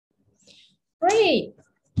Great.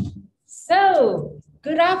 So,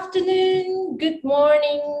 good afternoon, good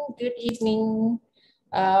morning, good evening.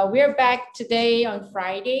 We're back today on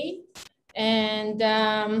Friday, and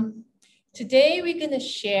today we're going to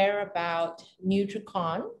share about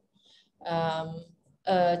Neutracon,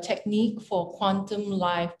 a technique for quantum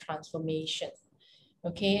life transformation.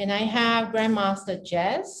 Okay, and I have Grandmaster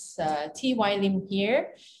Jes, T.Y. Lim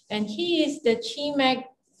here, and he is the CHIMAC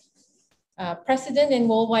President and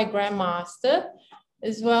Worldwide Grandmaster,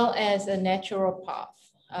 as well as a naturopath.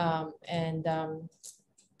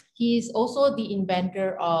 He is also the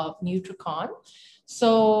inventor of Neutracon.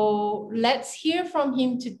 So let's hear from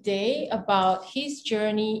him today about his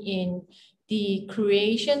journey in the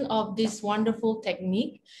creation of this wonderful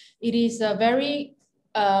technique. It is a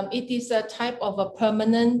type of a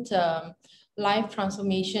permanent life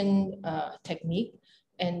transformation technique.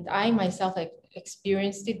 And I myself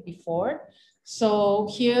experienced it before. So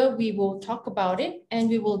here we will talk about it and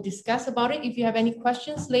we will discuss about it. If you have any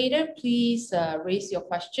questions later, please raise your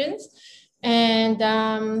questions. And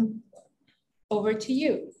over to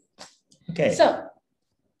you. Okay.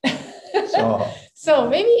 So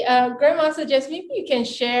maybe Grandmaster Jes, maybe you can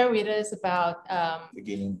share with us about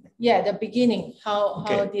beginning. Yeah, the beginning. How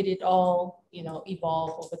did it all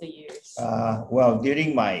evolve over the years? Well,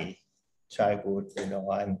 during my childhood,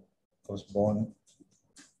 I was born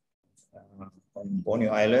on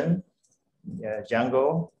Borneo Island,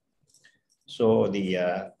 jungle. So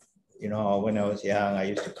when I was young, I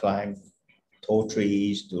used to climb tall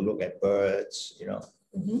trees to look at birds,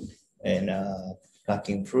 and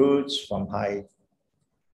plucking fruits from high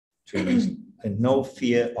trees, and no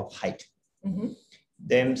fear of height.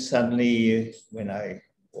 Then suddenly, when I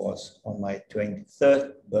was on my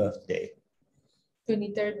 23rd birthday.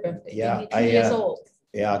 23rd birthday, yeah, 23 years old.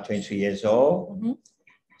 Yeah, 23 years old.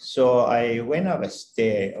 So I went up a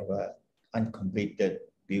stair of an uncompleted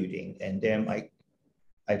building, and then I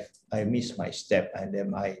missed my step, and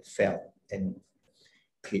then I fell and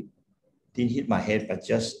didn't hit my head, but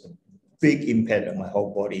just a big impact on my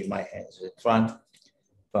whole body, my hands, the front.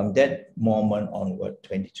 From that moment onward,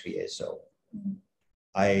 23 years old,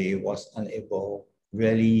 I was unable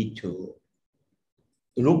really to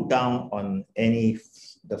look down on the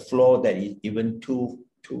floor that is even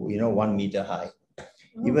 1 meter high.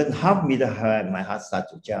 Even half meter high, my heart started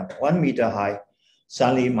to jump. 1 meter high,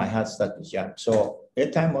 suddenly my heart started to jump. So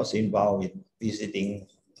that time I was involved in visiting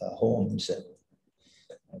homes and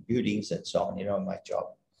buildings and so on, my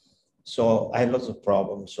job. So I had lots of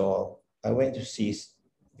problems. So I went to see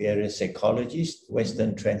various psychologists,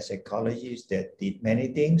 Western trained psychologists that did many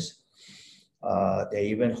things. They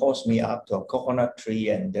even hoist me up to a coconut tree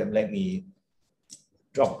and then let me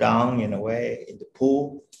drop down in a way in the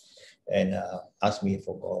pool, and asked me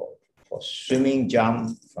for swimming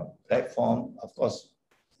jump from platform. Of course,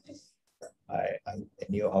 I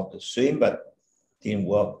knew how to swim, but didn't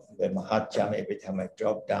work. When my heart jumped every time I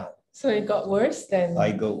dropped down. So it got worse then?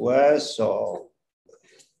 I got worse. So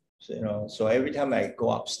every time I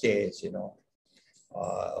go upstairs,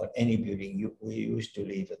 on any building, we used to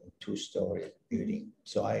live in a 2-story building.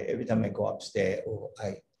 So every time I go upstairs,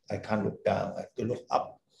 I can't look down. I have to look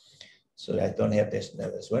up, so I don't have this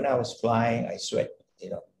nervous. When I was flying, I sweat,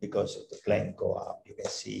 because of the plane go up, you can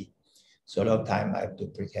see. So a lot of time I have to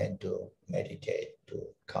pretend to meditate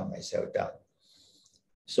to calm myself down.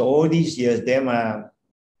 So all these years, then I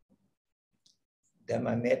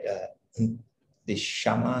met this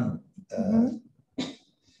shaman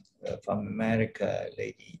from America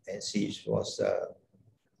lady, and she was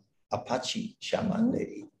Apache shaman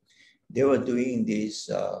lady. They were doing this,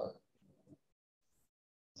 out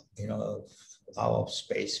of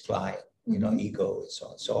space flying, eagle and so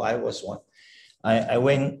on. So I was one. I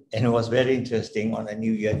went, and it was very interesting on a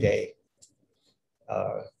New Year day.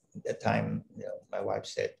 At the time, my wife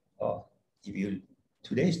said, "Oh,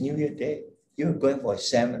 today's New Year day, you're going for a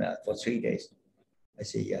seminar for 3 days." I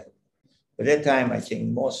said, "Yeah." But at that time, I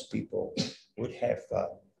think most people would have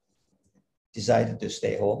decided to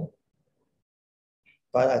stay home.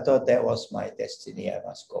 But I thought that was my destiny. I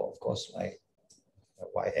must go. Of course, my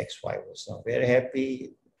ex-wife was not very happy.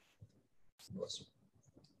 It was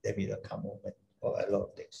maybe a calm moment or a lot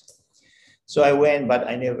of things. So I went, but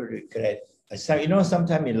I never regret.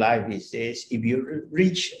 Sometimes in life it says, if you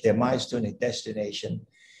reach the milestone and destination,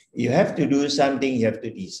 you have to do something, you have to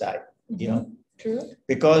decide, True.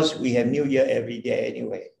 Because we have New Year every day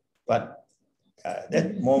anyway. But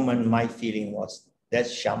that moment, my feeling was that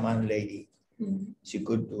shaman lady, she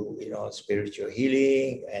could do, spiritual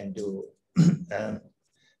healing and do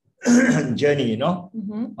journey,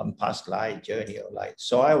 on past life, journey of life.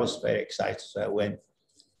 So I was very excited. So I went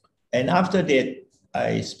And after that,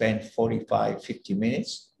 I spent 45, 50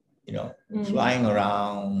 minutes, you know, flying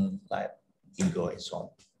around like eagle and so on.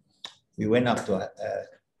 We went up to a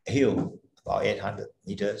hill, about 800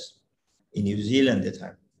 meters in New Zealand at the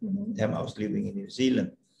time. Then I was living in New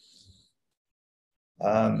Zealand.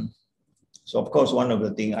 So of course, one of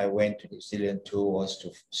the things I went to New Zealand to was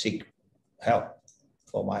to seek help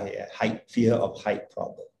for my fear of height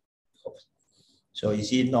problem. So you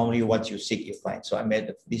see, normally what you seek, you find. So I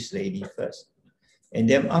met this lady first. And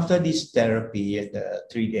then after this therapy and the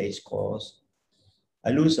 3 days course, I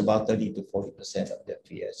lose about 30 to 40% of the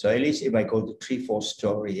fear. So at least if I go to 3-4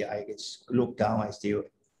 story, I just look down, I still,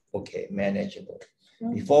 okay, manageable.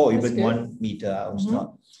 Before even good. 1 meter, I was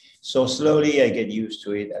not. So slowly I get used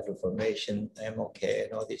to it, affirmation, I'm okay,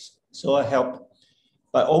 and all this. So I help.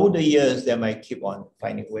 But over the years, then I keep on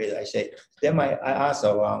finding ways. I say, then I ask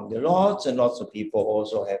around, there are lots and lots of people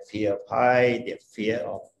also have fear of height, they have fear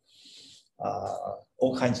of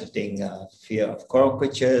all kinds of things, fear of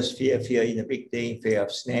cockroaches, fear in the big thing, fear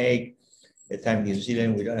of snake. At the time in New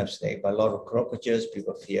Zealand, we don't have snake, but a lot of cockroaches,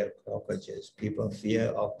 people fear cockroaches, people fear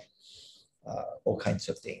of all kinds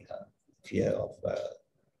of things, fear of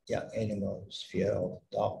animals, fear of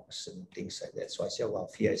dogs and things like that. So I said, well,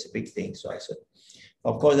 fear is a big thing. So I said,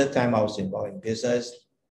 of course, at the time I was involved in business,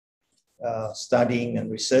 studying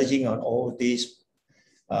and researching on all these,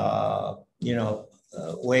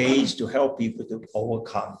 ways to help people to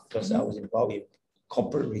overcome, because I was involved in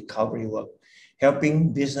corporate recovery work,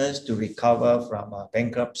 helping business to recover from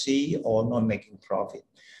bankruptcy or not making profit.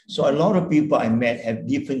 So a lot of people I met have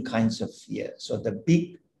different kinds of fear. So the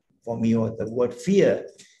big, for me, or the word fear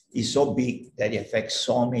is so big that it affects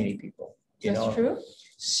so many people. That's true.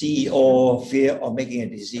 CEO, fear of making a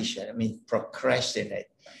decision. I mean, procrastinate.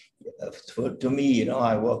 To me,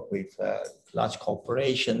 I work with large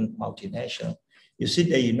corporation, multinational. You sit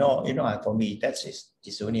there, for me,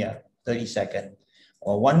 it's only a 30-second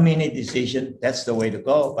or 1 minute decision. That's the way to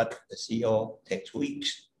go. But the CEO takes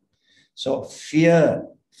weeks. So fear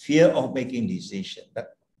of making decision.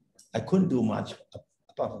 But I couldn't do much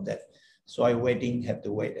apart from that. So I have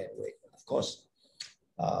to wait and wait. Of course,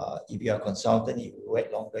 if you're a consultant, you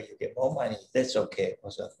wait longer, you get more money. That's okay.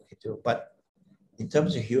 Also okay too. But in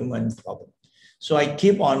terms of human problem, so I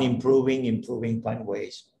keep on improving fun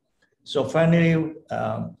ways. So finally,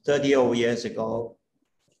 30 over years ago,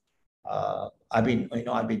 I've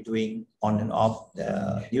been doing on and off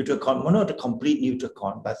the Neutracon, well, not the complete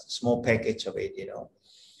Neutracon, but small package of it,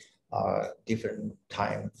 different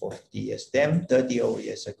time for 50 years. Then 30 over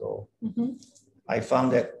years ago, I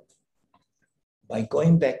found that by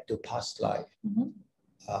going back to past life,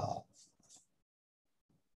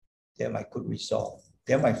 then I could resolve.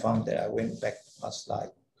 Then I found that I went back to past life.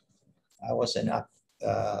 I was an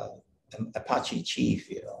Apache chief,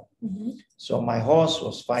 So my horse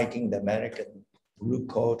was fighting the American blue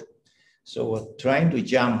coat. So we're trying to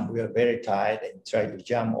jump. We were very tired and tried to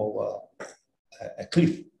jump over a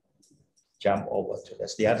cliff, jump over to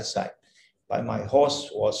the other side. But my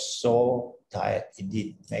horse was so tired, it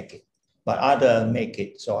didn't make it. But others make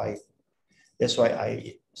it. So that's why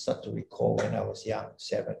I start to recall when I was young,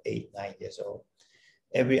 7, 8, 9 years old.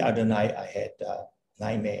 Every other night I had a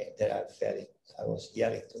nightmare that I fell in. I was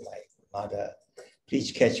yelling to my mother,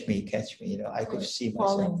 please catch me. I could see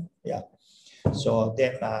myself. Falling. Yeah. So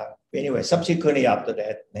then, anyway, subsequently after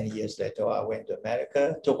that, many years later, I went to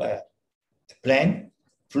America, took a plane,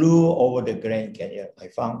 flew over the Grand Canyon. I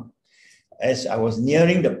found, as I was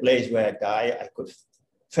nearing the place where I died, I could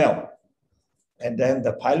fell. And then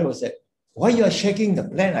the pilot said, why you are shaking the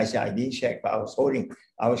plane? I said, I didn't shake, but I was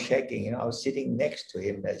shaking, I was sitting next to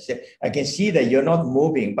him. I said, I can see that you're not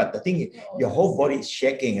moving, but the thing is, your whole body is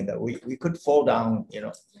shaking and that we could fall down,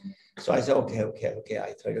 So I said, okay.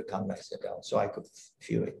 I tried to calm myself down. So I could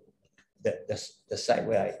feel it, the side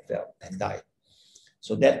where I fell and died.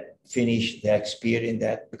 So that finished the experience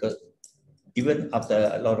that, because even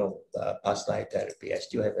after a lot of past life therapy, I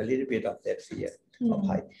still have a little bit of that fear of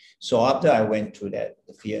height. So after I went through that,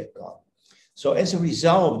 the fear gone. So as a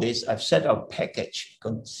result of this, I've set up a package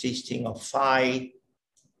consisting of 5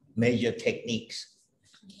 major techniques.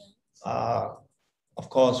 Of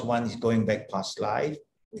course, one is going back past life.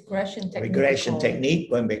 Regression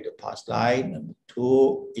technique, going back to past life. Number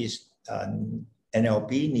 2 is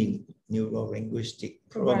NLP, neuro-linguistic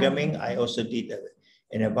programming. I also did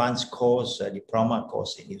an advanced course, a diploma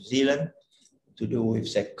course in New Zealand to do with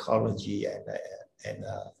psychology and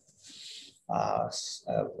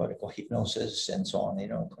what they call hypnosis and so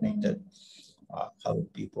on, connected. How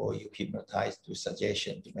people you hypnotize to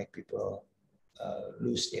suggestion to make people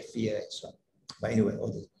lose their fear and so on. But anyway,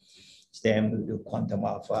 all the STEM, we do quantum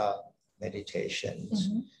alpha, meditations,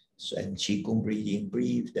 so, and Qigong breathing,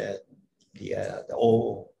 breathe the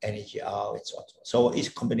old energy out. So it's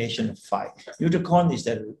a combination of 5. Neutracon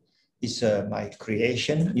is my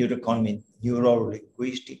creation. Neutracon means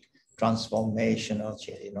neuro-linguistic transformational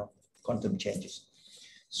change, quantum changes.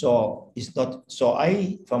 So it's not, so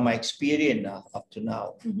from my experience up to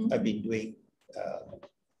now, I've been doing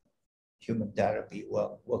human therapy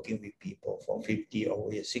work, working with people for 50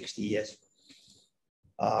 or 60 years.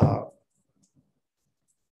 I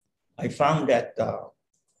found that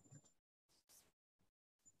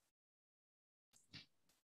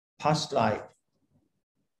past life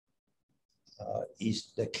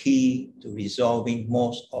is the key to resolving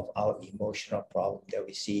most of our emotional problems that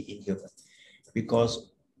we see in humans.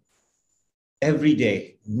 Because every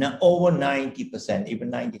day, over 90%,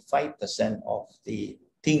 even 95% of the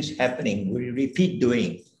things happening, we repeat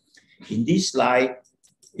doing. In this life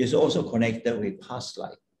is also connected with past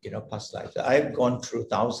life, past life. So I've gone through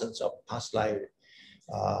thousands of past life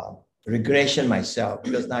regression myself,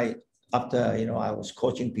 because after, I was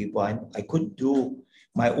coaching people, I could do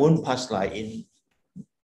my own past life in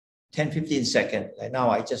 10, 15 seconds. And now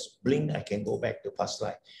I just blink, I can go back to past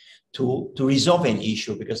life to resolve an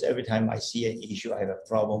issue, because every time I see an issue, I have a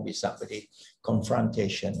problem with somebody,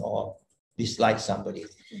 confrontation or dislike somebody.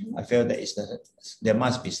 I feel that there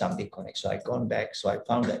must be something connected. So I've gone back. So I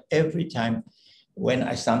found that every time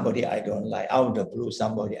when somebody I don't like, out of the blue,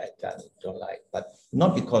 somebody I don't like, but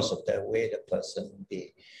not because of the way the person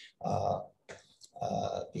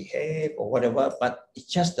behave or whatever, but it's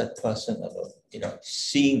just that person alone,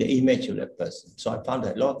 seeing the image of that person. So I found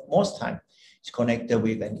that most time it's connected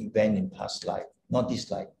with an event in past life, not this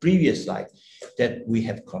life, previous life, that we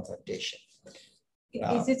have confrontation.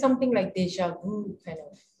 Is it something like deja vu kind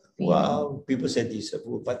of thing? Well, people say deja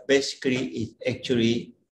vu, but basically it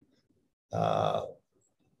actually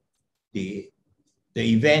the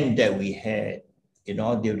event that we had,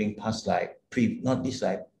 during past life, not this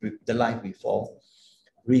life, the life before,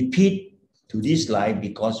 repeat to this life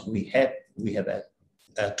because we have a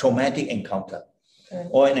traumatic encounter,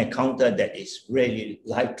 or an encounter that is really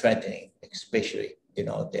life-threatening, especially,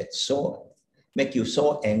 that make you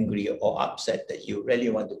so angry or upset that you really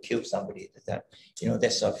want to kill somebody at the time,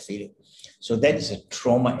 that sort of feeling. So that is a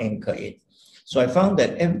trauma anchor in. So I found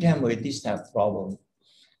that every time with this type of problem,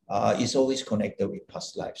 it's always connected with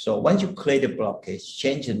past life. So once you clear the blockage,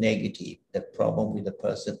 change the negative, the problem with the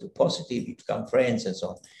person, to positive, you become friends and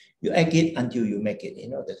so on. You act it until you make it,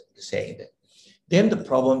 the saying that. Then the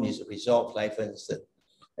problem is resolved. Like, for instance,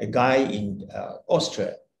 a guy in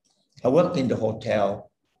Austria, I worked in the hotel.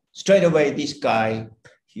 Straight away, this guy,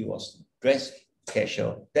 he was dressed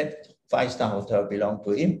casual. That 5-star hotel belonged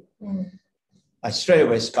to him. I straight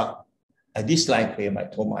away sparked. I dislike him. I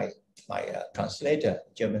told my translator,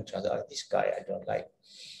 German translator, this guy I don't like.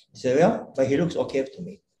 He said, well, but he looks okay to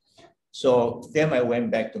me. So then I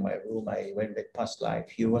went back to my room. I went back past life.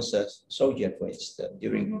 He was a soldier, for instance,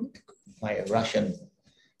 during my Russian,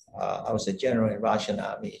 I was a general in Russian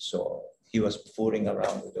army. So he was fooling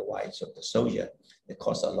around with the wives of the soldier. It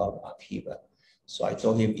caused a lot of upheaval. So I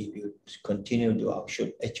told him, if you continue to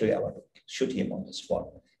outshoot, actually I want to shoot him on the spot.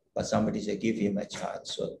 But somebody said, give him a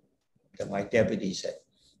chance. So my deputy said,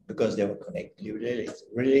 because they were connected,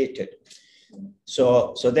 related.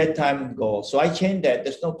 So that time goes. So I changed that,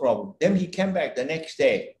 there's no problem. Then he came back the next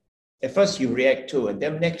day. At first you react to, and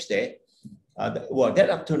then next day, that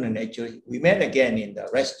afternoon actually, we met again in the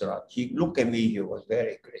restaurant. He looked at me, he was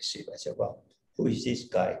very aggressive. I said, well, who is this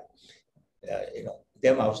guy?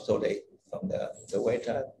 Then I was told from the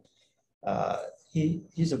waiter,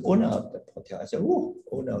 he's the owner of the hotel. I said, oh,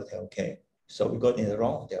 owner of the hotel, okay. So we got in the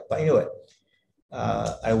wrong hotel. But anyway,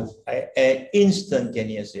 I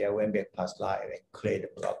instantaneously, I went back past life and cleared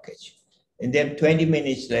the blockage. And then 20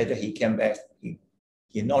 minutes later, he came back.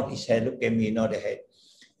 He nodded his head, looked at me, nodded his head.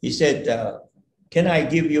 He said, can I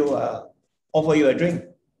give you, offer you a drink?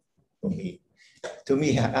 To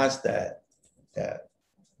me, I asked the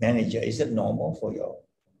manager, is it normal for your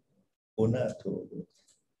owner to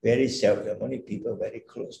very seldom, only people very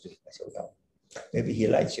close to him? I said, well, maybe he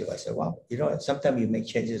likes you. I said, wow, sometimes you make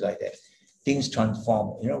changes like that. Things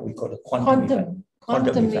transform, we call it quantum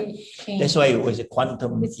effect. Change. That's why it was a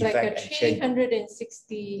quantum it's effect. It's like a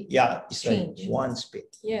 360 yeah, it's change. like one speed.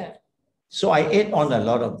 Yeah. So I ate on a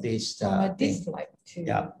lot of this. Dislike too.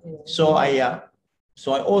 Yeah. So I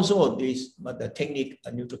also but the technique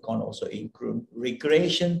Neutracon also include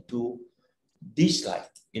regression to dislike,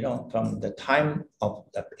 from the time of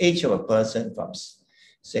the age of a person, from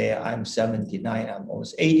say I'm 79, I'm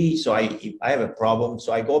almost 80. So if I have a problem,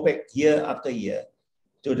 so I go back year after year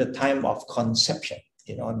to the time of conception.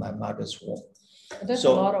 in my mother's womb. That's a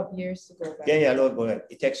lot of years to go back. Yeah, a lot go back.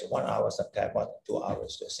 It takes 1 hour, sometimes about 2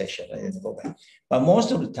 hours to a session and then go back. But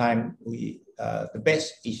most of the time, the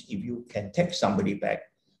best is if you can take somebody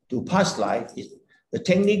back to past life. The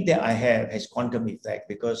technique that I have has quantum effect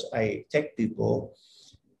because I take people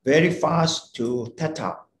very fast to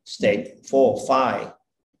theta state, 4 or 5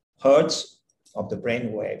 hertz of the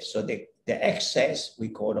brain waves. So the excess we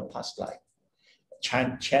call the past life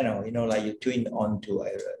channel, like you tune onto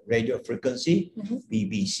a radio frequency,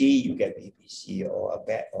 BBC, you get BBC or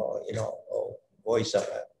or Voice of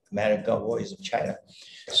America, Voice of China.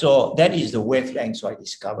 So that is the wavelength so I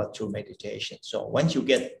discovered through meditation. So once you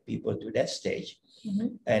get people to that stage,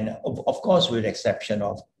 and of course, with the exception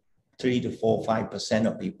of 3 to 4, 5%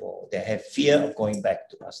 of people that have fear of going back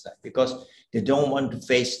to past life because they don't want to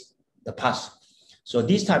face the past. So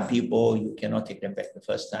these type of people, you cannot take them back the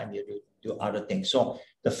first time you do other things. So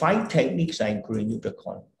the 5 techniques are including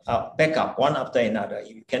Neutracon, back up one after another.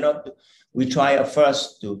 You cannot. We try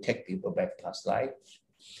first to take people back past life.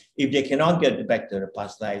 If they cannot get back to the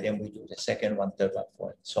past life, then we do the second one, third one,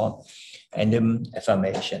 fourth, and so on, and then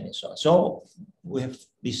affirmation and so on. So we have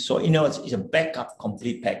this. So it's a backup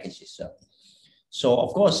complete package itself. So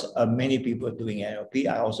of course, many people are doing NLP.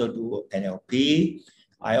 I also do NLP.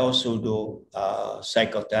 I also do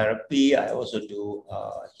psychotherapy. I also do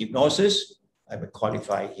hypnosis. I'm a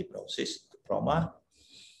qualified hypnosis diploma.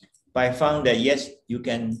 But I found that yes, you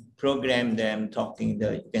can program them talking,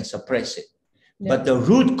 you can suppress it. Yeah. But the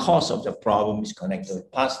root cause of the problem is connected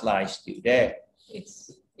with past lives still there.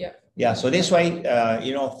 Yeah. So that's why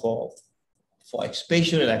for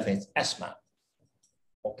especially like asthma.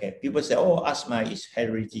 Okay, people say, oh, asthma is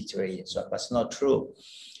hereditary and so on, but it's not true.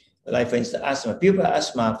 Like for instance, asthma. People have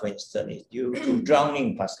asthma, for instance, is due to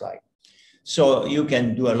drowning past life. So you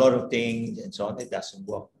can do a lot of things and so on. It doesn't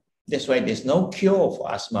work. That's why there's no cure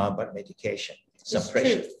for asthma but medication,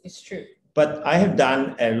 suppression. It's true. But I have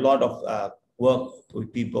done a lot of work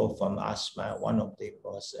with people from asthma. One of them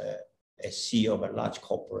was a CEO of a large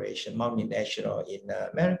corporation, multinational in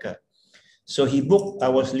America. So he booked, I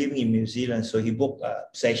was living in New Zealand, so he booked a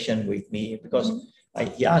session with me because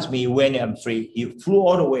he asked me when I'm free. He flew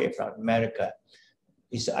all the way from America.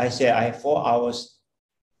 I said, I have 4 hours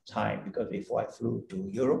time because before I flew to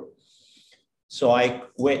Europe. So I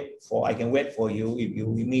can wait for you if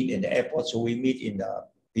we meet in the airport. So we meet in the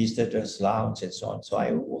visitors lounge and so on.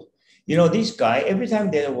 So this guy, every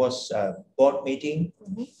time there was a board meeting,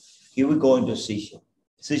 he would go into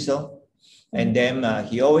Cecil. And then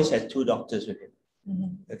he always had 2 doctors with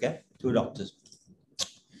him. Okay, 2 doctors.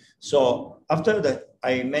 So after that,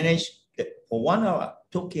 I managed for 1 hour,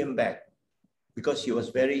 took him back because he was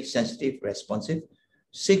very sensitive, responsive.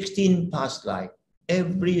 16 past life.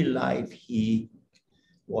 Every life he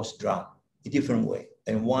was drowned a different way.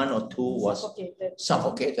 And 1 or 2 was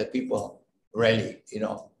suffocated. People rarely,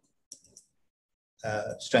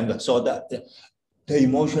 strangled. So the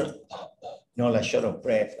emotion, like short of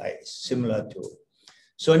breath, like similar to.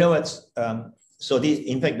 So in other words, so this,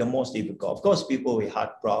 in fact, the most difficult. Of course, people with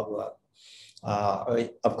heart problem.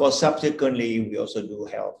 Of course, subsequently, we also do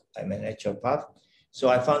health. I'm a naturopath. So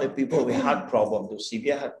I found that people with heart problem, the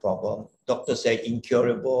severe heart problem, doctors say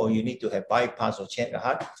incurable, you need to have bypass or change the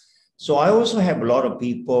heart. So I also have a lot of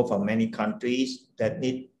people from many countries that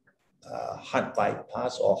need heart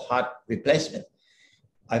bypass or heart replacement.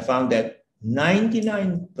 I found that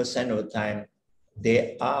 99% of the time,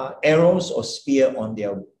 there are arrows or spear on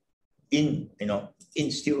their,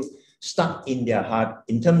 still stuck in their heart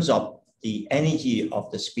in terms of the energy of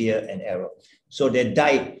the spear and arrow. So they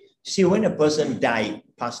die. See, when a person died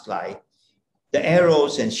past life, the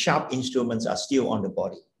arrows and sharp instruments are still on the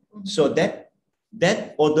body. So that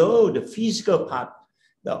although the physical part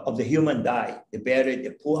of the human die, they bury it,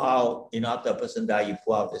 they pull out, after a person dies, you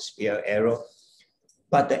pull out the spear, arrow.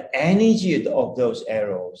 But the energy of those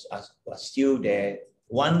arrows are still there,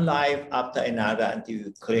 one life after another until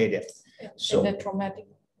you clear them. So and the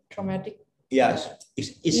traumatic. Yes,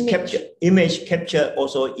 it's image captured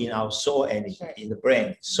also in our soul energy, in the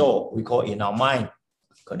brain. Soul, we call it in our mind,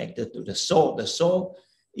 connected to the soul. The soul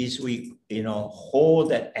is we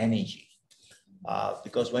hold that energy.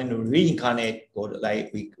 Because when we reincarnate,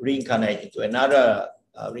 we reincarnate into another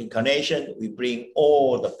reincarnation, we bring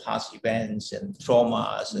all the past events and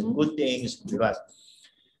traumas and good things with us.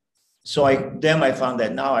 So I found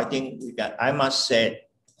that now I think I must say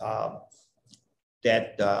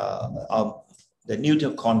that the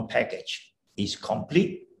Neutracon package is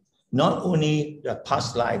complete. Not only the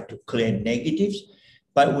past life to clear negatives,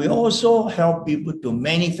 but we also help people to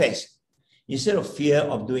manifest Instead of fear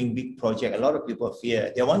of doing big project, a lot of people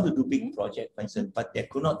fear, they want to do big project, for instance, but they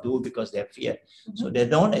could not do it because they fear. So they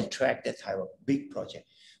don't attract that type of big project.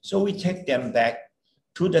 So we take them back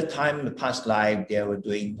to the time in the past life, they were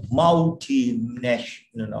doing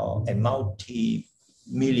multinational and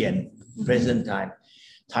multi-million present time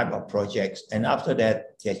type of projects. And after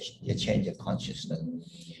that, they change the consciousness.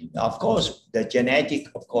 Now, of course, the genetic,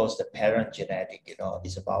 of course, the parent genetic,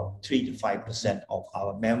 is about 3 to 5% of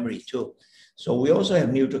our memory too. So we also have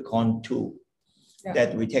Neutracon too,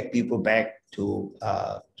 that we take people back to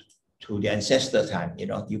the ancestor time.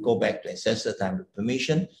 You go back to ancestor time with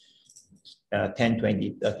permission, 10,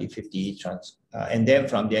 20, 30, 50 trans, and then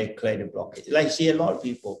from there, clear the blockage. Like I see a lot of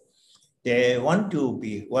people, they want to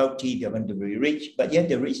be wealthy, they want to be rich, but yet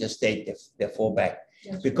they reach a state, they fall back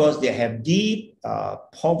because they have deep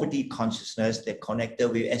poverty consciousness, they're connected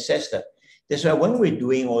with ancestor. That's why when we're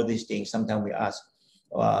doing all these things, sometimes we ask,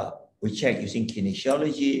 we check using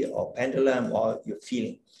kinesiology or pendulum or your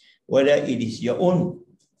feeling, whether it is your own,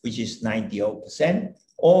 which is 90%,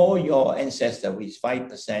 or your ancestor, which is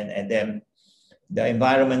 5%, and then the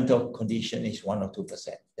environmental condition is 1 or 2%.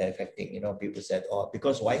 They're affecting, people said, oh,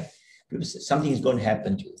 because why? People say something is going to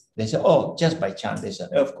happen to you. They say, oh, just by chance, there's an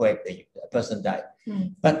earthquake, a person died.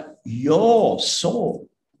 But your soul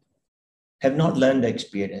have not learned the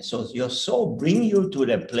experience. So your soul bring you to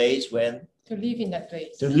the place when to live in that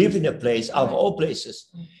place. To live in the place of all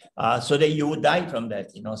places. So that you would die from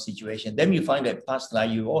that, situation. Then you find that past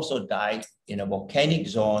life, you also died in a volcanic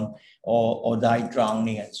zone or died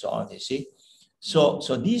drowning and so on, you see. So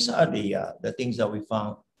these are the things that we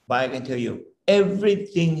found. But I can tell you,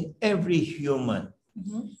 everything, every human,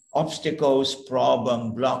 obstacles,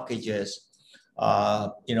 problem, blockages,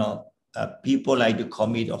 people like to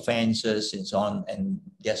commit offenses and so on, and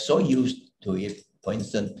they're so used to it. For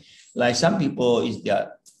instance, like some people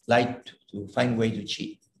like to find way to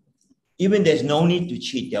cheat. Even there's no need to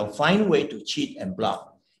cheat, they'll find way to cheat and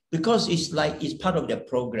block because it's part of their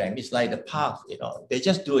program. It's like the path, they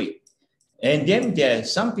just do it. And then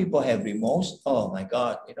some people have remorse. Oh my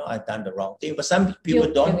God, I've done the wrong thing. But some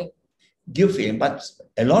people don't guilt feeling. But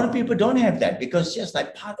a lot of people don't have that because it's just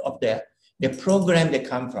like part of their program they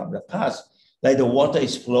come from the past. Like the water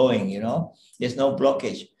is flowing, there's no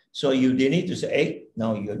blockage. So they need to say, hey,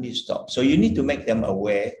 no, you need to stop. So you need to make them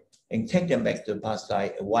aware and take them back to the past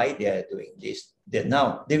life, why they are doing this. Then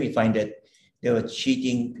we find that they were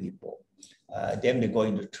cheating people. Then they go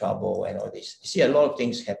into trouble and all this. You see, a lot of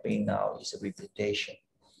things happening now is a reputation.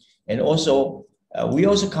 And also, we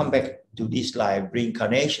also come back to this life,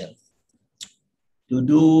 reincarnation, to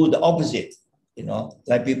do the opposite.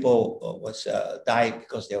 Like people died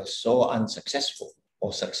because they were so unsuccessful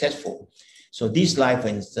or successful. So this life, for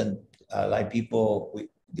instance, like people,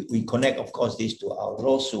 we connect, of course, this to our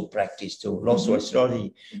Rosu practice, to Rosu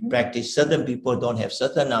astrology practice. Certain people don't have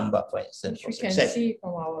certain number, for instance, for success. We can see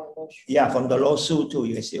from our Rosu. Yeah, from the Rosu too,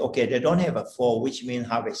 you can see, okay, they don't have a 4, which means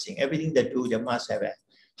harvesting. Everything they do, they must have a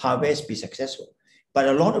harvest, be successful. But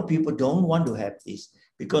a lot of people don't want to have this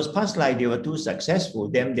because past life they were too successful,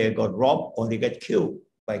 then they got robbed or they got killed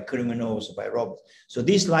by criminals or by robbers. So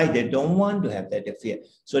this life, they don't want to have that, they fear.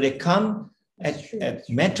 So they come at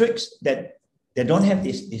metrics that they don't have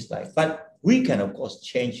this life. But we can, of course,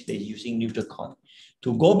 change this using Neutracon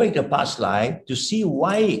to go back to past life to see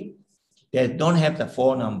why they don't have the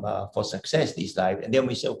 4 number for success this life. And then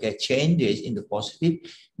we say, okay, change this into positive.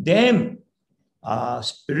 Then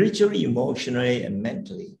spiritually, emotionally, and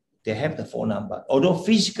mentally, they have the 4 number. Although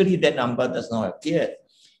physically that number does not appear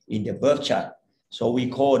in the birth chart. So we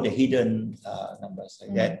call the hidden numbers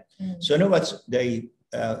like that. So in other words, the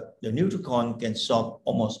Neutracon can solve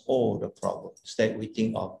almost all the problems that we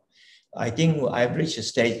think of. I think I've reached a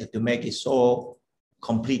stage to make it so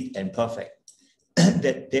complete and perfect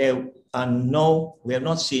that we have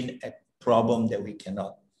not seen a problem that we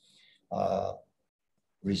cannot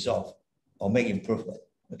resolve or make improvement,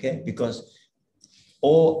 okay? Because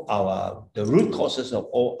the root causes of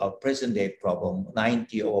all our present day problem,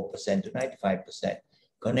 90% to 95%,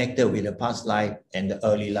 connected with the past life and the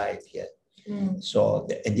early life here. So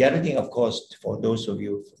the other thing, of course, for those of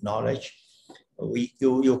you with knowledge,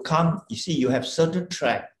 you see, you have certain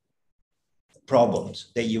track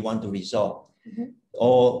problems that you want to resolve.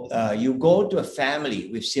 Or you go to a family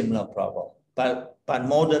with similar problem, but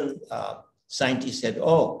modern scientists said,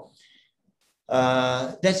 oh,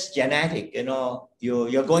 that's genetic,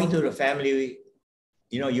 you're going to the family,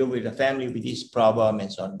 you're with a family with this problem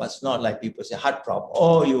and so on, but it's not like people say heart problem.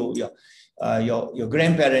 Oh, your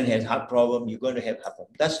grandparent has heart problem, you're going to have heart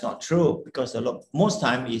problem. That's not true because most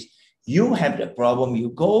time is you have the problem, you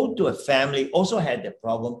go to a family also had the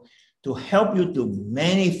problem, to help you to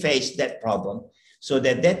manifest that problem so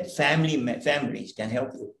that families can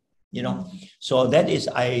help you, you know. So that is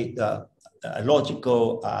a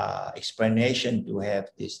logical explanation to have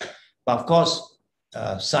this. But of course,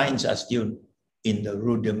 science are still in the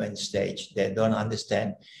rudiment stage. They don't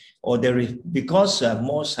understand. Or because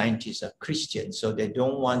most scientists are Christians, so they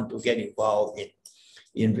don't want to get involved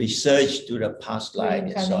in research to the past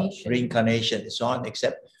life, reincarnation and so on,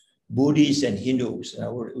 except Buddhists and Hindus,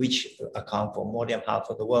 which account for more than half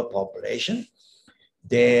of the world population.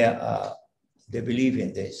 They believe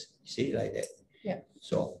in this, see, like that. Yeah.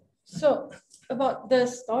 So about the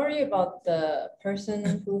story about the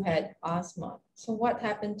person who had asthma. So what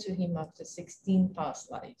happened to him after 16 past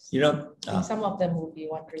lives? You know, some of them will be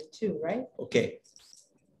wondering too, right? Okay.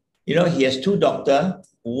 You know, he has two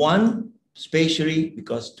doctors, one especially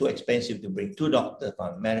because too expensive to bring, two doctors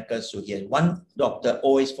from America. So he has one doctor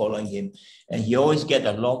always following him, and he always get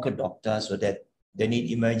a local doctor so that they need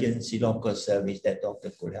emergency local service, that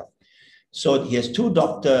doctor could help. So he has two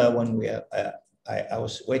doctors. When I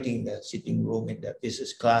was waiting in the sitting room in the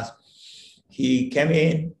business class, he came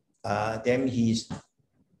in, then he's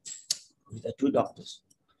with the two doctors.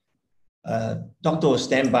 Doctor was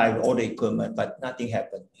stand by with all the equipment, but nothing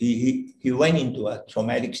happened. He went into a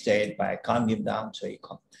traumatic state, but I calmed him down, so he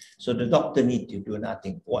calmed. So the doctor need to do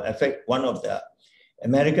nothing. Well, in fact, one of the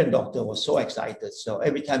American doctor was so excited. So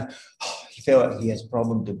every time he felt like he has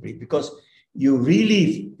problem to breathe, because you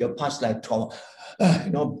relieve your past life trauma,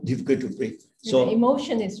 difficult to breathe. So the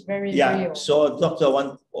emotion is very real. So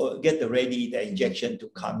doctor get the injection to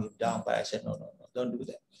calm him down, but I said no, don't do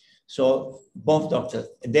that. So both doctors.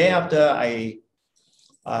 And then after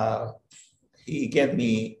he gave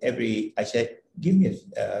me I said, give me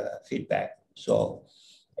feedback. So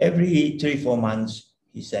every 3-4 months,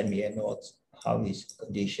 he sent me a note, how his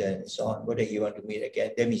condition and so on, whether he want to meet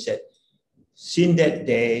again. Then he said, since that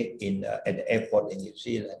day at the airport in New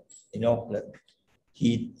Zealand, in Auckland,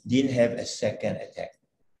 he didn't have a second attack.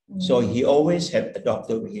 So he always had a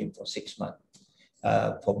doctor with him for 6 months.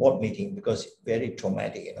 For board meeting, because very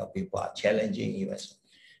traumatic, people are challenging him.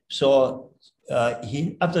 So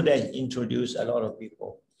he after that introduced a lot of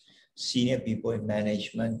people, senior people in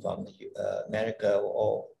management from America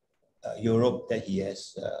or Europe, that he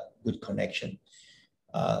has good connection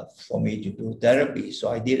for me to do therapy. So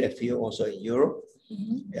I did a few also in Europe.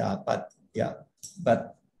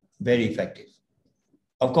 But very effective.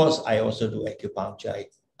 Of course, I also do acupuncture.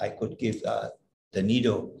 I could give the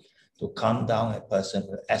needle to calm down a person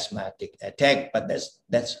with asthmatic attack, but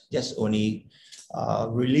that's just only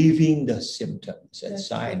relieving the symptoms and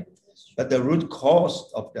sign. But the root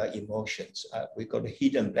cause of the emotions, we got a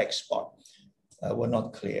hidden black spot, were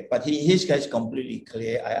not clear. But his case completely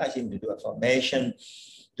clear. I asked him to do a formation,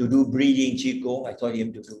 to do breathing qigong. I told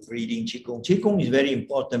him to do breathing qigong. Qigong is very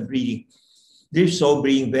important, breathing. This soul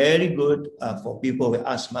breathing very good for people with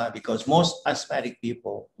asthma, because most asthmatic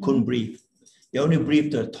people couldn't breathe. They only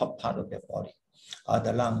breathe to the top part of their body,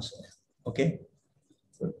 the lungs. Okay?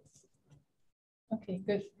 Good. Okay,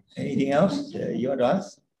 good. Anything else you want to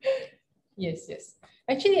ask? Yes.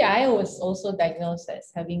 Actually, I was also diagnosed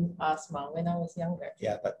as having asthma when I was younger.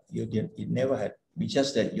 Yeah, but you never had. It's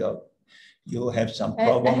just that you have some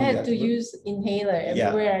problem. I had to use inhaler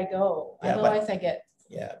everywhere I go. Otherwise, I get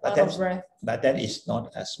out of breath. But that is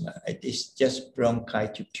not asthma. It is just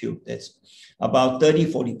bronchitis tube. That's about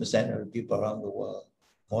 30-40% of the people around the world,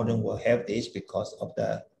 modern world, have this because of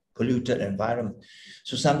the polluted environment.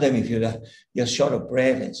 So sometimes if you're short of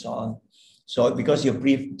breath and so on. So because you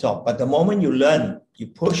breathe top, but the moment you learn, you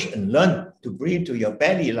push and learn to breathe to your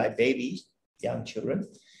belly like babies, young children,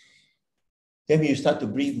 then you start to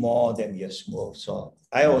breathe more, then you're smooth. So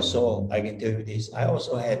I can tell you this, I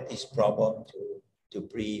also had this problem to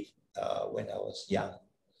breathe when I was young.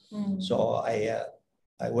 So I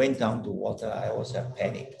went down to water. I also have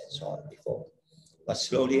panic and so on before. But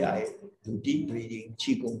slowly I do deep breathing,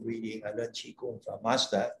 Qigong breathing. I learned Qigong from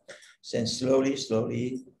master. Then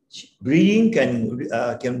slowly, breathing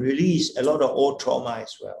can release a lot of old trauma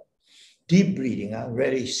as well. Deep breathing,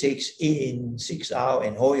 really 6 in, 6 out,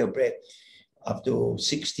 and hold your breath up to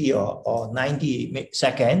 60 or 90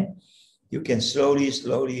 seconds. You can slowly,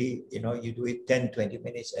 you do it 10-20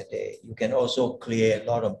 minutes a day. You can also clear a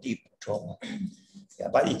lot of deep trauma. Yeah,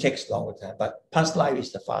 but it takes longer time. But past life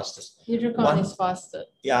is the fastest. Neutracon is faster.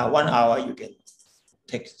 Yeah, 1 hour you can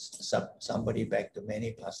take somebody back to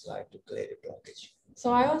many past life to clear the blockage.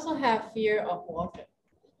 So I also have fear of water,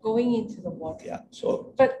 going into the water. Yeah.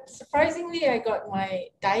 But surprisingly, I got my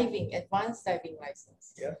advanced diving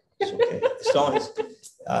license. Yeah, it's okay.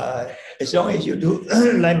 As long as you do,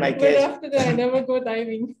 like my case. But after that, I never go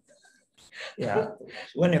diving. Yeah.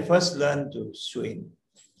 When I first learned to swim,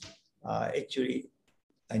 actually,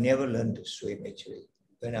 I never learned to swim actually.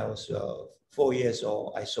 When I was 4 years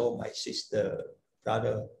old, I saw my sister,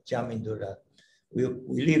 brother jump into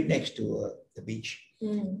we live next to the beach.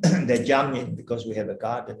 They jump in because we have a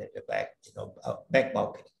garden at the back, back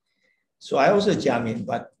balcony. So I also jump in,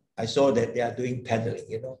 but I saw that they are doing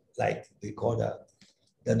paddling, like we call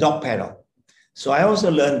the dog paddle. So I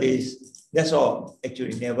also learned this. That's all.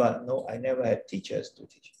 Actually, I never had teachers to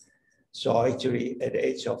teach. So actually, at the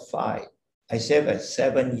age of 5, I saved a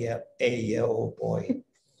 8-year-old boy.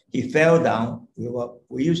 He fell down.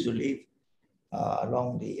 We used to live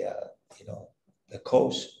along the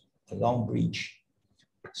coast, a long bridge.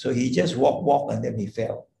 So he just walked, and then he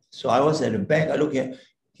fell. So I was at the back. I look at.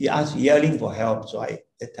 He asked, yelling for help. So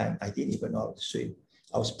that time I didn't even know how to swim.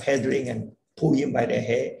 I was paddling and pulled him by the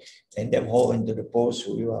hair and then hauled into the post.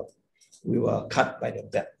 We were cut by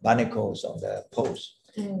the barnacles on the post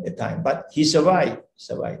at the time. But he survived.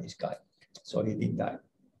 This guy. So he didn't die.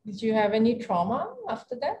 Did you have any trauma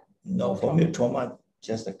after that? No, for me, trauma,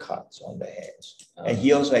 just the cuts on the hands. And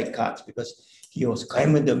he also had cuts because he was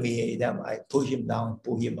climbing to me. Then I push him down,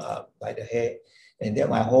 pull him up by the hair. And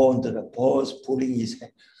then I hold onto the post, pulling his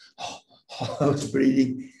head. I was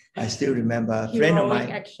breathing. I still remember a friend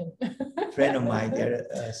of mine there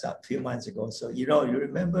a few months ago. So, you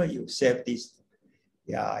remember you saved this?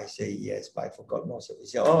 Yeah, I say yes, but I forgot most of it. He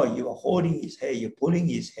said, oh, you were holding his hair, you're pulling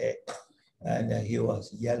his hair. And he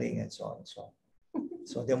was yelling and so on and so on.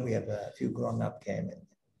 So then we have a few grown-up came and,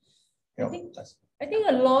 I think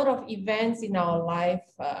a lot of events in our life,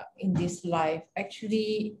 in this life,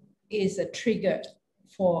 actually is a trigger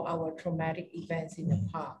for our traumatic events in the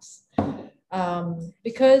past.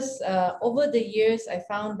 Because over the years, I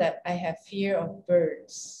found that I have fear of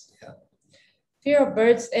birds. Yeah. Fear of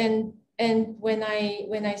birds, and when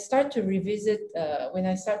I start to revisit, when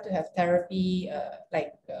I start to have therapy,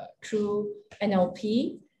 through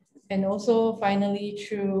NLP, and also finally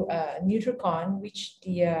through Neutracon, which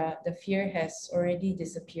the fear has already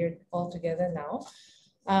disappeared altogether now.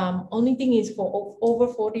 Only thing is, for over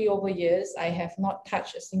 40 years, I have not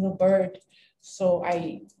touched a single bird. So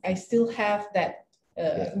I still have that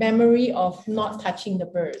memory of not touching the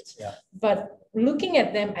birds. Yeah. But looking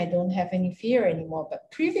at them, I don't have any fear anymore. But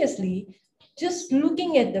previously, just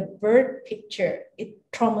looking at the bird picture, it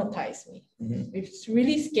traumatized me. It's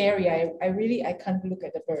really scary. I can't look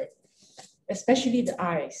at the bird, especially the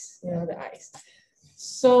eyes, the eyes.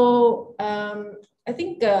 So I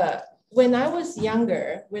think when I was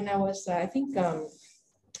younger,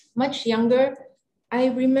 much younger, I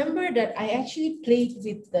remember that I actually played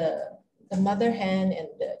with the mother hen and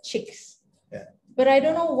the chicks. Yeah. But I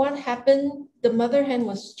don't know what happened. The mother hen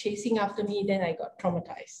was chasing after me, then I got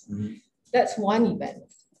traumatized. That's one event.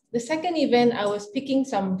 The second event, I was picking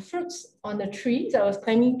some fruits on the trees. I was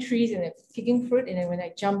climbing trees and picking fruit, and then when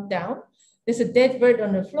I jumped down, there's a dead bird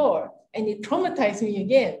on the floor, and it traumatized me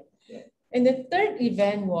again. Yeah. And the third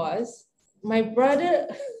event was my brother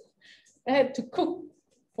had to cook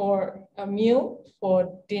for a meal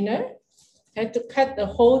for dinner. I had to cut the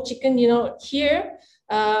whole chicken. Here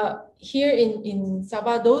in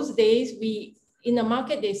Sabah, those days, in the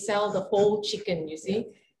market, they sell the whole chicken, you see.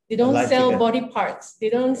 They don't sell chicken. Body parts. They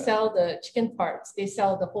don't sell the chicken parts. They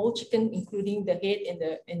sell the whole chicken, including the head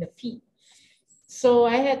and the feet. So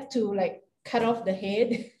I had to cut off the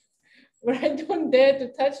head, but I don't dare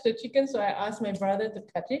to touch the chicken. So I asked my brother to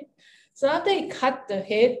cut it. So after he cut the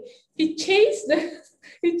head, he chased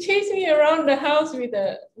me around the house with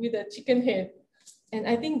a chicken head. And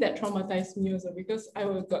I think that traumatized me also because I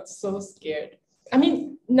got so scared. I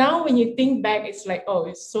mean, now when you think back, it's like, oh,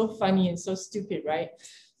 it's so funny and so stupid, right?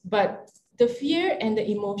 But the fear and the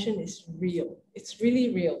emotion is real. It's really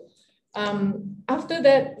real. After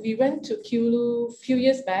that, we went to Kulu a few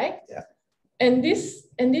years back. Yeah. And this,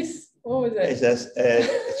 what was it? It's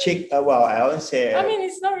a chick. Well, I always say. I mean,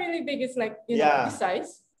 it's not really big. It's this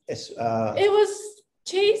size. It was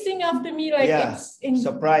chasing after me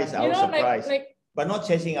surprised. I was surprised. But not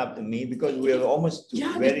chasing after me because we were almost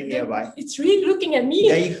very nearby. It's really looking at me.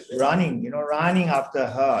 They're running after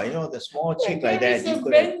her. The small chick like that. It's a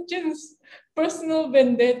vengeance, personal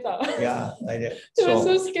vendetta. Yeah, like that. It was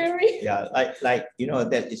so scary. Yeah,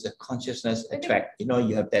 that is a consciousness attract.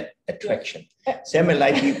 You have that attraction. Same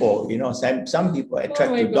like people. Some people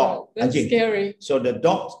attract to dog. That's scary. So the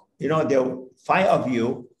dogs, they'll 5 of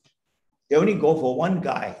you. They only go for one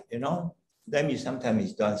guy. Then you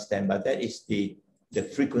sometimes don't understand, but that is the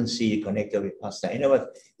frequency connected with pasta.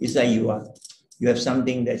 It's like you have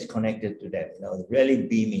something that's connected to that, really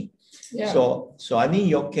beaming. Yeah. So I think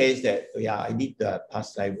your case that, I did the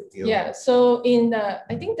past life with you. Yeah, so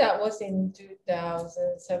I think that was in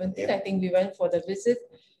 2017, I think we went for the visit.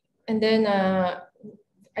 And then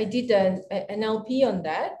I did an NLP on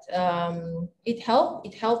that. It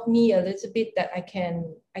helped me a little bit that I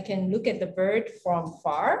can look at the bird from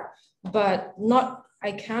far, but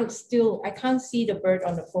I can't see the bird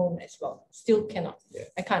on the phone as well. Still cannot. Yeah.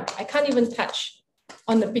 I can't even touch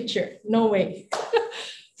on the picture. No way.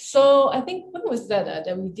 So I think when was that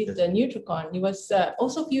we did the Neutracon? It was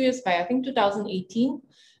also a few years back, I think 2018.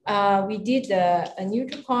 We did a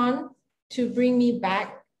Neutracon to bring me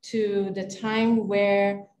back to the time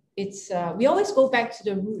where we always go back to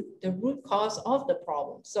the root cause of the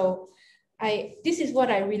problem. So this is what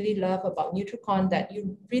I really love about Neutracon, that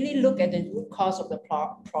you really look at the root cause of the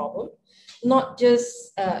problem, not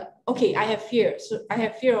just, okay, I have fear. So I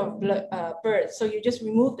have fear of birds. So you just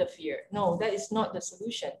remove the fear. No, that is not the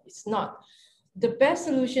solution. It's not. The best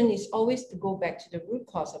solution is always to go back to the root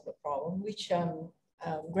cause of the problem, which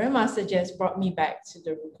Grandmaster Jes brought me back to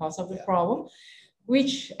the root cause of the problem,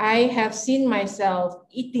 which I have seen myself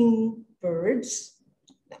eating birds.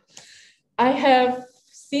 I have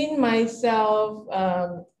seen myself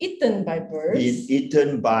eaten by birds.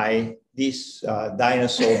 Eaten by this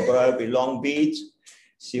dinosaur bird with long beaks.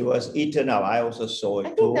 She was eaten up. I also saw it.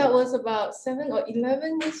 I think that was about 7 or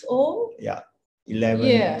 11 years old. Yeah,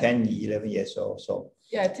 10, 11 years old. So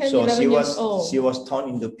yeah, 10, 11 years old. She was torn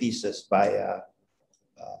into pieces by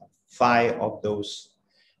 5 of those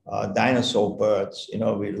dinosaur birds,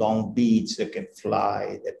 with long beaks that can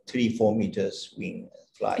fly, that 3-4 meters wing.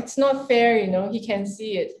 Fly. It's not fair, he can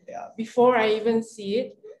see it before I even see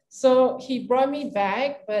it. So he brought me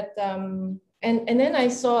back, but and then I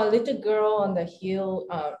saw a little girl on the hill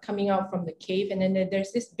coming out from the cave, and then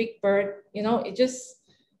there's this big bird, it just,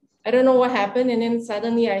 I don't know what happened, and then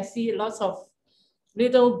suddenly I see lots of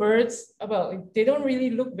little birds, they don't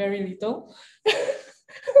really look very little.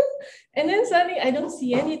 And then suddenly I don't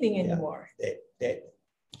see anything anymore.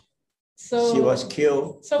 So she was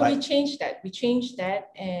killed. So we changed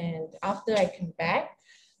that. And after I came back,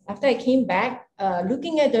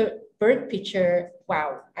 looking at the bird picture,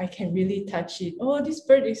 wow, I can really touch it. Oh, this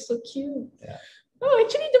bird is so cute. Yeah. Oh,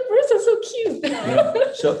 actually the birds are so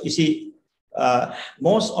cute. So you see,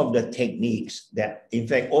 most of the techniques in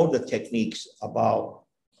fact, all the techniques about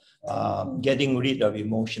getting rid of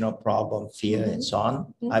emotional problem, fear, and so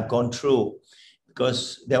on, I've gone through,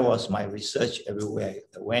 because that was my research everywhere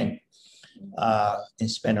I went. And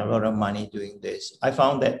spend a lot of money doing this. I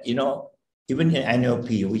found that, even in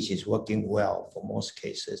NLP, which is working well for most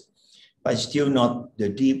cases, but still not the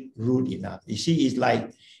deep root enough. You see, it's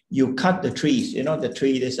like you cut the trees, the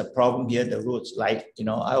tree, there's a problem here, the roots, like,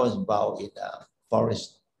 I was about in a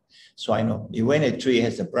forest. So I know when a tree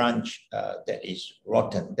has a branch that is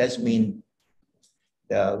rotten, that means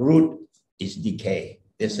the root is decay.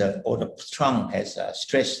 Or the trunk has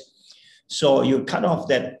stress. So you cut off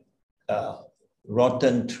that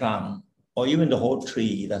rotten trunk, or even the whole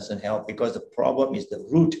tree, doesn't help, because the problem is the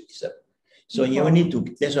root. So you need to,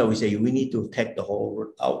 that's why we say we need to take the whole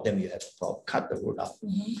root out, then you have a problem, cut the root out.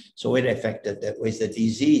 So when affected, that was the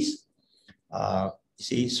disease.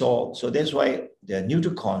 See, so that's why the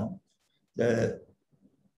Neutracon,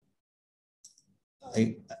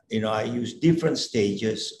 I use different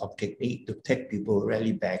stages of technique to take people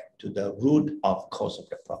really back to the root of cause of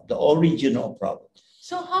the problem, the original problem.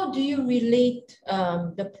 So how do you relate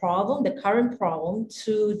the current problem,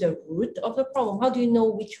 to the root of the problem? How do you know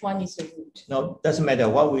which one is the root? No, doesn't matter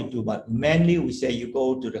what we do, but mainly we say you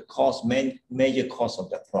go to the major cause of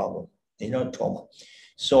the problem, trauma.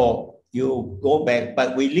 So you go back,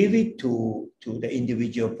 but we leave it to the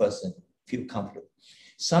individual person, feel comfortable.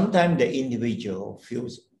 Sometimes the individual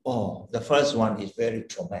feels, the first one is very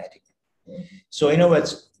traumatic. So in other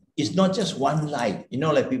words, it's not just one life,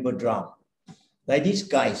 like people drown. Like this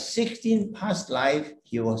guy, 16 past life,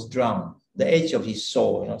 he was drowned. The age of his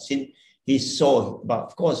soul, since his soul, but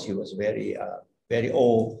of course he was very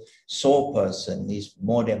old soul person. He's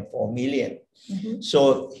more than 4 million.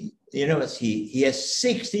 So he has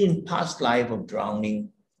 16 past life of drowning,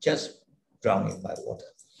 just drowning by water.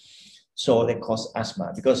 So they cause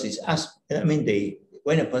asthma, because it's asthma.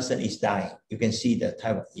 When a person is dying, you can see the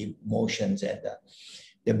type of emotions and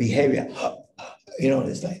the behavior.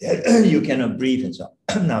 It's like that. You cannot breathe and so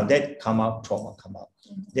on. Now that trauma come out.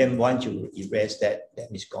 Then once you erase that, then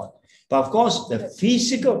it's gone. But of course, the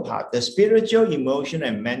physical part, the spiritual, emotional,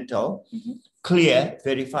 and mental, clear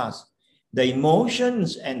very fast. The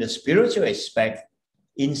emotions and the spiritual aspect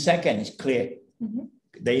in seconds clear.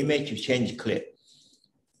 The image you change clear.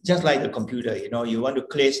 just like the computer, you know, you want to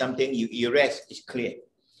clear something, you erase, it's clear.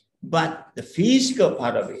 But the physical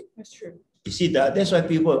part of it, that's true. You see, that's why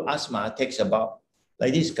people asthma takes about,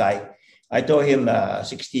 like this guy, I told him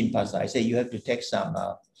 16 plus. I said, you have to take some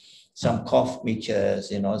cough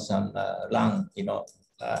mixtures, you know, some lung, you know.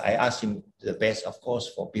 I asked him the best, of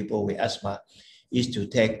course, for people with asthma is to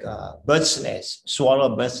take bird's nest,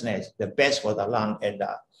 swallow bird's nest, the best for the lung and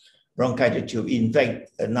the bronchitis tube. In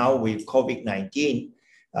fact, now with COVID-19,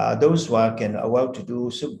 those who are well-to-do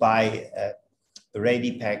should buy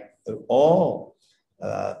ready pack or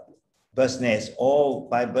bird's nest, or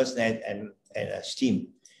buy bird's nest and steam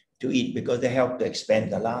to eat because they help to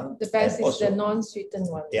expand the lung. The best is also, the non-sweetened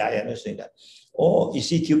one. Yeah, I understand that. Or you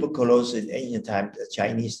see tuberculosis in ancient time, the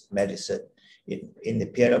Chinese medicine, in the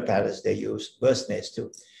Imperial Palace, they use bird's nest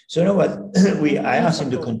too. So you know what, I asked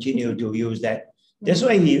him to continue to use that. That's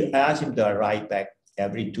why I asked him to arrive back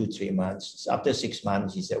every 2-3 months. After 6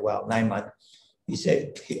 months, he said, well, 9 months, he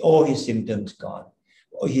said all his symptoms gone.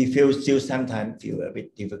 Or he feels still sometimes feel a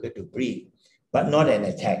bit difficult to breathe, but not an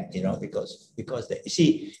attack, you know, because you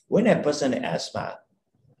see, when a person has asthma,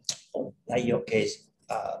 like your case,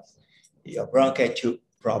 your bronchial tube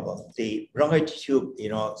problem, the bronchial tube, you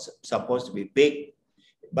know, supposed to be big,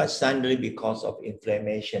 but suddenly because of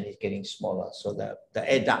inflammation, it's getting smaller. So the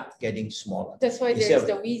air duct getting smaller. That's why there's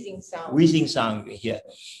the wheezing sound. Wheezing sound here,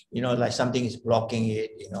 you know, like something is blocking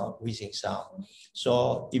it, you know, wheezing sound.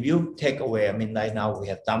 So if you take away, I mean, right now we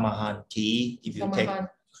have tamahan tea. If you take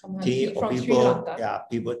tea, or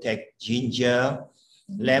people take ginger,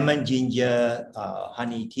 lemon ginger,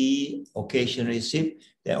 honey tea, occasionally sip.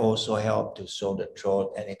 They also help to soothe the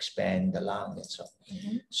throat and expand the lung and so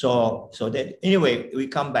on. So that anyway, we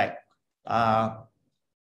come back. The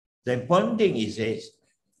important thing is this,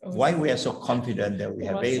 why we are so confident that we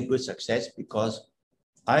have very good success, because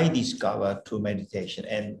I discovered through meditation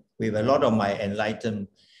and with a lot of my enlightened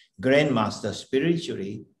grandmaster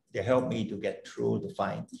spiritually, they help me to get through to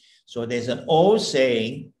find. So there's an old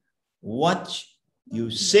saying, what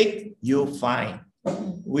you seek, you find.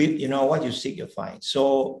 You know, what you seek, you find.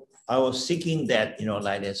 So I was seeking that, you know,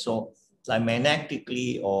 like that. So like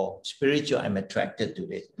magnetically or spiritual, I'm attracted to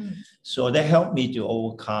this. So that helped me to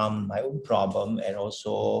overcome my own problem and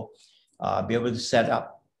also be able to set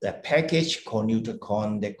up the package called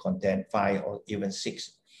Neutracon that contain 5 or even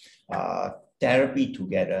 6 therapy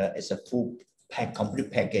together as a full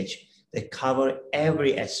complete package that cover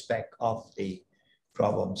every aspect of the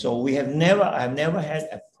problem. So I've never had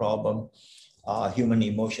a problem, human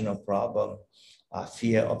emotional problem,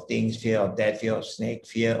 fear of things, fear of death, fear of snake,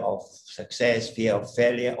 fear of success, fear of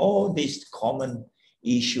failure, all these common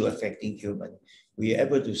issues affecting human. We are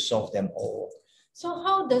able to solve them all. So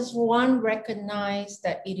how does one recognize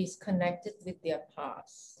that it is connected with their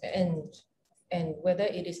past, and whether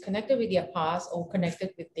it is connected with their past or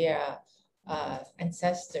connected with their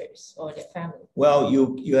ancestors or their family? Well,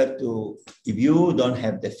 you have to, if you don't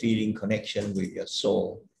have the feeling connection with your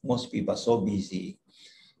soul, most people are so busy,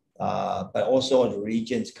 but also the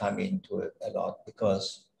religions come into it a lot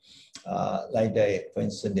because for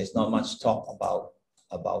instance, there's not much talk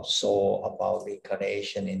about soul, about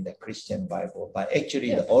reincarnation in the Christian Bible, but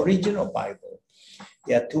actually the original Bible,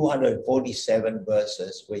 there are 247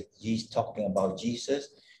 verses with Jesus talking about Jesus.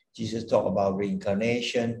 Jesus talk about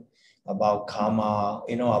reincarnation, about karma,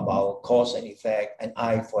 you know, about cause and effect, an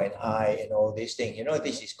eye for an eye, and all these things. You know,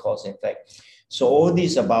 this is cause and effect. So all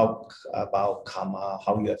this about karma,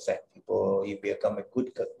 how you affect people. You become a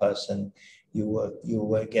good person, you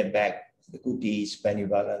will get back the good deeds,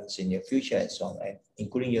 benevolence in your future and so on, and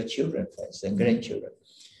including your children, for instance, grandchildren.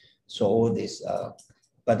 So all this,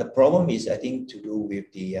 but the problem is, I think, to do with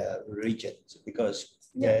the religions, because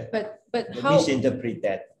but how misinterpret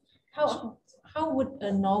that. How would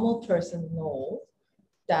a normal person know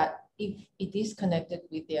that if it is connected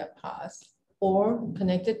with their past or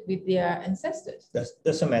connected with their ancestors?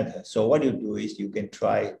 Doesn't matter. So what you do is you can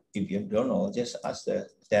try, if you don't know, just ask the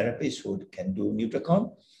therapist who can do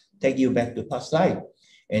Neutracon, take you back to past life,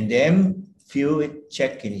 and then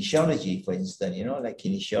check kinesiology, for instance, you know, like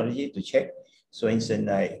kinesiology to check. So instance,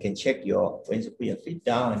 I can check for instance, put your feet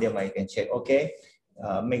down, and then I can check, okay,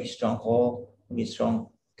 make strong hold, make strong.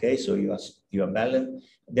 Okay, so you are balanced.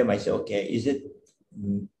 Then I say, okay, is it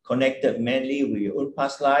connected mainly with your own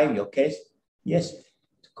past life? Your case, yes.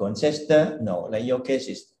 Ancestor, no. Like your case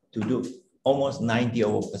is to do almost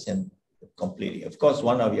 90% completely. Of course,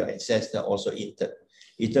 one of your ancestors also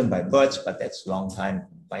eaten by birds, but that's a long time.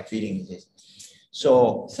 My feeling is this.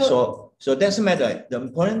 So doesn't matter. The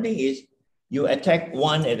important thing is you attack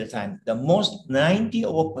one at a time. The most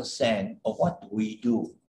 90% of what we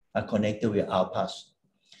do are connected with our past.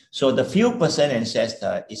 So the few percent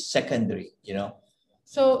ancestor is secondary, you know.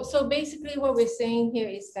 So basically what we're saying here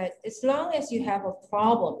is that as long as you have a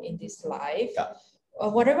problem in this life, Yeah.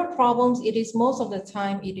 Whatever problems it is, most of the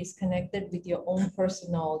time it is connected with your own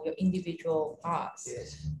personal, your individual past.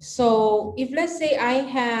 Yes. So if let's say I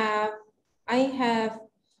have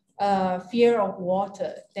fear of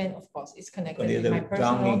water, then of course it's connected with my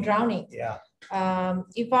personal drowning. Yeah.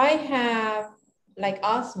 If I have like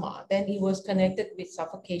asthma, then it was connected with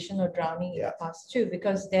suffocation or drowning in the past too,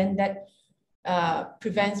 because then that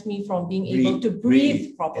prevents me from being able to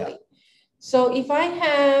breathe properly. Yeah. So if I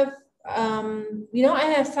have, I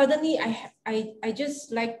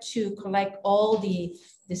just like to collect all the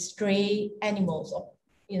stray animals,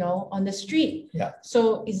 on the street. Yeah.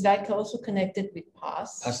 So is that also connected with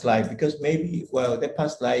past? Past life, because maybe, well, that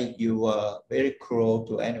past life you were very cruel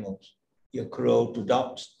to animals. You're cruel to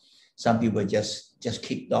dogs. Some people just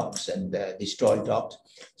kick dogs and destroy dogs.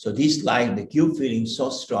 So this life, the guilt feeling so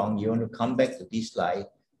strong, you want to come back to this life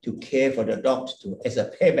to care for the dogs as a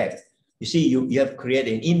payback. You see, you have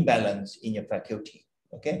created an imbalance in your faculty.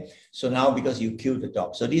 Okay, so now because you killed the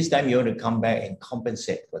dog, so this time you want to come back and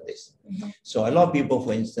compensate for this. Mm-hmm. So a lot of people,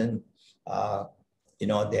 for instance,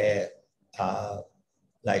 they're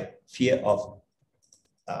like fear of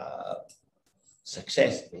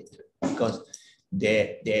success, because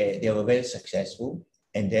they were very successful,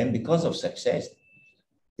 and then because of success,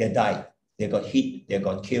 they died. They got hit. They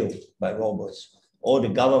got killed by robbers. Or the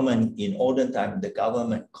government, in olden time, the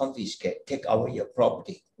government confiscate, take away your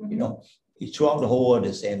property. Mm-hmm. You know, throughout the whole world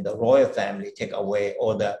the same. The royal family take away,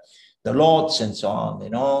 or the lords and so on.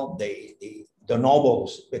 You know, the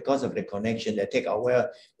nobles, because of the connection, they take away.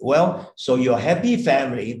 Well, so you're a happy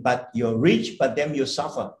family, but you're rich, but then you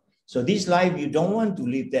suffer. So this life, you don't want to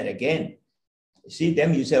live that again. See,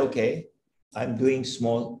 then you say, okay, I'm doing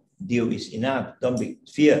small deal is enough. Don't be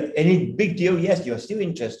fear. Any big deal, yes, you're still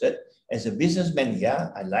interested. As a businessman, yeah,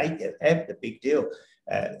 I like it, have the big deal,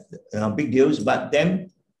 big deals, but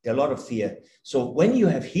then there are a lot of fear. So when you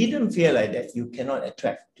have hidden fear like that, you cannot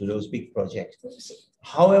attract to those big projects,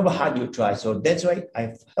 however hard you try. So that's why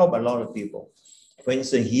I help a lot of people. For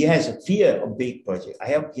instance, he has a fear of big project. I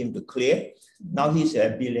help him to clear. Now he's a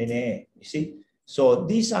billionaire, you see. So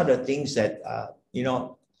these are the things that,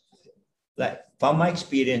 like from my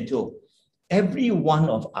experience too, every one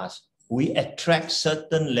of us, we attract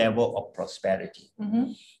certain level of prosperity.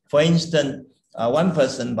 Mm-hmm. For instance, one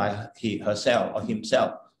person by herself or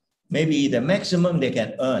himself, maybe the maximum they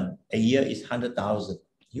can earn a year is $100,000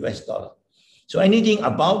 US. So anything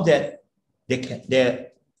above that,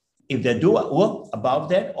 if they do work above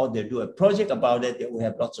that, or they do a project about that, they will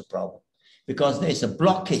have lots of problems, because there is a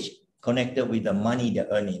blockage connected with the money they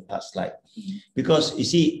earn in past life. Mm-hmm. Because you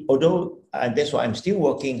see, although that's why I'm still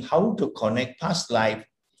working how to connect past life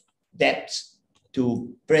debts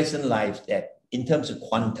to present life debt in terms of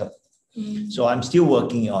quantum. Mm-hmm. So I'm still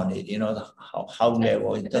working on it, how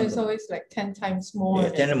level. In terms it's always like 10 times more.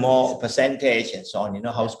 10 more percentage and so on,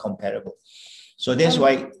 how it's comparable. So that's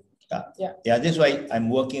why, that's why I'm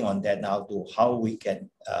working on that now, to how we can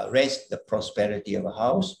raise the prosperity of a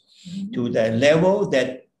house to the level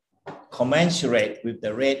that commensurate with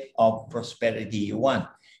the rate of prosperity you want.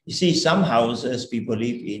 You see, some houses people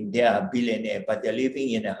live in, they are billionaire, but they're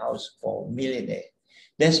living in a house for millionaire.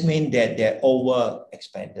 That means that they're over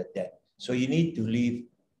expanded that. So you need to live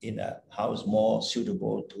in a house more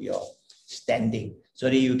suitable to your standing, so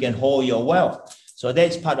that you can hold your wealth. So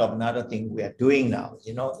that's part of another thing we are doing now,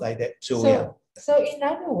 like that. So in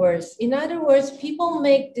other words, people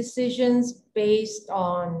make decisions based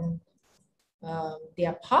on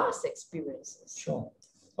their past experiences. Sure.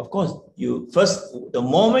 Of course, the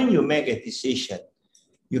moment you make a decision,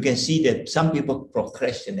 you can see that some people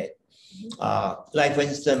procrastinate. Like for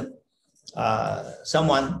instance,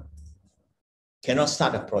 someone cannot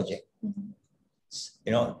start a project.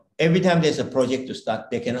 Mm-hmm. Every time there's a project to start,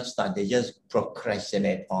 they cannot start. They just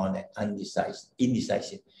procrastinate on it,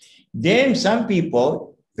 indecisive. Then some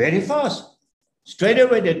people, very fast, straight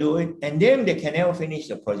away they do it, and then they can never finish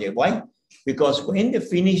the project. Why? Because when they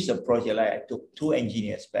finish the project, like I took 2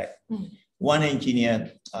 engineers back. One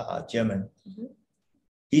engineer, German,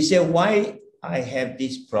 he said, why I have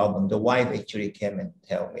this problem? The wife actually came and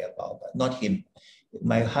tell me about it, not him.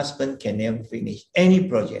 My husband can never finish any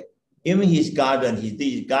project. Even his garden, he did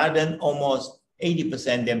his garden almost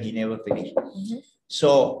 80%, then he never finished. Mm-hmm.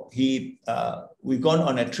 So we've gone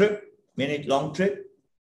on a trip, minute-long trip,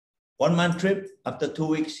 1 month trip. After 2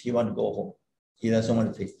 weeks, he want to go home. He doesn't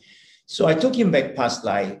want to finish. So I took him back past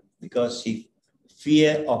life, because he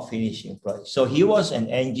fear of finishing project. So he was an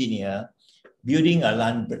engineer building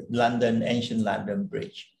a ancient London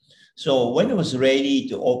bridge. So when it was ready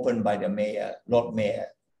to open by the mayor, Lord Mayor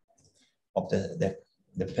of the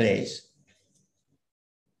place,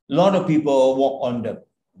 a lot of people walk on the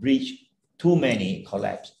bridge, too many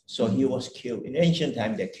collapsed. So he was killed. In ancient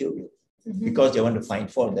time, they killed him because they want to find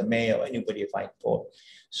fault, the mayor or anybody find fault.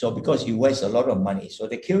 So because he wastes a lot of money, so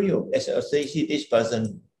they kill you. As they see this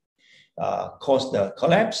person caused the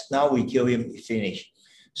collapse, now we kill him, finish.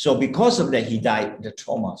 So because of that, he died, the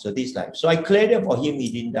trauma, so this life. So I cleared it for him,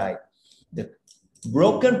 he didn't die. The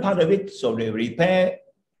broken part of it, so they repair,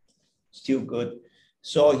 still good.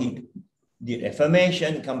 So he did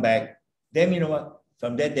affirmation, come back. Then you know what,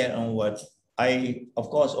 from that day onwards, of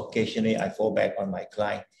course, occasionally I fall back on my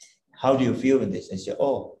client. How do you feel in this? I say,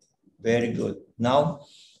 oh, very good. Now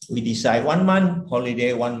we decide 1 month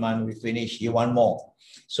holiday, 1 month we finish, he want more.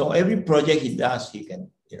 So every project he does, he can,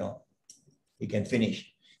 he can finish.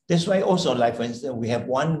 That's why also, like for instance, we have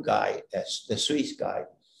one guy, the Swiss guy,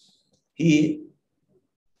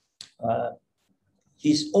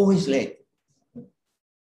 he's always late.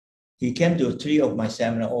 He came to 3 of my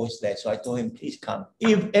seminars, always late. So I told him, please come.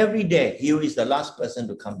 If every day, he is the last person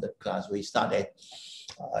to come to class. We start at,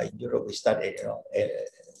 in Europe, we start at,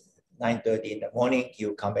 9:30 in the morning, he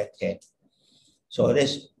will come at 10. So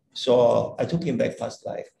I took him back past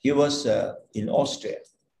life. He was in Austria.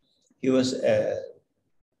 He was a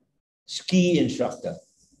ski instructor.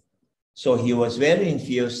 So he was very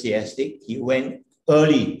enthusiastic. He went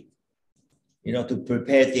early, to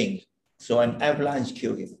prepare things. So an avalanche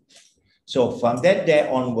killed him. So from that day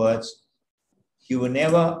onwards, he will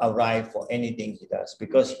never arrive for anything he does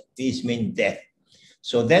because this means death.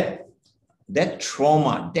 So that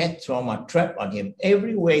trauma trapped on him.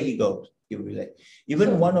 Everywhere he goes, he will relate.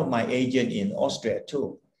 Even one of my agents in Austria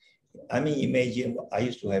too. I mean, imagine, I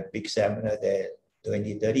used to have big seminar there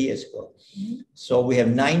 20, 30 years ago. So we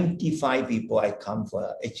have 95 people. I come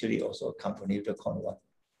for, actually also come from Neutracon one.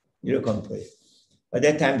 Neutracon play. At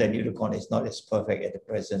that time, the Neutracon is not as perfect as the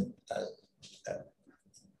present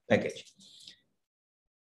package.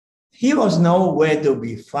 He was nowhere to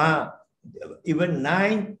be found. Even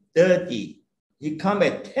 9:30, he come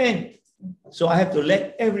at 10. So I have to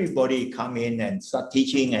let everybody come in and start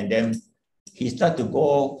teaching, and then he start to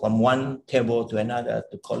go from one table to another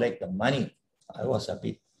to collect the money. I was a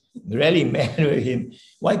bit really mad with him.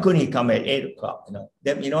 Why couldn't he come at 8 o'clock?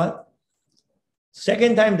 Then you know what?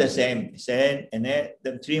 Second time the same, and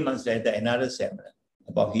then 3 months later, another seminar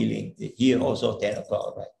about healing. Here also 10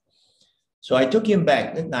 o'clock, right? So I took him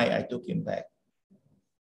back. That night I took him back.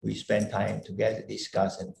 We spent time together,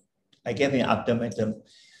 discuss, and I gave him ultimatum.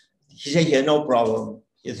 He said, yeah, no problem.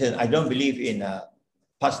 He said, I don't believe in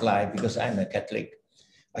past life because I'm a Catholic.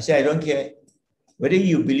 I said, I don't care. Whether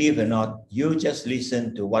you believe or not, you just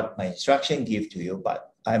listen to what my instruction give to you.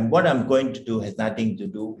 But what I'm going to do has nothing to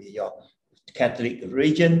do with your Catholic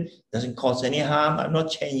religion. Doesn't cause any harm. I'm not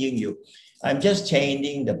changing you. I'm just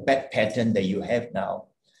changing the bad pattern that you have now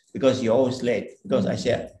because you're always late. Because I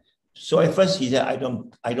said, so at first he said, I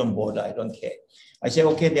don't bother, I don't care. I said,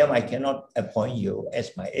 okay, then I cannot appoint you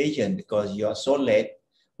as my agent because you're so late.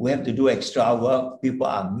 We have to do extra work. People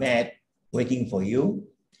are mad waiting for you.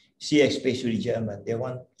 See, especially German, they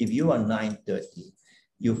want, if you are 9:30,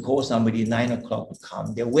 you call somebody 9 o'clock to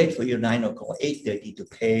come. They wait for you 9 o'clock, 8:30 to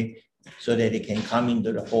pay so that they can come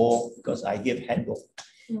into the hall because I give handbook,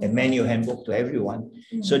 a menu handbook to everyone.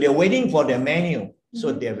 So they're waiting for the menu.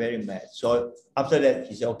 So they're very mad. So after that,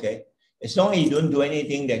 he said, okay, as long as you don't do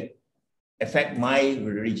anything that affect my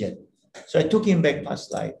religion. So I took him back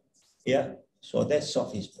past life. Yeah. So that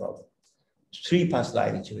solved his problem. 3 past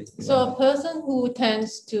life actually. So a person who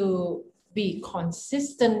tends to be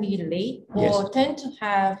consistently late or tend to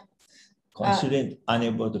have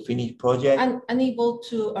unable to finish project, unable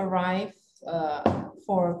to arrive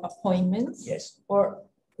for appointments, or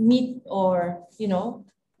meet or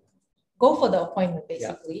go for the appointment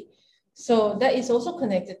basically. So that is also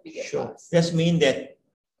connected with your past. That means that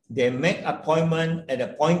they make appointment at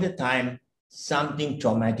a appointed time, something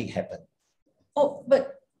traumatic happened. Oh,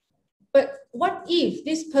 but what if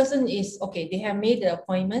this person is okay? They have made the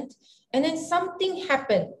appointment, and then something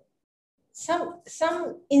happened. Some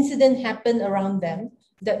incident happened around them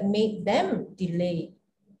that made them delay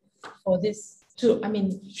for this.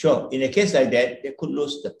 Sure. In a case like that, they could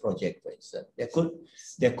lose the project, for instance. They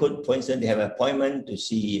could, for instance, they have an appointment to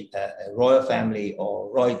see a royal family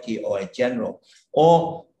or royalty or a general,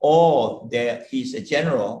 or he's a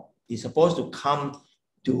general. He's supposed to come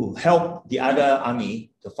to help the other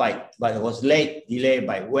army to fight, but it was late, delayed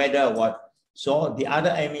by weather, what. So the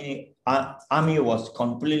other army was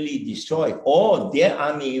completely destroyed, or their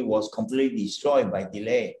army was completely destroyed by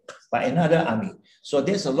delay by another army. So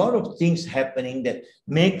there's a lot of things happening that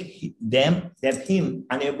make him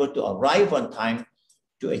unable to arrive on time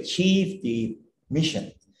to achieve the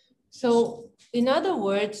mission. So in other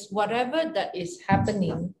words, whatever that is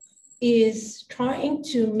happening is trying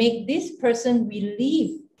to make this person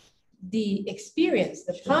relieve the experience,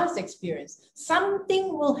 the past experience.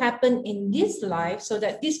 Something will happen in this life so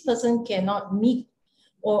that this person cannot meet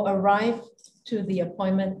or arrive to the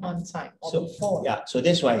appointment on time or before. Yeah, so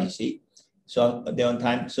that's why you see, so they're on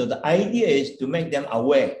time. So the idea is to make them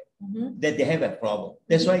aware that they have a problem.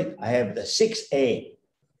 That's why I have the 6A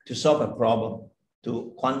to solve a problem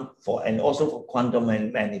and also for quantum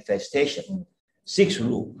manifestation. 6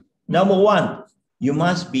 rule. Number 1, you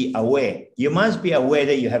must be aware. You must be aware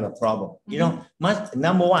that you have a problem. You know,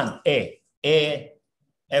 number 1,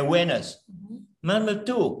 awareness. Number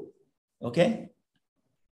 2, okay,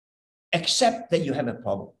 accept that you have a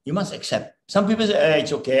problem. You must accept. Some people say,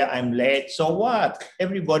 it's okay, I'm late. So what?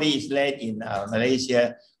 Everybody is late in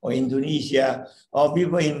Malaysia or Indonesia, or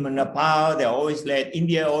people in Nepal, they're always late.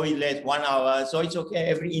 India always late 1 hour. So it's okay.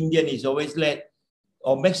 Every Indian is always late,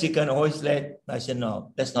 or Mexican always late. I said,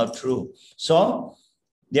 no, that's not true. So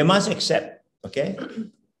they must accept, okay?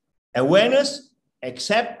 Awareness,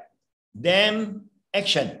 accept, then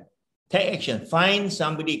action. Take action. Find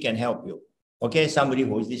somebody can help you. Okay, somebody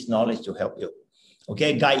who has this knowledge to help you.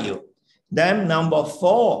 Okay, guide you. Then number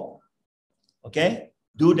 4, okay,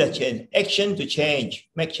 do the change. Action to change,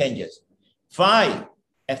 make changes. 5,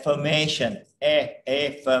 affirmation.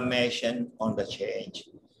 Affirmation on the change.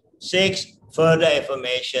 6, further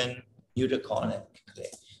affirmation, Neutracon and Cleo.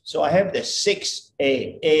 So I have the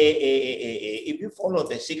 6A. If you follow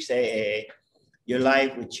the 6A, your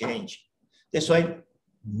life will change. That's why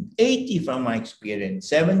 80 from my experience,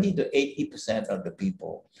 70 to 80% of the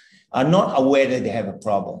people are not aware that they have a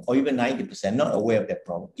problem, or even 90% not aware of their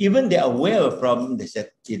problem. Even they're aware of a problem, they say,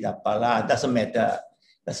 doesn't matter.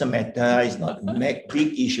 Doesn't matter, it's not a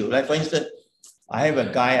big issue. Like for instance, I have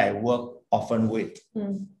a guy I work often with.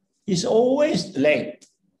 He's always late.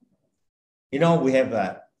 You know, we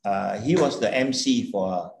have he was the MC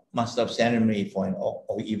for a Master of Ceremony for an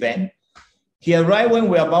event. He arrived when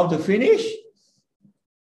we're about to finish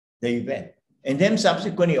the event. And then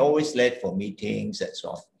subsequently always late for meetings and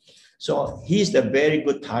so on. So he's the very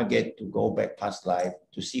good target to go back past life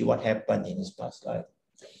to see what happened in his past life.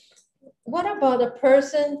 What about a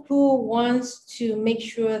person who wants to make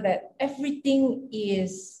sure that everything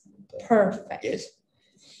is perfect? Yes.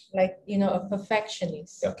 Like, you know, a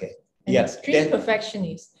perfectionist. Okay. An extreme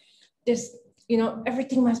perfectionist. This, you know,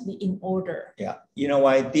 everything must be in order. Yeah. You know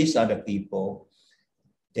why? These are the people,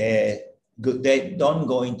 they don't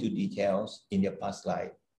go into details in their past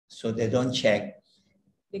life. So they don't check.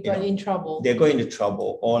 They got in trouble. They go into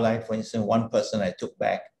trouble. Or like, for instance, one person I took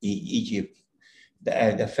back in Egypt,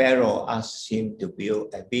 the Pharaoh asked him to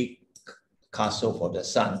build a big castle for the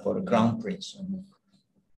son, for the crown prince.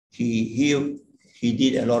 He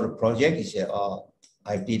did a lot of projects. He said, oh,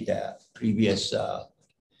 I did the previous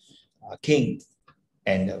king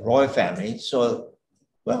and the royal family. So,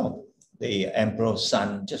 well, the emperor's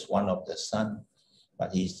son, just one of the son,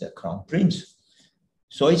 but he's the crown prince.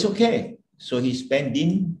 So it's okay. So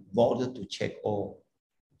didn't bother to check all.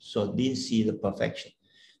 So didn't see the perfection.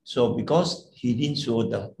 So because he didn't show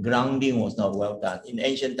the grounding was not well done. In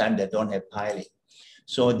ancient time, they don't have piling.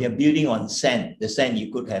 So they're building on sand. The sand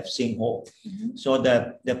you could have sinkhole. So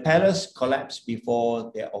the palace collapsed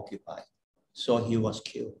before they're occupied. So he was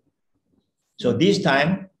killed. So this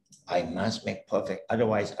time, I must make perfect.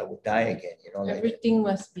 Otherwise, I would die again. You know, everything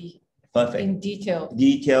must be perfect. In detail.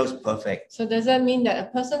 Details perfect. So does that mean that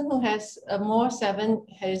a person who has a more 7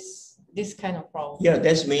 has this kind of problem? Yeah,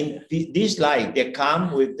 that means this life, they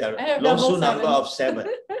come with the losu number of 7.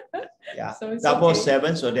 Yeah, so double okay.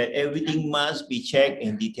 7, so that everything must be checked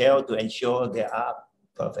in detail to ensure they are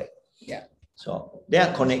perfect. Yeah. So they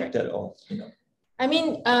are connected all, you know. I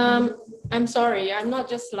mean, I'm sorry, I'm not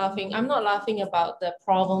just laughing. I'm not laughing about the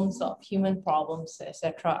problems of human problems,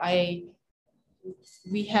 etc. I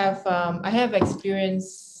have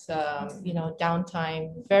experienced, you know,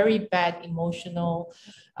 downtime, very bad emotional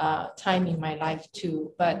time in my life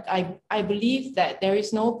too. But I believe that there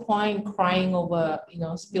is no point crying over, you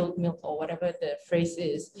know, spilled milk or whatever the phrase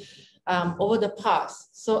is, over the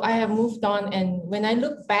past. So I have moved on, and when I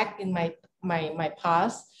look back in my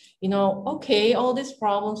past, you know, okay, all these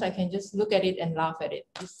problems, I can just look at it and laugh at it.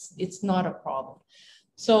 It's not a problem.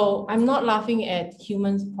 So I'm not laughing at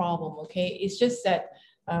humans' problem, okay? It's just that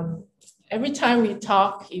every time we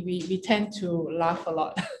talk, we tend to laugh a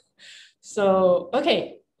lot. So,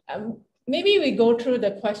 okay, maybe we go through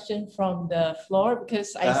the question from the floor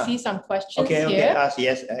because I see some questions here. Okay, ask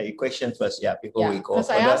a question first, before we go. Because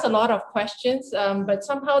I asked a lot of questions, but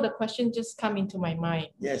somehow the question just come into my mind.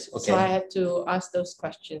 Yes, okay. So I had to ask those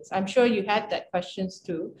questions. I'm sure you had that questions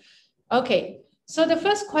too. Okay, so the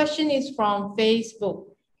first question is from Facebook.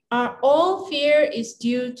 Are all fear is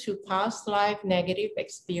due to past life negative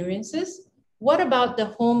experiences? What about the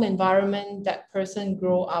home environment that person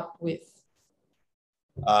grow up with?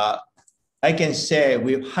 I can say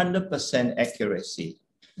with 100% accuracy,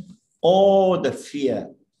 all the fear,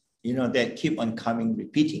 that keep on coming,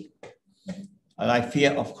 repeating. Like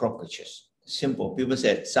fear of cockroaches. Simple.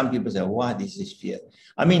 Some people say, what is this fear?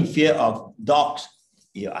 I mean, fear of dogs.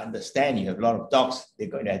 You understand, you have a lot of dogs, they're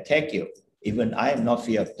going to attack you. Even I am not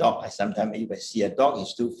fear of dog. I sometimes even see a dog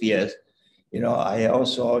is too fierce. I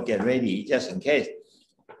also get ready just in case.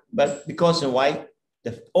 But because of why,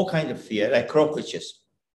 all kinds of fear, like cockroaches,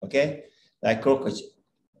 okay? Like cockroaches.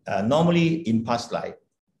 Normally in past life,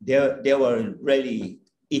 they were really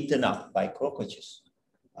eaten up by cockroaches.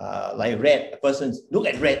 Like rat, a person look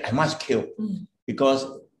at rat, I must kill because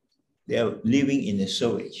they're living in the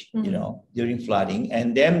sewage, during flooding.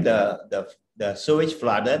 And then the sewage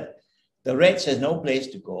flooded, the rats has no place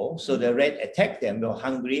to go. So the rat attack them, they're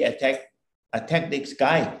hungry, attack this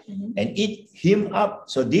guy and eat him up.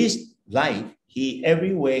 So this life,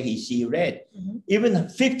 everywhere he see rat, even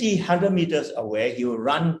 50, 100 meters away, he will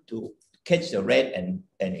run to catch the rat and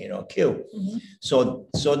kill. So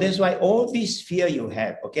that's why all this fear you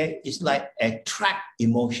have, okay, it's like a trap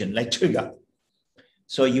emotion, like trigger.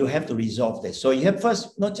 So you have to resolve this. So you have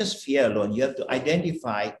first, not just fear alone, you have to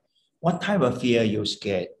identify what type of fear you're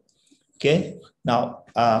scared. Okay. Now,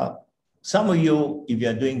 some of you, if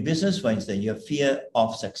you're doing business, for instance, you have fear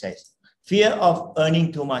of success, fear of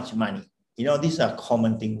earning too much money. These are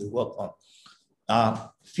common things we work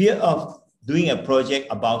on. Fear of doing a project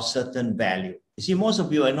about certain value. You see, most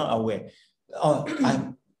of you are not aware. Oh,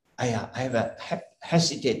 I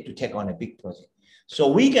hesitate to take on a big project.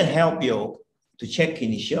 So we can help you to check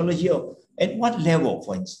kinesiology at what level,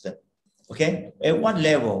 for instance. Okay, at what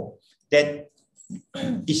level that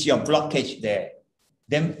is your blockage there?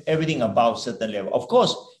 Then everything about certain level. Of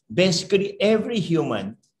course, basically every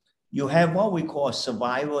human, you have what we call a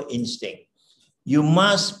survival instinct. You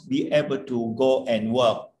must be able to go and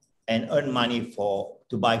work and earn money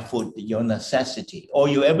to buy food, your necessity, or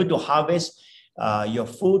you're able to harvest your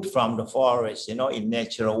food from the forest, in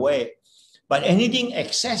natural way. But anything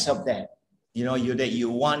excess of that, that you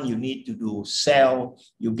want, you need to do, sell,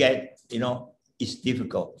 you get, it's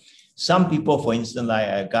difficult. Some people, for instance, like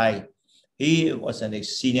a guy, he was a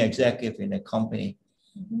senior executive in a company.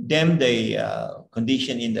 Then the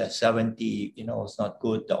condition in the 70s, it's not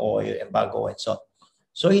good, the oil embargo and so on.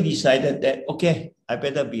 So he decided that, okay, I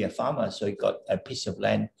better be a farmer. So he got a piece of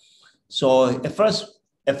land. So at first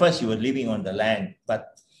he was living on the land,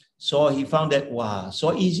 but so he found that, wow,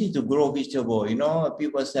 so easy to grow vegetable,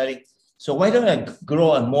 people are selling. So why don't I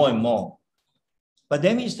grow more and more? But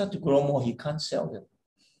then he started to grow more, he can't sell them.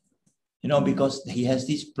 Because he has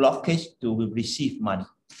this blockage to receive money.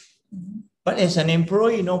 But as an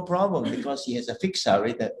employee, no problem, because he has a fixed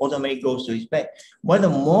salary that automatically goes to his bank. But the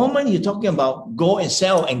moment you're talking about go and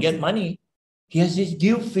sell and get money, he has this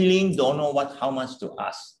guilt feeling, don't know how much to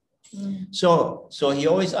ask. So he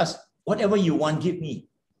always asks, whatever you want, give me.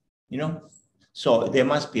 So there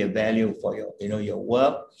must be a value for your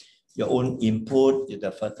work, your own input, the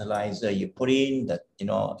fertilizer you put in,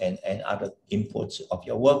 and other inputs of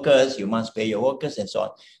your workers. You must pay your workers and so on.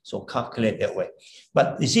 So calculate that way.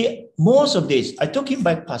 But you see, most of this, I took him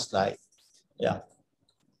back past life. Yeah.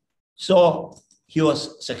 So he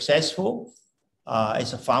was successful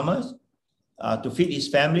as a farmer to feed his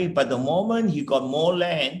family. But the moment he got more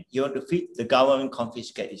land, he wanted to feed, the government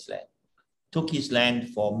confiscated his land, took his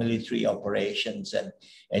land for military operations and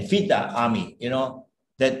feed the army,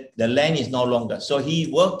 that the land is no longer. So he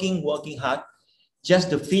working hard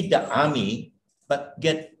just to feed the army, but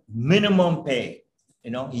get minimum pay.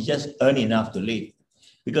 He just earn enough to live.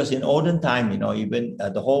 Because in olden time, even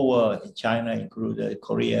the whole world, China, including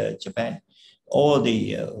Korea, Japan, all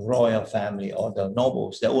the royal family, all the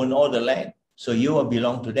nobles, they own all the land. So you will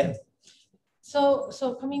belong to them. So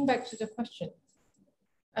coming back to the question.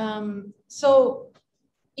 So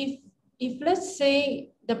if let's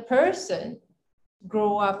say the person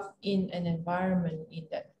grow up in an environment in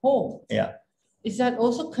that home, is that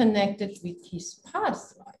also connected with his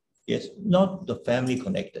past life? Yes, not the family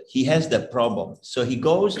connected. He has the problem. So he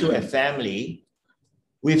goes to a family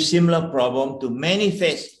with similar problem to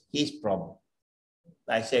manifest his problem,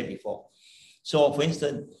 like I said before. So for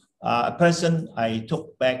instance, a person I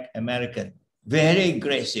took back American, very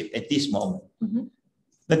aggressive at this moment.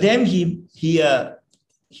 But then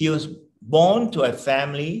he was born to a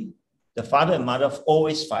family. The father and mother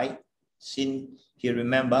always fight, since he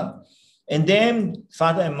remember. And then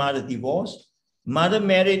father and mother divorced. Mother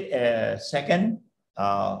married a second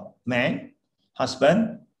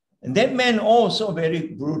husband. And that man also very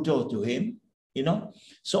brutal to him, you know.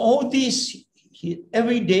 So all this,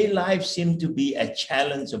 everyday life seemed to be a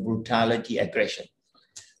challenge of brutality, aggression.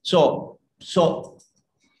 So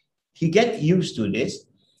he get used to this,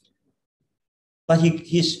 but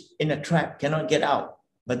he's in a trap, cannot get out.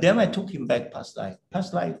 But then I took him back past life.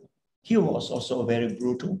 Past life, he was also very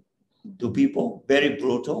brutal to people, very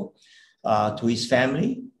brutal to his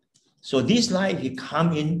family. So this life, he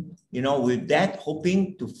come in, you know, with that,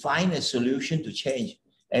 hoping to find a solution to change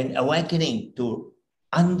and awakening to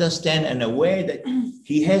understand and aware that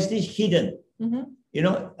he has this hidden, you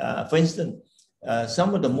know, for instance,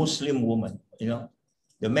 some of the Muslim women, you know,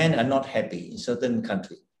 the men are not happy in certain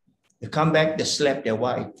country. They come back, they slap their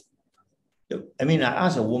wife. I mean, I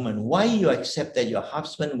asked a woman, why you accept that your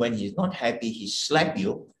husband, when he's not happy, he slap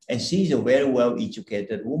you, and she's a very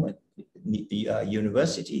well-educated woman,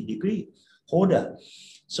 university degree holder.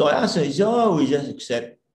 So I asked her, he said, oh, we just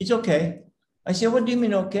accept, it's okay. I said, what do you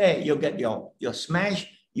mean okay? You get your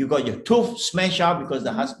smash, you got your tooth smashed out because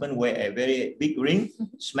the husband wear a very big ring,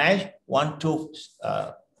 smash, one tooth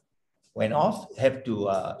went off, have to,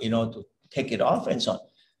 you know, to take it off and so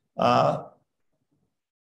on.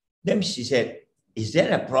 Then she said, is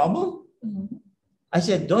that a problem? I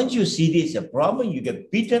said, don't you see this a problem? You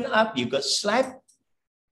get beaten up, you get slapped.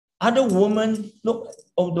 Other women, look,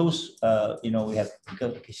 all those, you know, we have,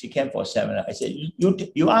 because she came for a seminar. I said,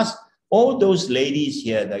 you ask all those ladies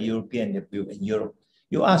here, the European, in Europe,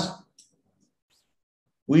 you ask,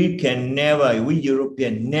 we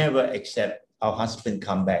European never accept our husband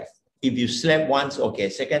come back. If you slap once,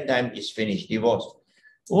 okay, second time is finished, divorce.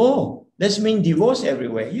 Oh, that means divorce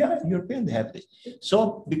everywhere. Yeah, Europeans have this.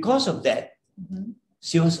 So because of that,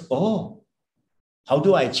 she was, oh, how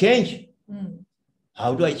do I change?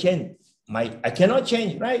 How do I change? I cannot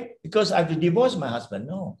change, right? Because I have to divorce my husband.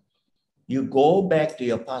 No. You go back to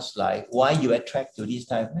your past life, why you attract to this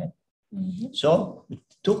type of man. So we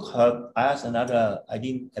took her, I asked another, I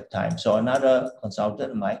didn't have time. So another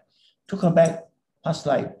consultant of mine took her back past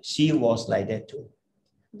life. She was like that too.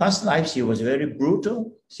 Past life, she was very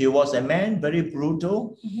brutal. She was a man, very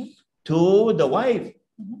brutal to the wife,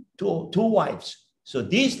 to two wives. So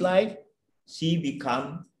this life, she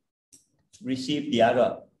received the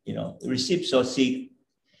other, you know, received so she.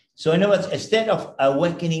 So in other words, instead of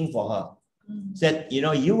awakening for her, said, you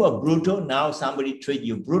know, you were brutal, now somebody treat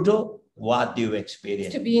you brutal, what do you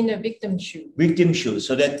experience? To be in the victim shoe. Victim shoe,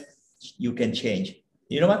 so that you can change.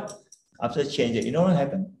 You know what? After changing, you know what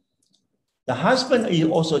happened? The husband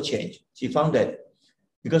also changed. She found that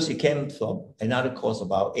because he came from another course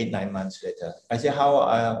about 8-9 months later. I said, how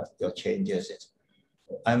are your changes?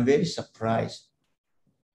 I'm very surprised.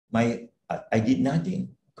 I did nothing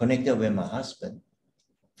connected with my husband.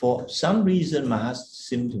 For some reason, my husband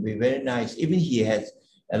seemed to be very nice. Even he has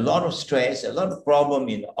a lot of stress, a lot of problem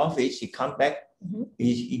in the office. He come back,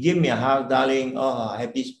 he give me a hug, darling, oh, I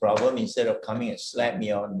have this problem, instead of coming and slap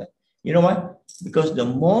me on the, you know what? Because the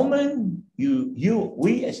moment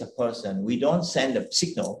we as a person, we don't send a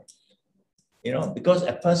signal, you know, because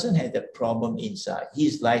a person has a problem inside.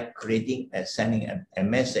 He's like sending a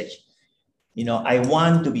message. You know, I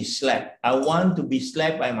want to be slapped. I want to be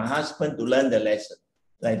slapped by my husband to learn the lesson,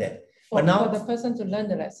 like that. For the person to learn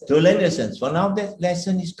the lesson. To learn lessons. For now, that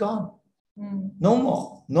lesson is gone. No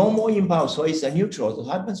more. No more impulse. So it's a neutral.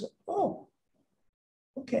 The husband says, oh,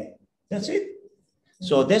 okay, that's it.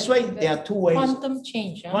 So that's why there are two ways. Quantum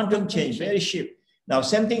change. Quantum change, very cheap. Now,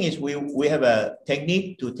 same thing is we have a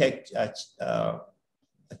technique to take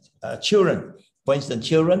children. For instance,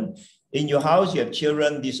 children. In your house, you have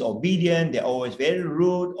children disobedient, they're always very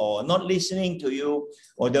rude or not listening to you,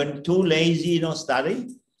 or they're too lazy, not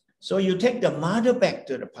studying. So you take the mother back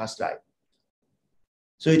to the past life.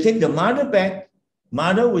 So you take the mother back,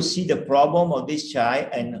 mother will see the problem of this child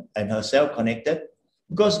and herself connected.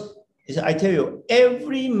 Because I tell you,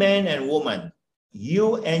 every man and woman,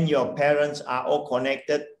 you and your parents are all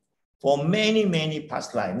connected for many, many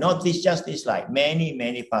past lives. Not just this life, many,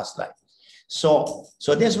 many past lives. So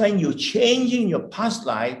that's when you're changing your past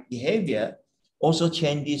life behavior, also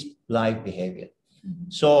change this life behavior.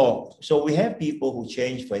 So we have people who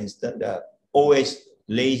change, for instance, always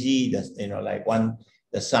lazy, you know, like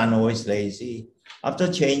the son always lazy.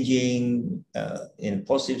 After changing in a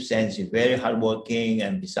positive sense, he's very hardworking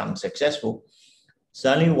and become successful.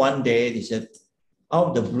 Suddenly one day, they said, out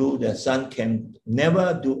of the blue, the son can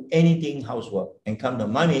never do anything housework and come to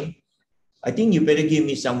mommy. I think you better give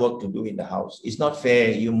me some work to do in the house. It's not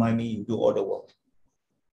fair, you mommy, you do all the work.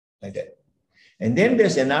 Like that. And then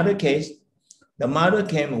there's another case. The mother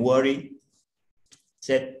came worried,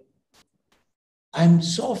 said, I'm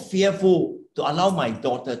so fearful to allow my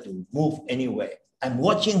daughter to move anywhere. I'm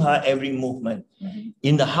watching her every movement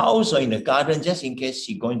in the house or in the garden, just in case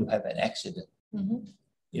she's going to have an accident.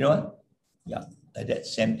 You know what? Yeah, like that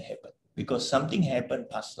same happened. Because something happened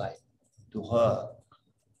past life to her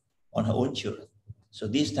on her own children. So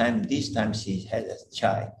this time she had a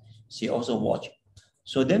child. She also watched.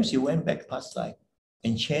 So then she went back past life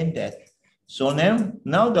and changed that. So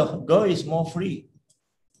now the girl is more free.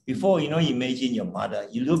 Before, imagine your mother,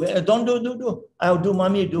 you do, don't do. I'll do,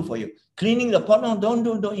 mommy, do for you. Cleaning the pot, no, don't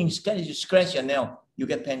do. You scratch your nail, you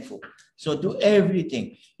get painful. So do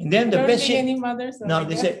everything. And then the bed sheet. Any mothers now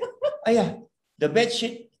they say, oh yeah, the bed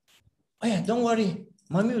sheet. Oh yeah, don't worry.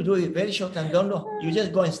 Mommy will do it very short time. Don't do. You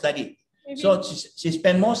just go and study. Maybe. So she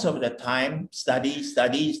spent most of the time study,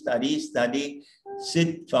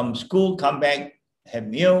 sit from school, come back, have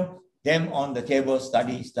meal. Them on the table,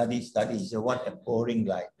 study. So what a boring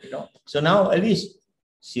life, So now at least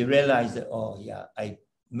she realized that, oh yeah, I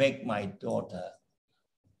make my daughter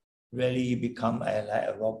really become like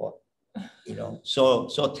a robot,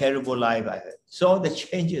 So terrible life I had. So the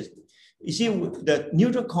changes. You see, the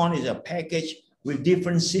Neutracon is a package with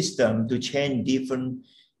different system to change different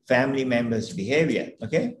family members' behavior,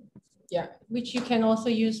 okay? Yeah, which you can also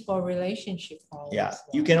use for relationship. Yeah,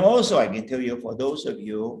 you can also, I can tell you, for those of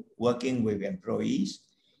you working with employees,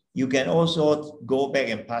 you can also go back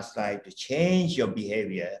in past life to change your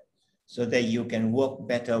behavior so that you can work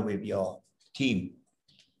better with your team.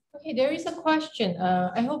 Okay, there is a question.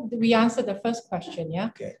 I hope we answered the first question, yeah?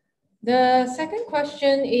 Okay. The second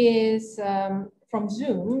question is from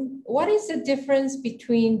Zoom. What is the difference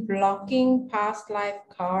between blocking past life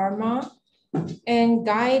karma and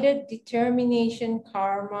guided determination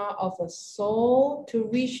karma of a soul to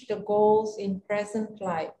reach the goals in present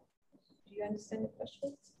life? Do you understand the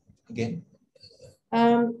question? Again?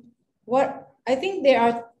 What I think there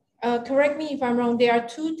are, correct me if I'm wrong, there are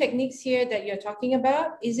two techniques here that you're talking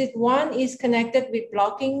about. Is it one is connected with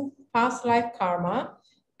blocking past life karma,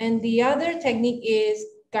 and the other technique is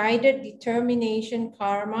guided determination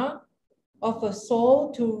karma of a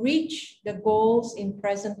soul to reach the goals in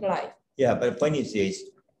present life? Yeah, but the point is this,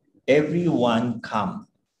 everyone come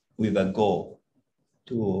with a goal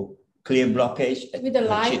to clear blockage. With a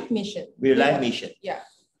life mission. With a life mission. Yeah.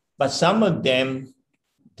 But some of them,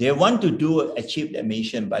 they want to achieve the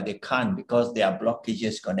mission, but they can't because there are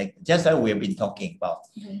blockages connected. Just like we have been talking about.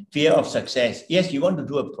 Fear of success. Yes, you want to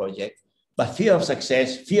do a project, but fear of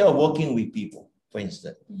success, fear of working with people, for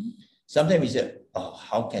instance. Sometimes we say, oh,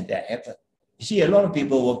 how can that happen? You see, a lot of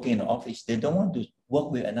people working in the office, they don't want to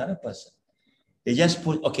work with another person. They just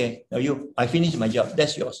put, okay, now I finished my job,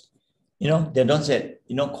 that's yours. They don't say,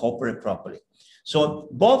 cooperate properly. So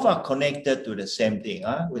both are connected to the same thing.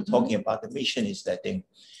 We're talking about the mission is that thing.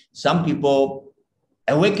 Some people,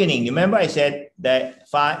 awakening, remember I said that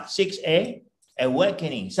 6A,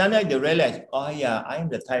 awakening. Suddenly they realize, oh yeah, I'm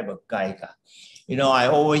the type of guy. I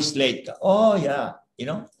always late. Oh yeah,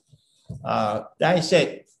 I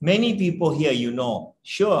said, many people here,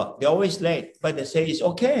 sure, they're always late, but they say it's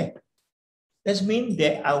okay. That means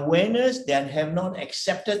their awareness that have not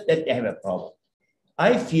accepted that they have a problem.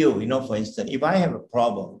 I feel, for instance, if I have a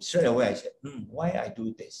problem, straight away I say, why I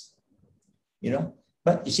do this?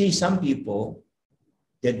 But you see, some people,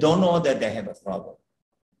 they don't know that they have a problem.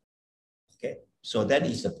 Okay, so that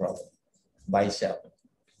is the problem by itself.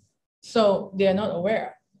 So they are not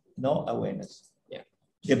aware. No awareness. Yeah.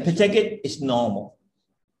 The protected is normal.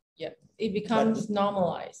 Yeah, it becomes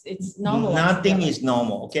normalized. It's normal. Nothing is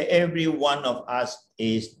normal. Okay, every one of us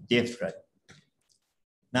is different.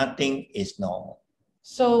 Nothing is normal.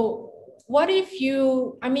 So what if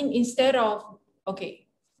you, instead of, okay,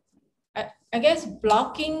 I guess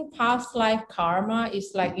blocking past life karma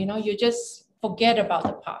is like, you just forget about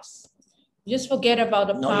the past. You just forget about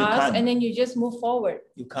the past and then you just move forward.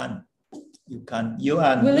 You can't. You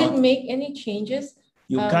are Will it make any changes?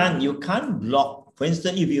 You can't block. For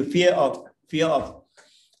instance, if you fear of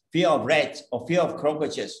rats or fear of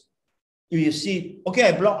cockroaches, if you see, okay,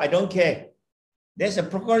 I block, I don't care. There's a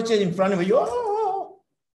cockroach in front of you,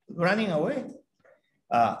 running away.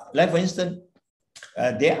 Like for instance,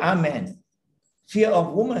 there are men. Fear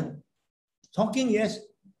of woman. Talking, yes.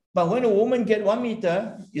 But when a woman get 1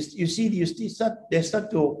 meter, they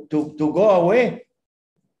start to go away.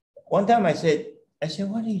 One time I said,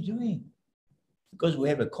 what are you doing? because we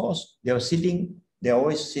have a course. They're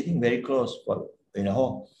always sitting very close in the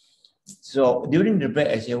hall. So during the break,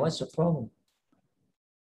 I said, what's the problem?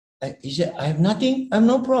 He said, I have nothing. I have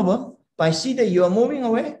no problem. But I see that you are moving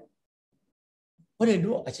away. What do I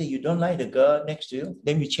do? I said, you don't like the girl next to you?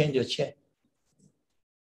 Then you change your chair.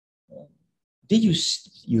 Did you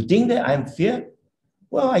think that I'm fear?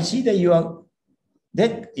 Well, I see that you are,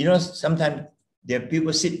 that, sometimes there are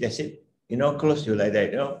people they sit, close to you like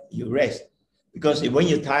that, you rest. Because when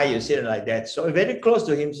you're tired, you sit like that. So very close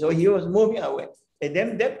to him, so he was moving away. And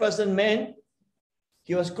then that person, man,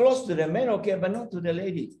 he was close to the man, okay, but not to the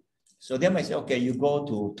lady. So then I said, okay, you go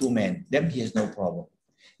to 2 men. Then he has no problem.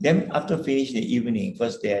 Then after finishing the evening,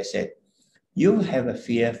 first day, I said, you have a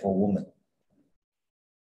fear for women.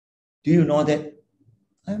 Do you know that?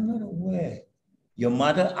 I'm not aware. Your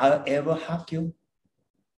mother ever hug you?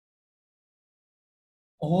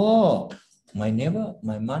 Oh, my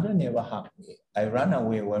mother never hugged me. I run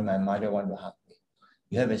away when my mother want to hug me.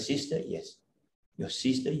 You have a sister? Yes. Your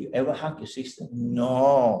sister, you ever hug your sister?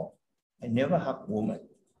 No, I never hug woman.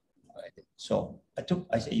 So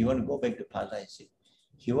I said, you want to go back to past life?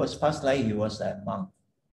 He was past life, he was a monk.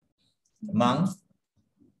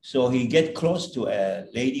 So he get close to a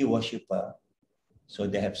lady worshiper. So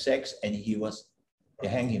they have sex and they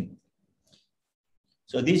hang him.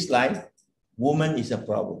 So this life, woman is a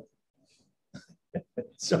problem.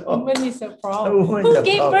 So woman is a problem. Who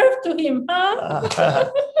gave birth to him,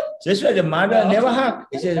 huh? That's why the mother never hugged.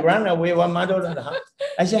 He says, run away, one mother don't hug.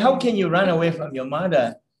 I said, how can you run away from your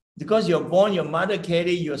mother? Because you're born, your mother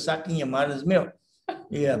carry, you're sucking your mother's milk.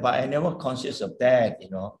 Yeah, but I never conscious of that,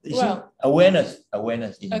 You see, awareness.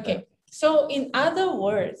 Okay. So in other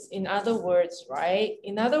words, right?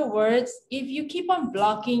 In other words, if you keep on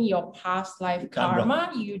blocking your past life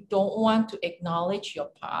karma, you don't want to acknowledge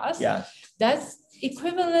your past. Yeah. That's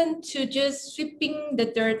equivalent to just sweeping the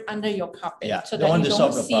dirt under your carpet so that you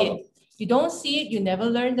don't see it. You don't see it, you never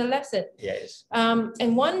learn the lesson. Yes.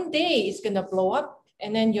 And one day it's gonna blow up,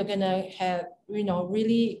 and then you're gonna have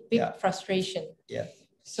really big frustration. Yeah.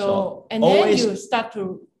 So and then you start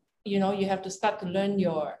to you have to start to learn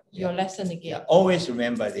your lesson again. Yeah. Always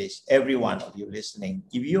remember this, every one of you listening.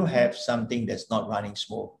 If you have something that's not running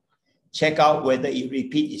smooth, check out whether it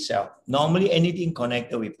repeats itself. Normally, anything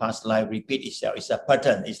connected with past life repeat itself. It's a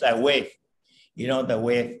pattern. It's like wave. The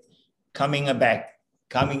wave coming back.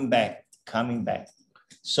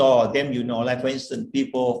 So then like for instance,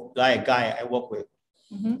 people like a guy I work with.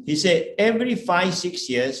 He said every 5-6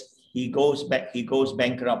 years he goes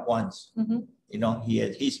bankrupt once. He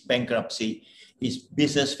had his bankruptcy, his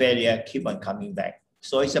business failure, keep on coming back.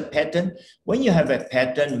 So it's a pattern. When you have a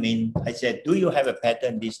pattern, I said, do you have a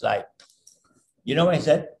pattern this life? You know what I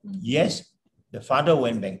said? Yes, the father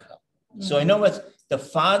went bankrupt. So in other words, the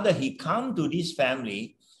father, he come to this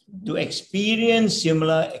family to experience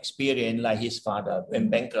similar experience like his father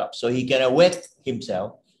went bankrupt. So he can aware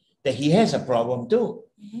himself that he has a problem too.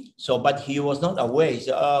 So, but he was not aware. He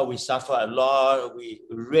said, oh, we suffer a lot. We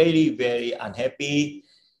really very unhappy.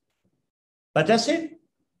 But that's it.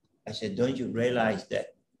 I said, don't you realize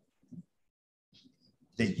that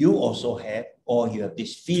you also have, or you have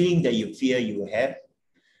this feeling that you fear you have?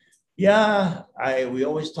 Yeah, we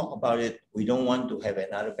always talk about it. We don't want to have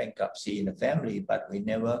another bankruptcy in the family, but we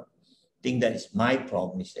never think that it's my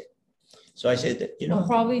problem, he said. So I said that, Well,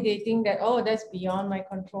 probably they think that, oh, that's beyond my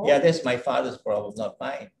control. Yeah, that's my father's problem, not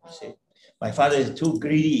mine. You see, my father is too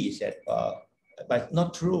greedy, he said, but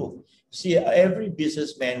not true. See, every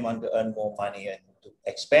businessman wants to earn more money and to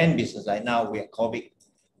expand business. Like now we are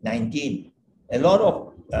COVID-19. A lot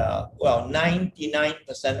of,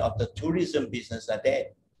 99% of the tourism business are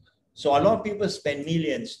dead. So a lot of people spend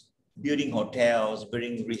millions building hotels,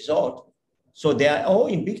 building resorts. So they are all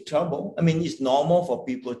in big trouble. I mean, it's normal for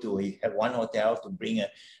people to have one hotel to bring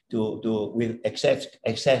with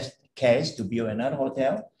excess cash to build another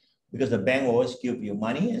hotel because the bank always give you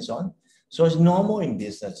money and so on. So it's normal in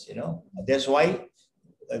business, That's why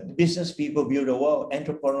business people build the world,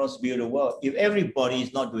 entrepreneurs build the world. If everybody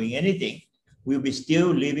is not doing anything, we'll be still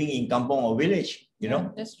living in kampong or village,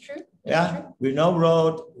 That's true. That's true. With no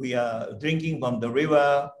road, we are drinking from the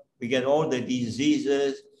river, we get all the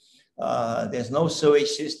diseases. There's no sewage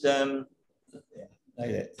system.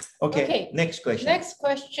 Like that. Okay, next question. Next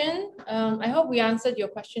question. I hope we answered your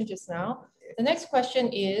question just now. The next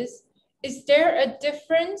question is there a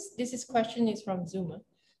difference? Question is from Zuma.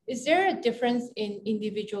 Is there a difference in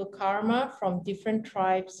individual karma from different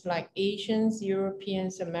tribes like Asians,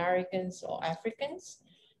 Europeans, Americans, or Africans?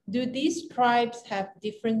 Do these tribes have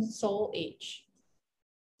different soul age?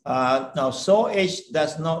 Now, soul age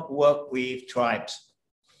does not work with tribes.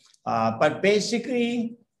 But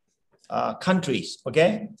basically, countries,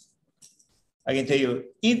 okay? I can tell you,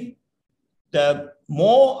 if the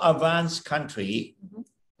more advanced country,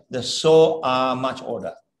 the soul are much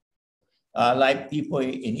older. Like people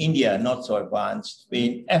in India, not so advanced.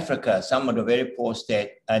 In Africa, some of the very poor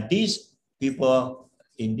state, these people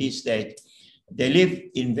in this state, they live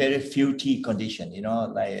in very filthy condition, you know,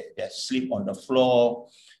 like they sleep on the floor,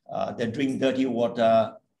 they drink dirty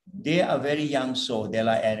water. They are very young soul. They're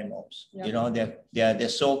like animals. Yep. You know, their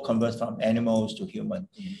soul converts from animals to human.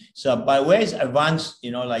 So, but where is advanced?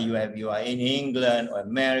 You know, like you are in England or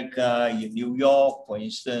America, in New York, for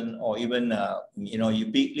instance, or even you know, you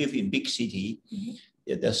live in big city.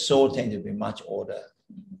 The soul tends to be much older.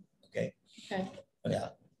 Okay. Okay. Yeah.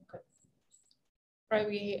 Okay.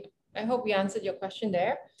 Right. I hope we answered your question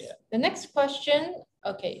there. Yeah. The next question.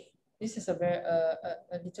 Okay, this is a very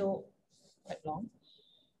a little quite long.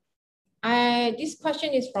 This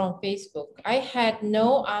question is from Facebook. I had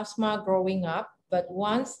no asthma growing up, but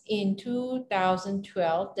once in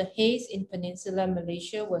 2012, the haze in Peninsular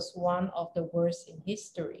Malaysia was one of the worst in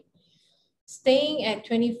history. Staying at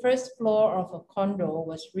 21st floor of a condo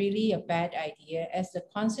was really a bad idea as the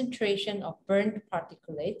concentration of burnt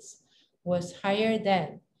particulates was higher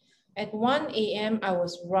than. At 1 a.m., I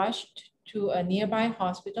was rushed to a nearby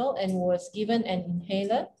hospital and was given an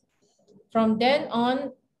inhaler. From then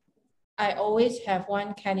on, I always have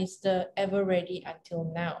one canister ever ready until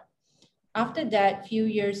now. After that, few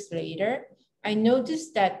years later, I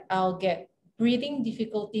noticed that I'll get breathing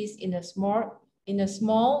difficulties in a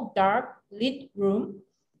small dark lit room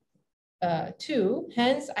too.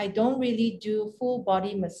 Hence, I don't really do full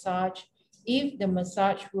body massage if the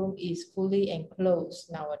massage room is fully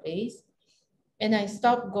enclosed nowadays. And I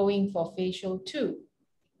stopped going for facial too.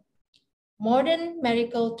 Modern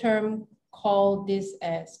medical term call this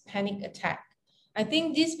as panic attack. I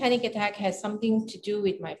think this panic attack has something to do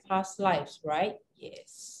with my past lives, right?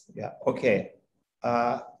 Yes. Yeah, okay.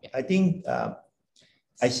 I think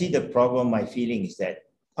I see the problem, my feeling is that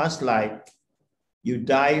past life, you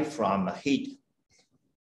die from heat.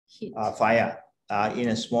 Fire in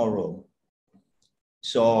a small room.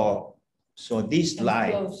 So this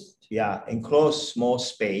life, yeah, enclosed small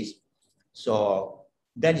space. So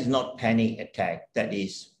that is not panic attack. That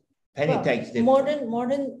is panic attack.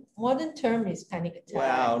 Modern term is panic attack.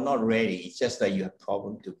 Well, not really. It's just that you have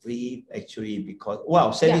problem to breathe actually because,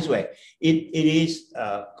 well, say this way, it is,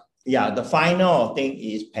 yeah, the final thing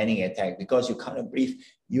is panic attack because you cannot breathe.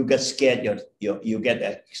 You get scared, you get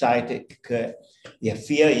excited, you have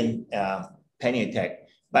fear in panic attack.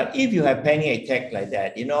 But if you have panic attack like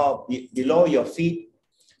that, you know, below your feet,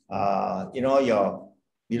 you know,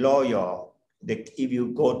 if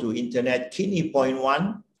you go to internet, kidney point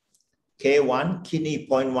 1, K1, kidney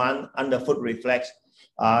point 1, underfoot reflex,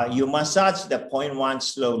 you massage the point 1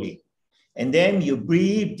 slowly. And then you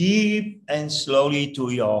breathe deep and slowly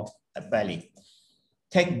to your belly.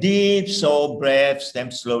 Take deep soul breaths,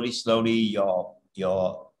 then slowly your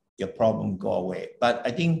problem go away. But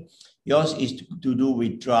I think yours is to do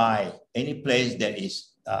with dry. Any place that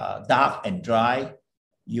is dark and dry,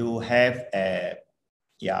 you have a,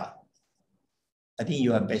 yeah, I think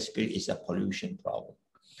you have basically is a pollution problem.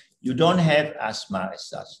 You don't have asthma as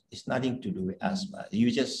such. It's nothing to do with asthma.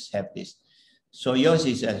 You just have this. So yours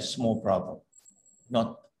is a small problem,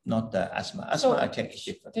 not the asthma. Asthma attack is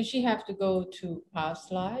different. Does she have to go to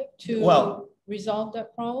past life to resolve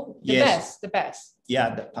that problem? The best.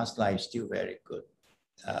 Yeah, the past life is still very good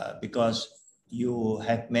because you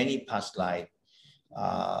have many past life,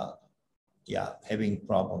 yeah, having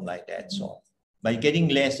problem like that. So, but getting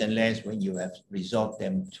less and less when you have resolved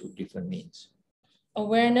them to different means.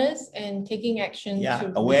 Awareness and taking action. Yeah,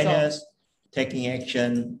 awareness, taking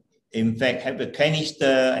action. In fact, have a canister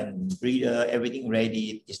and breather, everything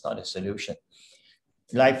ready is not a solution.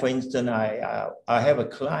 Like for instance, I have a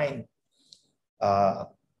client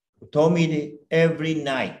who told me that every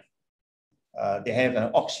night they have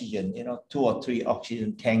an oxygen, you know, 2 or 3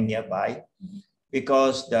 oxygen tank nearby,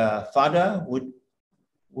 because the father would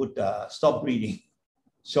stop breathing.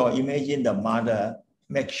 So imagine the mother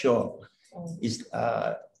make sure is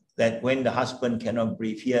that when the husband cannot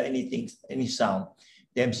breathe, hear anything, any sound,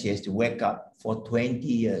 then she has to wake up for 20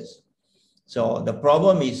 years. So the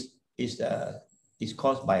problem is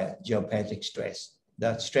caused by a geopathic stress.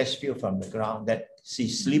 The stress field from the ground that he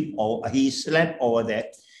slept over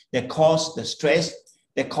that caused the stress,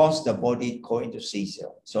 that caused the body go into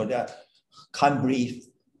seizure. So that can't breathe.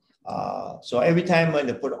 So every time when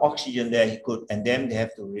they put oxygen there, he could, and then they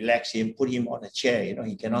have to relax him, put him on a chair,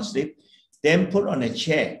 he cannot sleep. Then put on a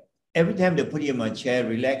chair. Every time they put him on a chair,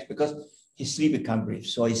 relax, because his sleep, he can't breathe.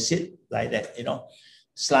 So he sit like that, you know,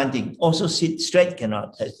 slanting. Also sit straight,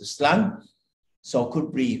 cannot, has to slant, so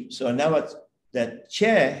could breathe. So now the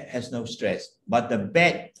chair has no stress, but the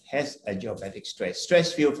bed has a geometric stress,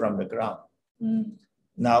 stress field from the ground.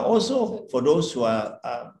 Now also for those who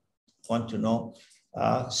are want to know,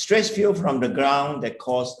 stress field from the ground that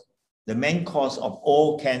cause the main cause of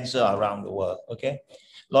all cancer around the world, okay?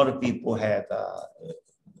 A lot of people have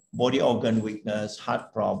body organ weakness,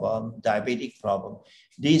 heart problem, diabetic problem.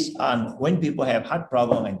 These are, when people have heart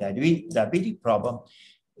problem and diabetic problem,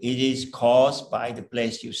 it is caused by the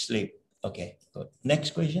place you sleep. Okay, good.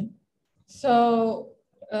 Next question. So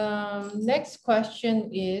next question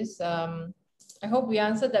is, I hope we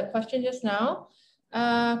answered that question just now.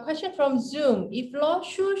 Question from Zoom. If Law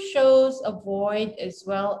Shu shows a void as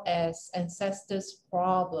well as ancestors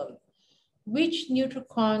problem, which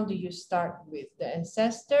Neutracon do you start with? The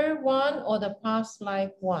ancestor one or the past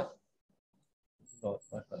life one?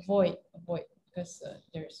 Void, because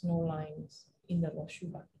there's no lines in the Law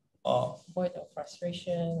Shu. Void of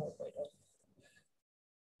frustration or void of...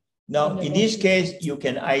 Now, in this case, you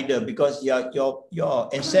can either, because your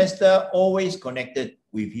ancestor always connected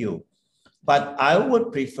with you. But I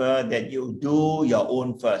would prefer that you do your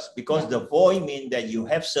own first, because the void means that you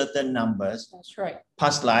have certain numbers. That's right.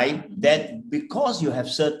 Past life, that because you have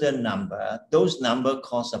certain number, those number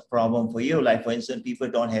cause a problem for you. Like for instance, people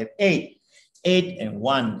don't have 8 and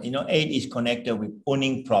 1. You know, 8 is connected with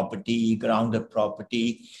owning property, grounded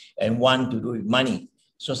property, and 1 to do with money.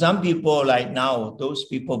 So some people like now, those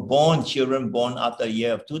people children born after the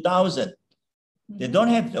year of 2000, they don't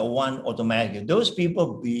have the 1 automatically. Those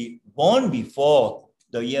people be born before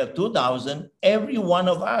the year 2000, every one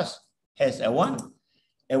of us has a 1.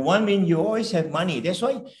 And 1 means you always have money. That's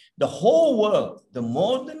why the whole world, the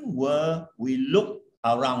modern world, we look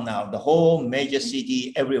around now, the whole major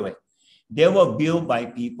city everywhere, they were built by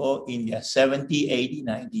people in their 70, 80,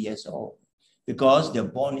 90 years old, because they're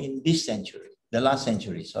born in this century, the last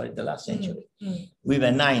century. With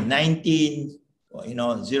a 9, 19, you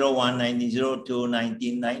know, 01, 1902,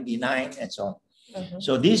 1999, and so on.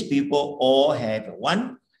 So these people all have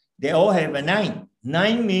 1. They all have a 9.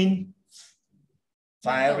 9 means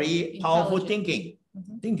fiery, powerful thinking.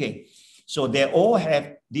 So they all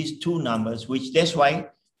have these 2 numbers, which that's why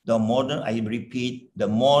the modern, I repeat, the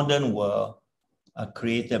modern world are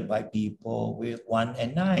created by people with 1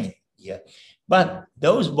 and 9. Yeah. But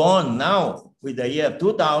those born now with the year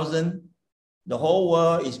 2000, the whole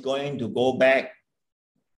world is going to go back.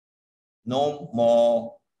 No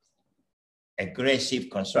more aggressive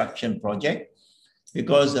construction project,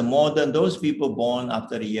 because the modern, those people born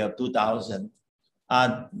after the year 2000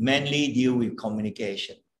 are mainly deal with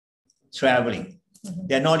communication, traveling.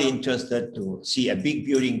 They're not interested to see a big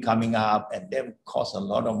building coming up and then cost a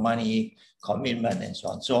lot of money, commitment, and so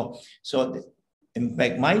on. So in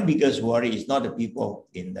fact, my biggest worry is not the people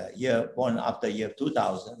in the year born after year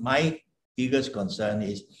 2000. My biggest concern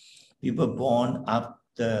is people born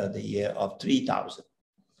after the year of 3000.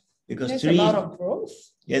 Because there's a lot of growth.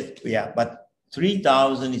 Yes, yeah, but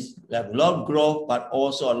 3000 is a lot of growth, but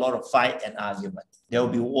also a lot of fight and argument. There will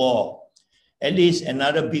be war. At least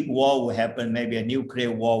another big war will happen. Maybe a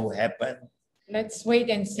nuclear war will happen. Let's wait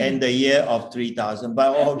and see. In the year of 3000.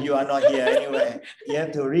 But all of you are not here anyway. You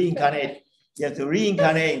have to reincarnate. You have to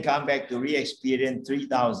reincarnate and come back to re-experience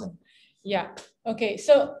 3000. Yeah. Okay.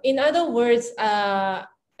 So in other words,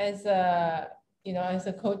 as a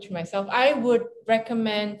coach myself, I would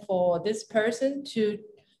recommend for this person to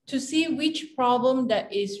see which problem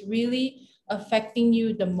that is really affecting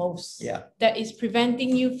you the most. Yeah. That is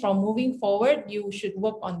preventing you from moving forward. You should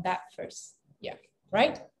work on that first. Yeah.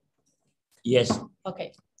 Right? Yes.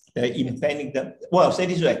 Okay. The impending, well, say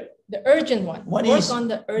this way. The urgent one. What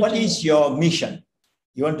is your mission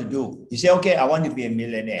you want to do? You say, okay, I want to be a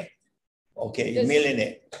millionaire. Okay, a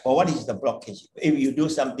millionaire. But what is the blockage? If you do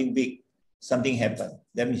something big, something happen,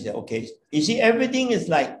 then you say, okay. You see, everything is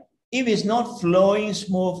like, if it's not flowing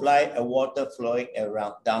smooth like a water flowing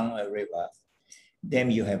around down a river, then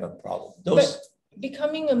you have a problem. But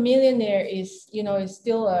becoming a millionaire is, is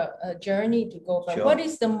still a journey to go. But what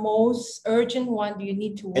is the most urgent one do you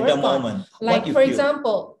need to work on? At the moment. Like, for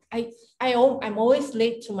example, I'm always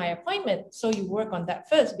late to my appointment. So you work on that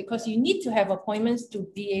first, because you need to have appointments to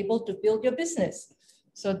be able to build your business.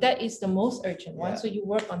 So that is the most urgent one. So you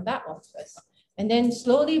work on that one first. And then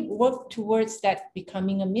slowly work towards that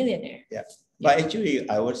becoming a millionaire. Yeah. But actually,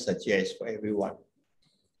 I would suggest for everyone,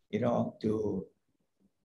 to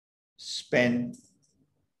spend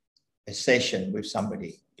a session with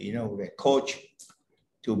somebody, with a coach,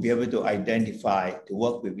 to be able to identify, to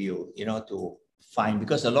work with you, to find,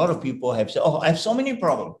 because a lot of people have said, oh, I have so many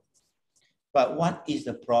problems. But what is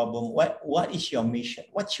the problem? What is your mission?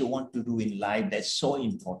 What you want to do in life that's so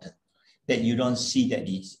important that you don't see that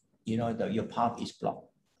is, you know, your path is blocked.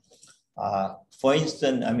 For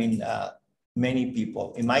instance, I mean, many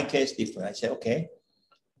people, in my case, different. I said, okay,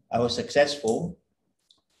 I was successful.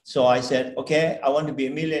 So I said, okay, I want to be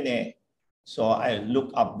a millionaire. So I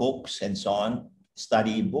look up books and so on,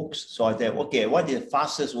 study books. So I said, okay, what is the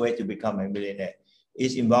fastest way to become a millionaire?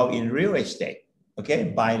 It's involved in real estate, okay?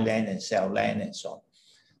 Buy land and sell land and so on.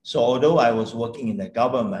 So although I was working in the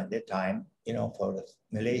government at that time, you know, for the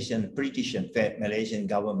Malaysian, British and Malaysian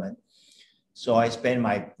government, so I spent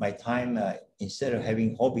my time, instead of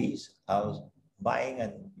having hobbies, I was buying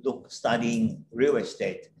and studying real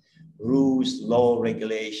estate, rules, law,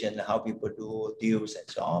 regulation, how people do deals and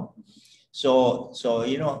so on. So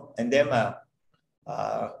you know, and then,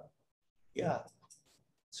 yeah.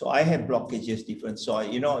 So I had blockages different. So,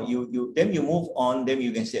 you know, then you move on, then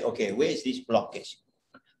you can say, okay, where is this blockage?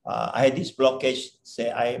 I had this blockage,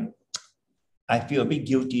 say I feel a bit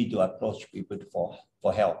guilty to approach people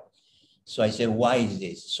for help. So I said, why is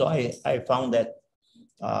this? So I found that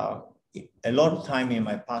a lot of time in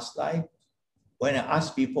my past life, when I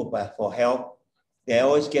ask people for help, they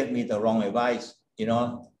always give me the wrong advice. You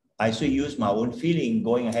know, I should use my own feeling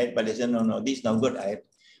going ahead, but they said, no, this is not good.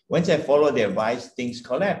 Once I follow the advice, things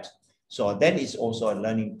collapse. So that is also a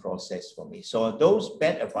learning process for me. So those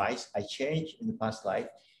bad advice I changed in the past life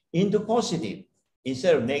into positive.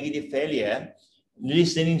 Instead of negative failure,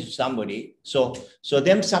 listening to somebody. So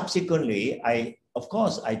then subsequently, of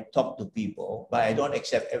course, I talk to people, but I don't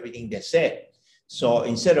accept everything they said. So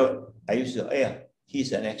instead of, I used to, yeah,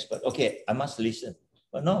 he's an expert. Okay, I must listen.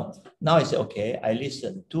 But no, now I say, okay, I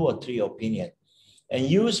listen 2 or 3 opinions and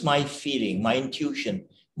use my feeling, my intuition.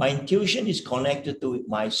 My intuition is connected to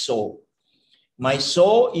my soul. My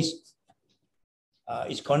soul is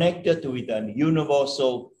connected to the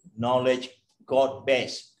universal knowledge, God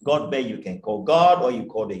base. God base you can call God, or you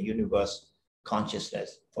call the universe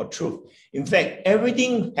consciousness for truth. In fact,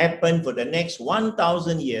 everything happened for the next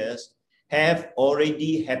 1,000 years have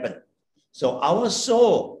already happened. So our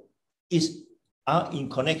soul is in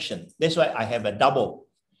connection. That's why I have a double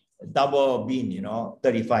being, you know,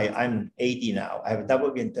 35. I'm 80 now. I have a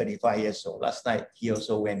double being 35 years old. Last night, he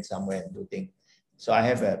also went somewhere and do things. So I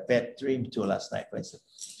have a bad dream too last night, for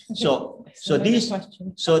instance. Okay. So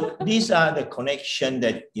these are the connection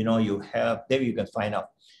that, you know, you have, that you can find out.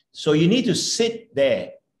 So you need to sit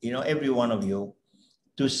there, you know, every one of you,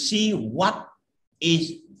 to see what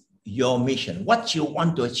is your mission, what you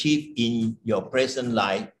want to achieve in your present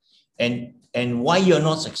life, and why you're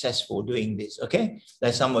not successful doing this, okay?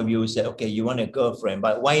 Like some of you say, okay, you want a girlfriend,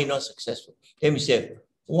 but why you're not successful? Then we say,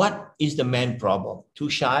 what is the man problem? Too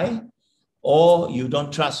shy? Or you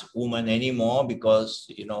don't trust women anymore because,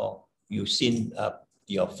 you know, you've seen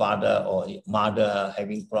your father or your mother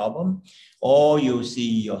having problem, or you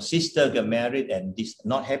see your sister get married and this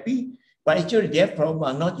not happy, but actually their problem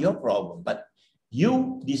are not your problem, but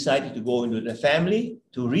you decided to go into the family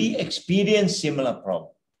to re-experience similar problem,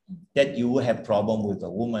 that you will have problem with a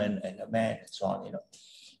woman and a man and so on, you know.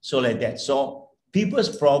 So like that. So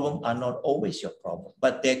people's problem are not always your problem,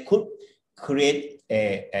 but they could create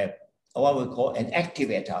a what we call an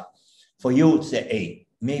activator for you to say, hey,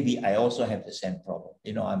 maybe I also have the same problem.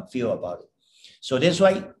 You know, I'm feel about it. So that's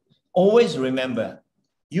why always remember,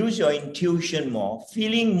 use your intuition more,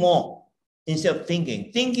 feeling more instead of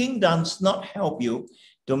thinking. Thinking does not help you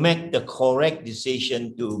to make the correct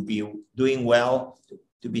decision to be doing well,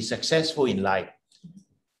 to be successful in life.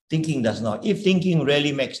 Thinking does not. If thinking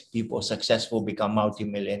really makes people successful, become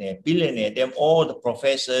multimillionaire, billionaire, then all the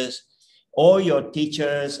professors, all your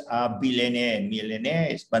teachers are billionaire and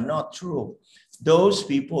millionaires, but not true. Those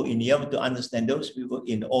people, in you have to understand, those people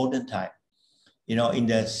in the olden time, you know, in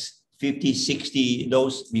the 50s, 60s,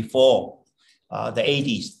 those before the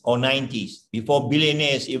 80s or 90s, before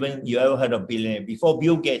billionaires, even you ever heard of billionaire, before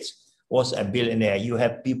Bill Gates was a billionaire, you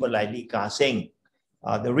have people like Lee Ka-shing,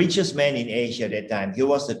 the richest man in Asia at that time. He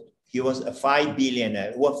was a 5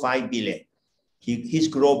 billion, worth 5 billion. He's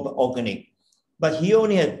global organic. But he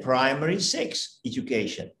only had primary 6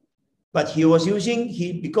 education. But he was using,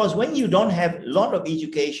 because when you don't have a lot of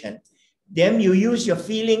education, then you use your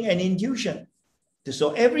feeling and intuition.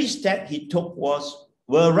 So every step he took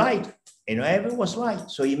were right. You know, everything was right.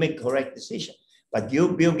 So he made correct decision. But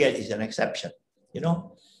Bill Gates is an exception, you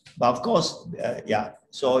know. But of course, yeah.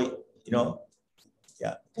 So, you know,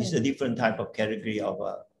 yeah, it's a different type of category of,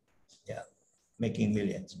 yeah, making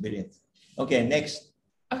billions. Okay, next.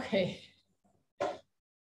 Okay.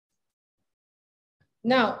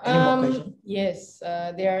 Now, Any more questions? yes,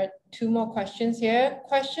 there are two more questions here.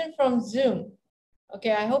 Question from Zoom.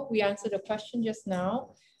 Okay, I hope we answered the question just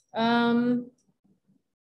now.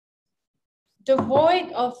 The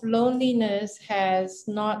void of loneliness has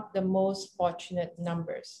not the most fortunate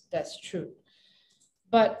numbers. That's true.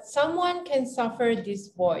 But someone can suffer this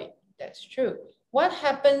void. That's true. What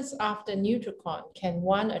happens after Neutracon? Can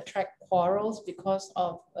one attract quarrels because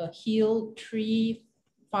of a healed 3,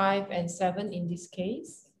 5, and 7 in this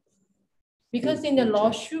case? Because in the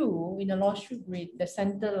law shoe grid, the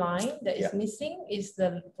center line that is missing is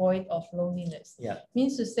the void of loneliness. Yeah.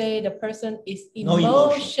 Means to say the person is No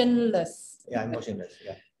emotion. emotionless. Yeah, emotionless.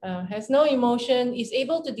 Yeah. Has no emotion, is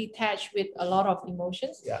able to detach with a lot of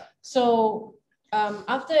emotions. Yeah. So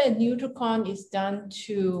after a Neutracon is done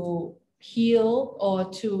to heal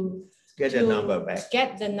or to get the number back,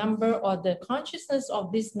 get the number or the consciousness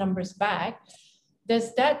of these numbers back,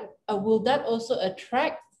 does that will that also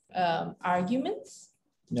attract arguments?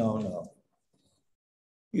 No.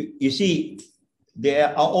 You see, there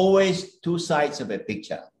are always two sides of a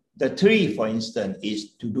picture. The 3, for instance,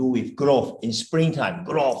 is to do with growth in springtime,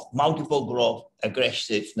 growth, multiple growth,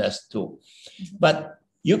 aggressiveness too. But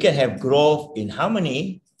you can have growth in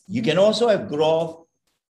harmony. You can also have growth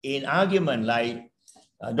in argument, like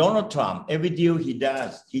Donald Trump. Every deal he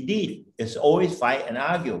did is always fight and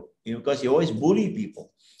argue, because he always bully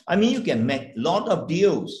people. I mean, you can make a lot of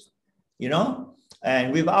deals,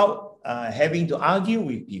 and without having to argue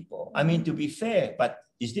with people. I mean, to be fair, but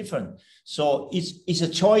it's different. So it's a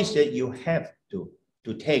choice that you have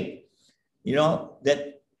to take,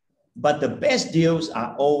 but the best deals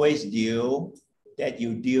are always deal that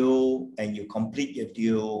you deal and you complete your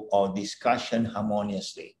deal or discussion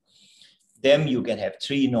harmoniously. Then you can have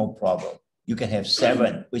 3, no problem. You can have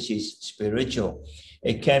 7, which is spiritual.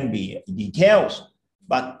 It can be details,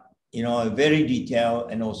 but very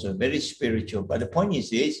detailed and also very spiritual. But the point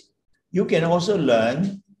is this, you can also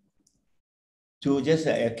learn to just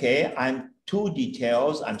say, okay, I'm too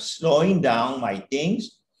detailed, I'm slowing down my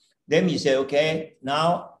things. Then you say, okay,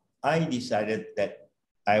 now I decided that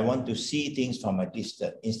I want to see things from a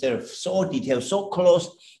distance instead of so detailed, so close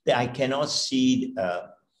that I cannot see,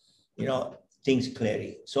 things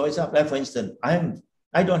clearly. So it's like, for instance,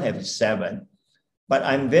 I don't have a 7, but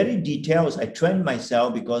I'm very detailed. I train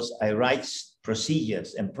myself because I write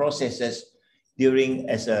procedures and processes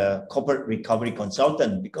as a corporate recovery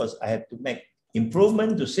consultant, because I have to make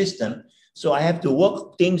improvement to system. So I have to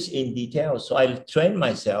work things in detail. So I train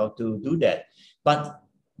myself to do that. But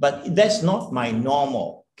that's not my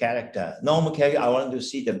normal character. Normal character, I want to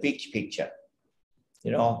see the big picture.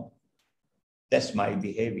 That's my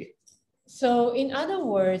behavior. So in other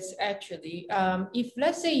words, actually, if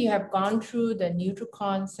let's say you have gone through the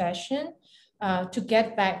Neutracon session to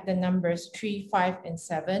get back the numbers 3, 5, and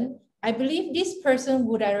 7, I believe this person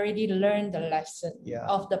would already learn the lesson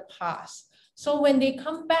of the past. So when they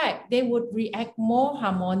come back, they would react more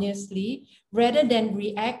harmoniously rather than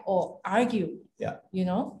react or argue.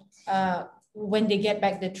 When they get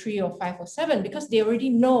back the 3 or 5 or 7, because they already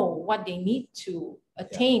know what they need to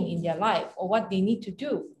attain in their life or what they need to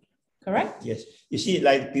do. Correct? Yes. You see,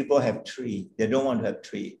 like people have 3. They don't want to have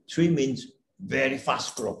 3. 3 means very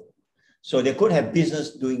fast growth. So they could have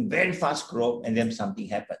business doing very fast growth and then something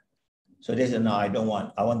happened. So they say, no, I don't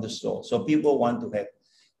want. I want to slow. So people want to have,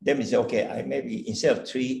 then say, okay, I maybe instead of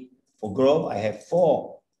 3 for growth, I have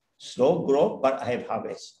 4 slow growth, but I have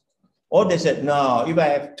harvest. Or they said, no, if I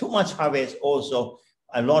have too much harvest, also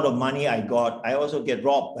a lot of money I got, I also get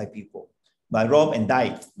robbed by people. By rob and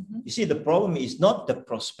die. You see, the problem is not the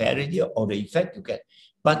prosperity or the effect you get,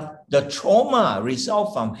 but the trauma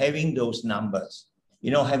result from having those numbers,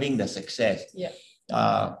 having the success.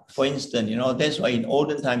 For instance, that's why in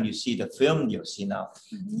olden time you see the film you see now.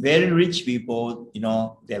 Very rich people,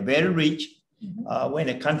 they're very rich. When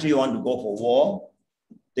a country want to go for war,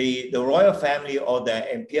 the royal family or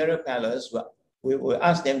the imperial palace will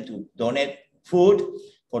ask them to donate food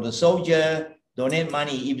for the soldier, donate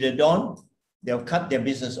money. If they don't, they'll cut their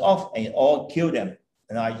business off and all kill them.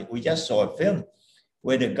 And we just saw a film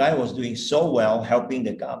where the guy was doing so well helping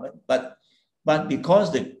the government, but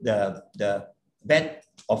because the bad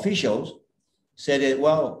officials said that,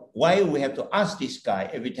 well, why we have to ask this guy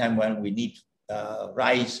every time when we need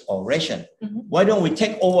rice or ration? Why don't we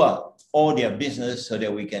take over all their business so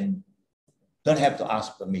that we don't have to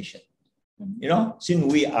ask permission? Since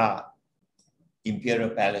we are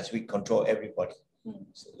imperial palace, we control everybody.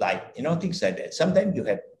 Like, things like that. Sometimes you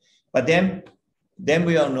have, but then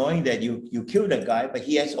we are knowing that you kill the guy, but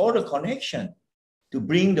he has all the connection to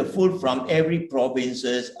bring the food from every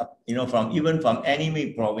provinces, even from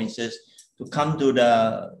enemy provinces to come to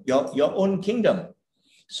your own kingdom.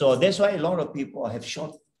 So that's why a lot of people have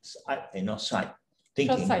short sight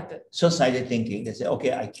thinking. Short-sighted thinking. They say,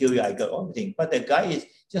 okay, I kill you, I got everything. But the guy is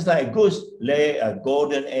just like a goose lay a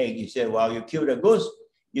golden egg. You say, well, you kill the goose,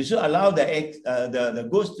 you should allow the egg, the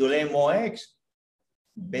goose to lay more eggs.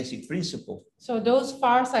 Basic principle. So those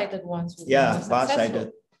far-sighted ones will be more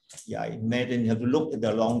far-sighted. Yeah, imagine you have to look at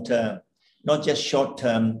the long term, not just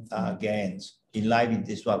short-term gains. In life, it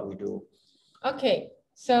is what we do. Okay,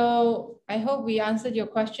 so I hope we answered your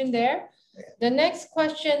question there. Yeah. The next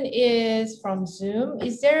question is from Zoom.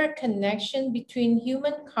 Is there a connection between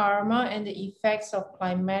human karma and the effects of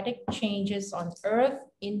climatic changes on Earth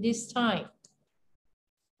in this time?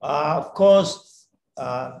 Of course,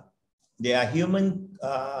 there are human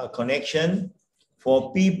connection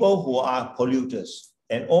for people who are polluters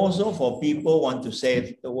and also for people who want to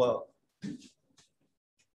save the world.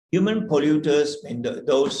 Human polluters, and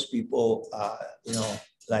those people,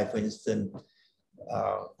 like for instance,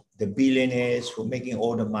 the billionaires who are making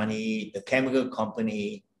all the money, the chemical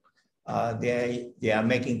company, they are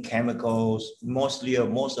making chemicals. Most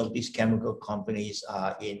of these chemical companies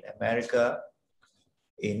are in America,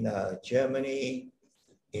 in Germany,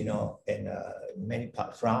 in many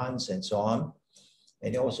parts, France and so on,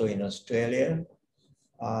 and also in Australia.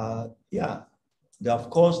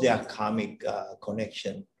 Of course, there are karmic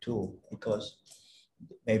connection too, because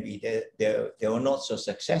maybe they were not so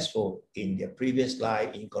successful in their previous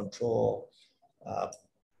life in control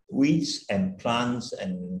weeds and plants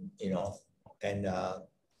and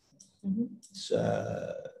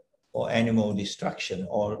or animal destruction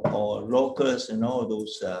or locusts and all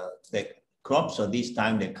those the crops. So this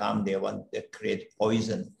time they create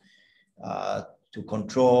poison to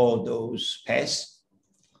control those pests.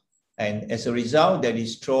 And as a result, they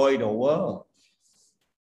destroy the world.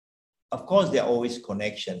 Of course, there are always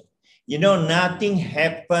connection. Nothing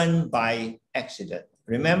happened by accident.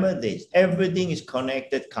 Remember this, everything is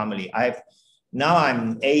connected karmically. Now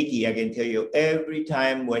I'm 80, I can tell you, every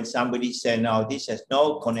time when somebody said, no, this has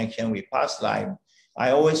no connection with past life,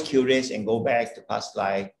 I always curious and go back to past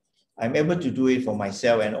life. I'm able to do it for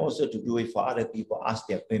myself and also to do it for other people, ask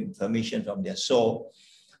their permission from their soul,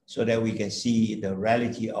 so that we can see the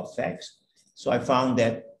reality of facts. So I found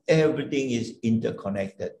that everything is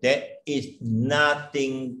interconnected. There is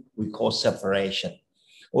nothing we call separation.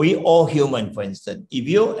 We all human, for instance. If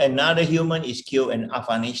another human is killed in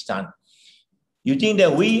Afghanistan, you think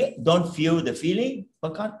that we don't feel the feeling?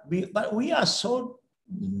 But we are so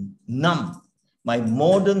numb by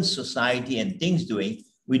modern society and things doing,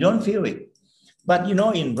 we don't feel it. But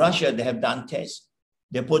in Russia, they have done tests.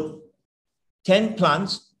 They put 10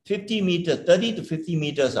 plants 50 meters, 30 to 50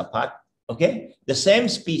 meters apart, okay? The same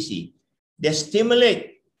species. They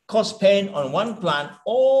stimulate, cause pain on one plant,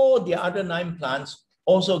 all the other 9 plants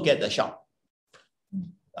also get a shock.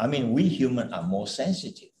 I mean, we humans are more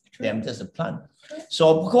sensitive than just a plant.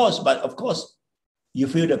 So of course, you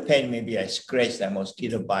feel the pain, maybe I scratch that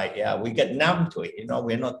mosquito bite. Yeah, we get numb to it,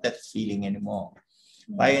 we're not that feeling anymore.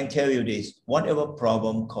 But I can tell you this, whatever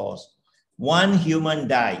problem caused, one human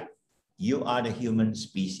died, you are the human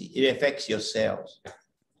species. It affects your cells.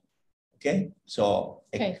 Okay, so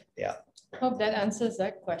yeah. Hope that answers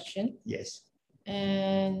that question. Yes.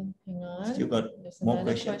 And hang on. Still got more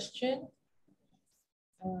questions.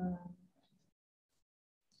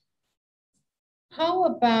 How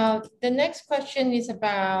about the next question is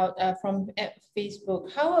about from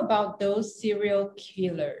Facebook. How about those serial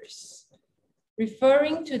killers?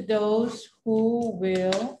 Referring to those who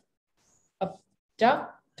will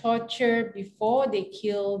abduct, torture before they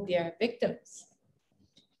kill their victims.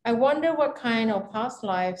 I wonder what kind of past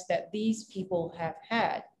lives that these people have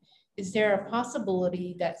had. Is there a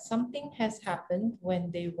possibility that something has happened when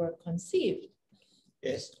they were conceived?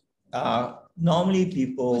 Yes. Normally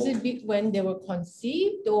people... Was it when they were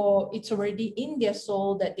conceived, or it's already in their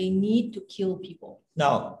soul that they need to kill people?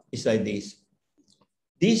 No, it's like this.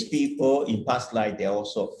 These people in past life, they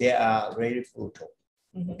are very brutal.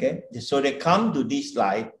 Okay, so they come to this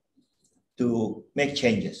life to make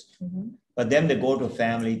changes, but then they go to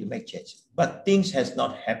family to make changes. But things has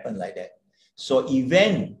not happened like that. So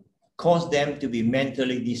event cause them to be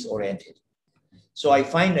mentally disoriented. So I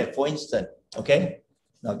find that, for instance, okay,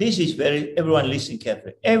 now this is everyone listen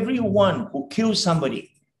carefully. Everyone who kills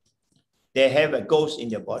somebody, they have a ghost in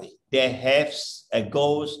their body. They have a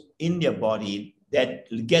ghost in their body that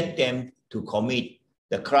get them to commit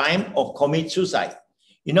the crime or commit suicide.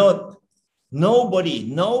 Nobody,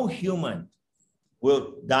 no human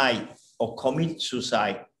will die or commit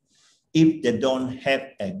suicide if they don't have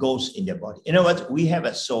a ghost in their body. In other words, we have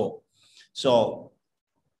a soul. So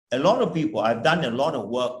a lot of people, I've done a lot of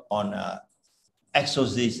work on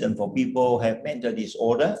exorcism for people who have mental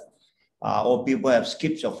disorder or people have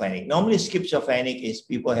schizophrenic. Normally schizophrenic is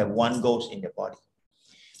people have one ghost in their body.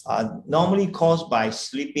 Normally caused by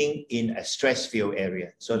sleeping in a stress-filled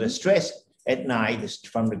area. So the stress at night is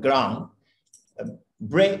from the ground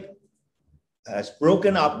has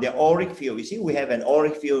broken up the auric field. You see, we have an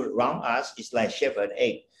auric field around us. It's like shepherd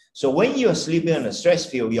egg. So when you're sleeping in a stress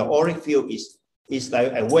field, your auric field is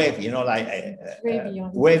like a wave, you know, like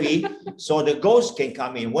wavy. So the ghost can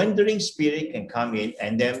come in, wandering spirit can come in,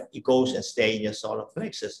 and then it goes and stay in your solar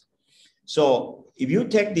plexus. So if you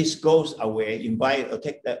take this ghost away, invite or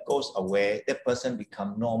take that ghost away, that person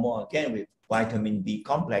become normal again with vitamin B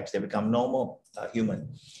complex. They become normal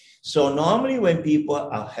human. So normally when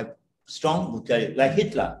people have strong brutality, like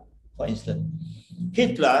Hitler, for instance,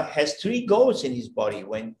 Hitler has 3 ghosts in his body.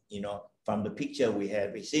 When, you know, from the picture we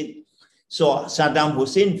seen. So Saddam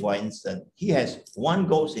Hussein, for instance, he has 1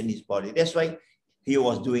 ghost in his body. That's why he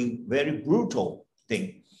was doing very brutal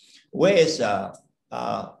thing. Whereas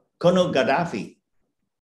Colonel Gaddafi,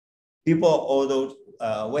 people, although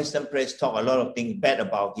Western press talk a lot of things bad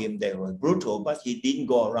about him, they were brutal, but he didn't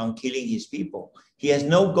go around killing his people. He has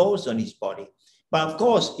no ghost on his body. But of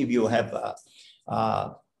course, if you have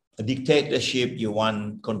a dictatorship, you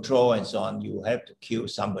want control and so on, you have to kill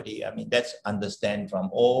somebody. I mean, that's understand from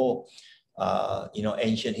all, you know,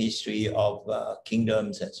 ancient history of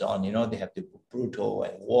kingdoms and so on. You know, they have to be brutal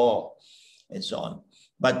and war and so on.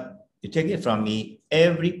 But you take it from me,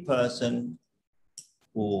 every person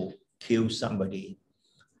who kills somebody,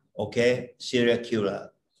 okay, serial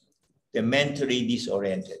killer, they're mentally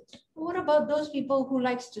disoriented. What about those people who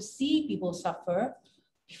likes to see people suffer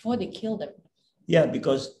before they kill them? Yeah,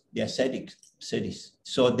 because they're sadists.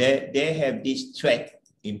 So they have this threat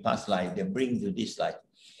in past life, they bring to this life.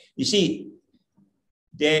 You see,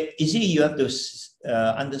 you have to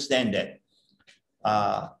understand that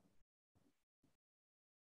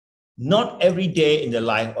not every day in the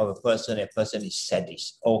life of a person is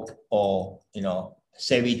sadist or you know,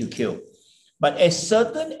 savvy to kill. But at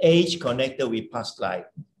certain age connected with past life,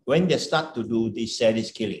 when they start to do this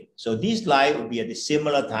sadist killing. So this life will be at a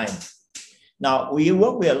similar time. Now, we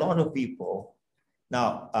work with a lot of people.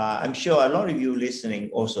 Now, I'm sure a lot of you listening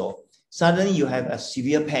also, suddenly you have a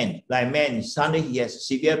severe pain. Like man, suddenly he has a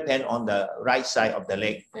severe pain on the right side of the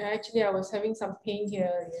leg. Yeah, actually, I was having some pain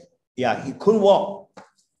here. Yeah, he couldn't walk.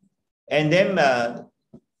 And then,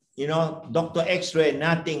 you know, doctor x-ray,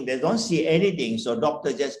 nothing. They don't see anything. So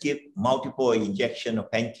doctor just give multiple injection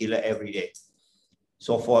of painkiller every day.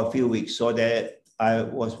 So for a few weeks. So that I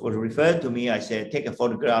was referred to me, I said, take a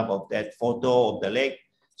photograph of that photo of the leg.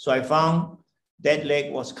 So I found that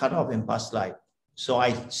leg was cut off in past life. So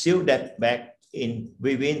I sealed that back in.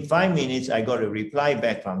 Within 5 minutes, I got a reply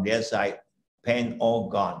back from their side, pain all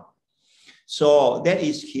gone. So that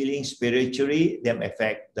is healing spiritually, them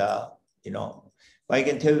affect the, you know, but I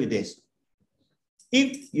can tell you this.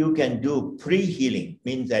 If you can do pre-healing,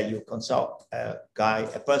 means that you consult a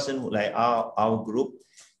person like our group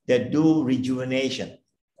that do rejuvenation.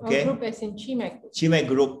 Okay. Our group as in Chimek. Chimek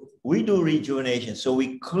group, we do rejuvenation. So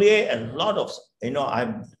we clear a lot of, you know,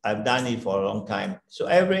 I've done it for a long time. So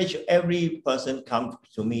every person comes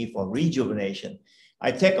to me for rejuvenation.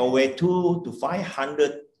 I take away 200 to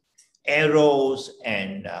 500 arrows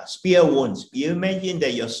and spear wounds. You imagine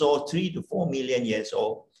that your soul 3 to 4 million years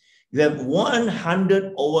old. You have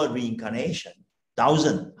 100 over reincarnation,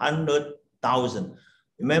 100,000.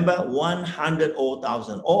 Remember, 100 over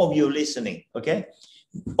 1,000. All of you listening, okay?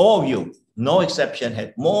 All of you, no exception,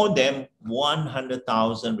 have more than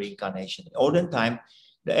 100,000 reincarnation. Olden time,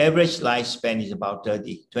 the average lifespan is about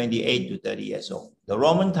 28 to 30 years old. The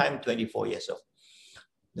Roman time, 24 years old.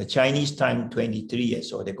 The Chinese time, 23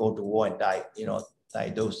 years old. They go to war and die, you know,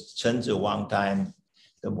 like those Chen Zi Wang time,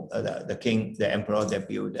 the king, the emperor that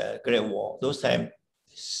built the Great Wall. Those time,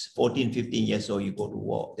 14, 15 years old, you go to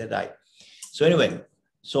war, they die. So anyway,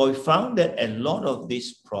 so we found that a lot of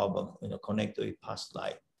this problem, you know, connected with past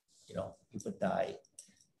life, you know, people die,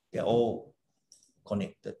 they're all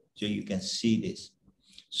connected. So you can see this.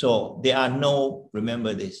 So there are no,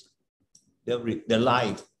 remember this, the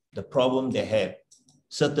life, the problem they have,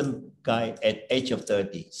 certain guy at age of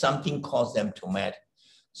 30, something caused them to mad.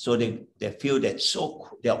 So they feel that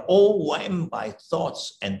they're all whelmed by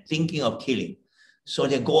thoughts and thinking of killing. So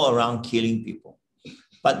they go around killing people.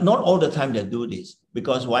 But not all the time they do this.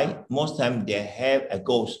 Because why? Most time they have a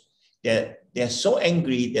ghost. They're so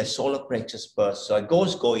angry, their solar plexus burst. So a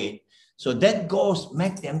ghost go in. So that ghost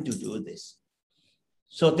make them to do this.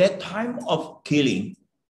 So that time of killing,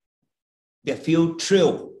 they feel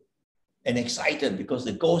thrilled. and excited because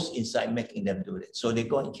the ghost inside making them do it. So they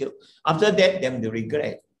go and kill. After that, then they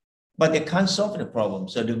regret. But they can't solve the problem.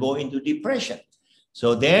 So they go into depression.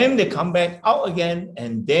 So then they come back out again,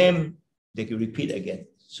 and then they can repeat again.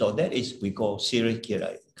 So that is, we call serial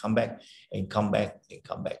killer. Come back and come back and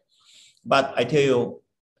come back. But I tell you,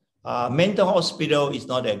 mental hospital is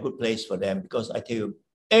not a good place for them, because I tell you,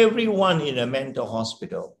 everyone in a mental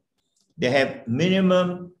hospital, they have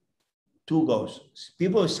minimum 2 ghosts.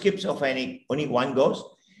 People with schizophrenic, only 1 ghost.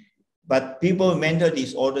 But people with mental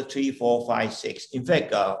disorder, 3, 4, 5, 6. In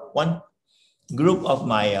fact, one group of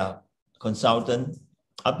my consultant,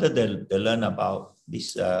 after they learn about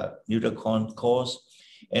this Neutracon course,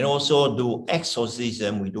 and also do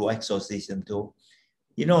exorcism, we do exorcism too.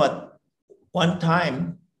 You know what? One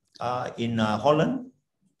time in Holland,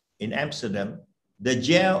 in Amsterdam, the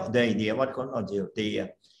jail,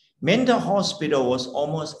 the mental hospital was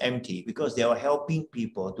almost empty because they were helping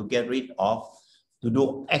people to get rid of, to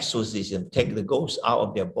do exorcism, take the ghosts out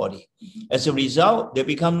of their body. As a result, they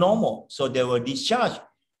become normal. So they were discharged.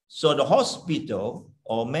 So the hospital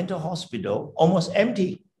or mental hospital almost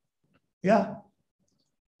empty. Yeah.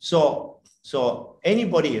 So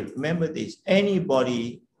anybody, remember this,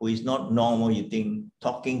 anybody who is not normal, you think,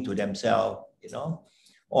 talking to themselves, you know,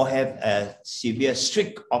 or have a severe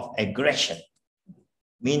streak of aggression,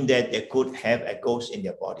 mean that they could have a ghost in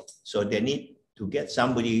their body. So they need to get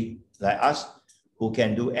somebody like us who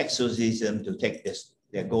can do exorcism to take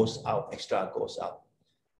their ghosts out, extra ghosts out.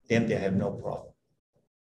 Then they have no problem.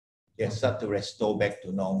 They start to restore back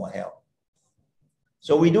to normal health.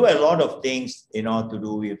 So we do a lot of things, you know, to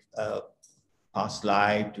do with past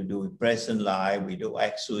life, to do with present life. We do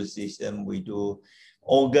exorcism, we do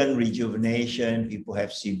organ rejuvenation. People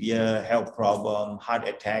have severe health problem, heart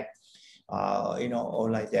attack, you know, or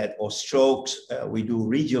like that, or strokes. We do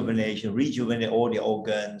rejuvenation, rejuvenate all the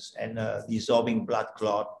organs, and dissolving blood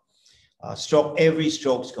clot. Stroke, every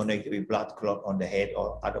stroke is connected with blood clot on the head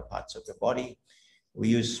or other parts of the body. We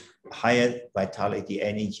use higher vitality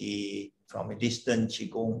energy from a distant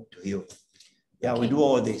Qigong to heal. Yeah, okay. We do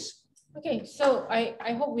all this. Okay, so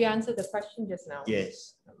I hope we answered the question just now.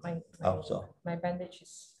 Yes. My bandage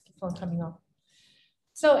is keep on coming off.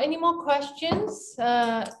 So any more questions?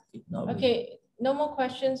 Okay, no more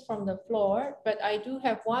questions from the floor, but I do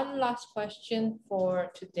have one last question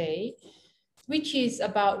for today, which is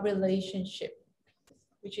about relationship.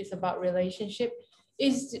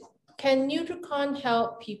 Can Neutracon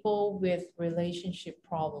help people with relationship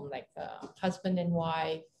problem, like husband and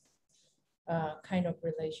wife kind of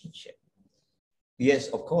relationship? Yes,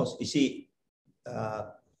 of course. You see,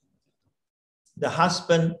 the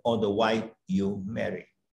husband or the wife you marry,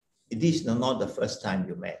 it is not the first time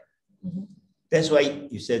you met. Mm-hmm. That's why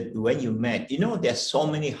you said when you met, you know, there's so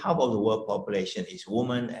many, half of the world population is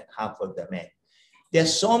women and half of the men.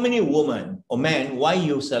 There's so many women or men, why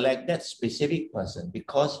you select that specific person?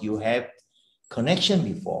 Because you have connection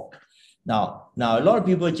before. Now a lot of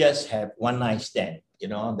people just have one night stand, you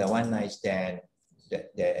know, the one night stand,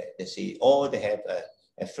 they see, or they have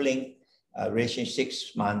a fling, a relationship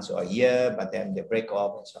 6 months or a year, but then they break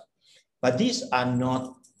off and so on. But these are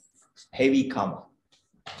not heavy karma.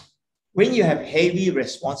 When you have heavy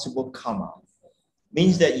responsible karma,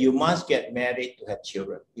 means that you must get married to have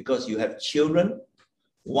children, because you have children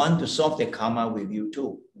want to solve their karma with you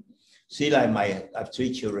too. See, like I have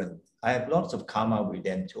 3 children. I have lots of karma with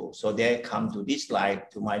them too. So they come to this life,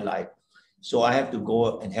 to my life. So I have to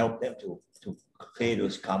go and help them to clear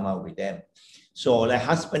those karma with them. So like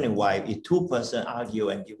husband and wife, if 2 persons argue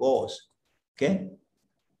and divorce, okay,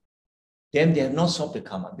 then they have not solved the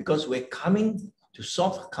karma, because we're coming to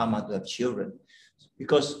solve karma to have children.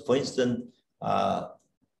 Because, for instance,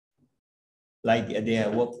 like the other day I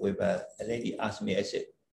worked with a lady asked me, I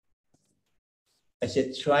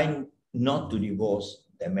said, try not to divorce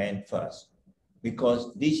the man first,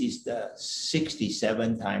 because this is the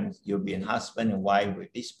 67 times you've been husband and wife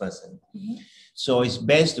with this person. Mm-hmm. So it's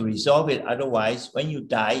best to resolve it. Otherwise, when you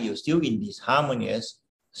die, you're still in this harmonious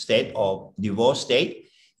state or divorce state.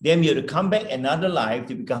 Then you have to come back another life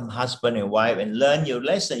to become husband and wife and learn your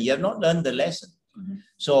lesson. You have not learned the lesson. Mm-hmm.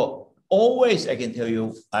 So always, I can tell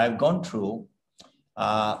you, I've gone through,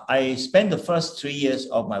 I spent the first 3 years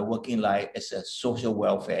of my working life as a social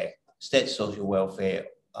welfare, state social welfare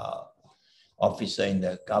officer in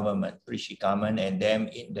the government, British government, and then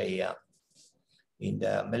in the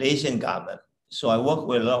Malaysian government. So I work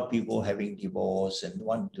with a lot of people having divorce and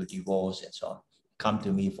want to divorce and so on, come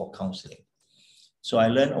to me for counseling. So I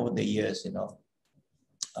learned over the years, you know,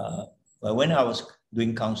 but when I was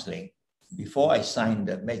doing counseling, before I signed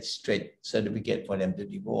the magistrate certificate for them to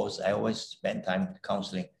divorce, I always spend time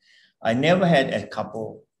counseling. I never had a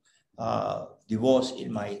couple divorce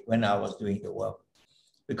when I was doing the work,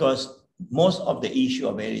 because most of the issue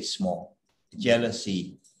are very small: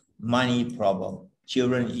 jealousy, money problem,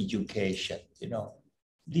 children education.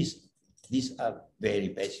 These are very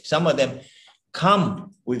basic. Some of them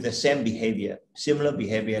come with the same behavior, similar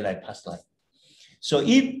behavior like past life. So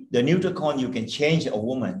if the Neutracon, you can change a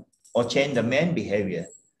woman or change the man behavior,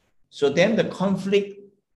 so then the conflict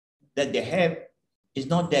that they have is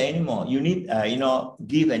not there anymore. You need,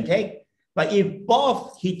 give and take. But if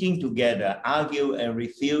both hitting together, argue and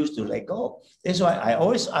refuse to let go, that's why I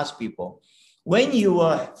always ask people, when you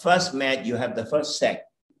were first met, you have the first sex,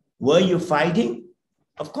 were you fighting?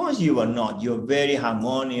 Of course you were not. You're very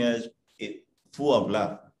harmonious, full of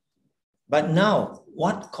love. But now,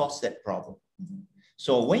 what caused that problem?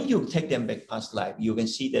 So when you take them back past life, you can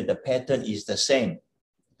see that the pattern is the same.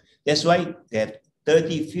 That's why that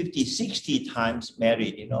 30, 50, 60 times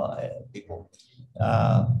married, people.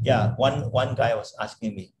 One guy was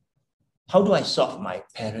asking me, how do I solve my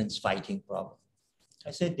parents' fighting problem?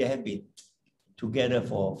 I said, they have been together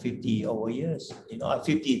for 50 over years,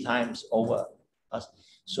 50 times over us.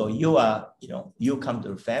 So you come to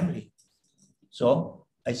the family. So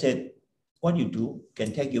I said, what you do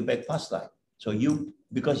can take you back past life. So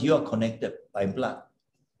because you are connected by blood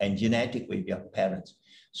and genetic with your parents.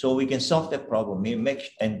 So we can solve that problem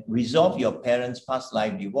and resolve your parents' past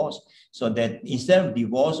life divorce, so that instead of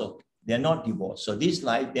divorce, they're not divorced. So this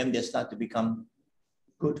life, then they start to become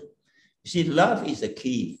good. You see, love is the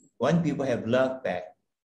key. When people have love back,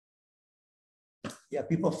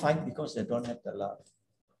 people fight because they don't have the love.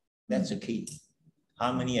 That's the key.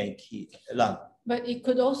 Harmony and key, love. But it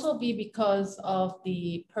could also be because of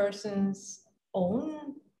the person's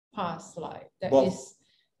own past life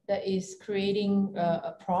that is creating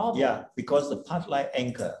a problem. Yeah, because the past life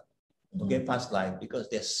anchor, past life, because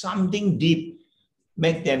there's something deep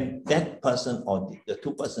make them, that person or the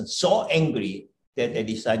two persons, so angry that they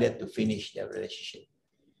decided to finish their relationship.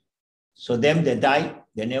 So then they die,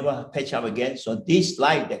 they never patch up again. So this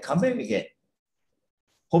life, they come back again,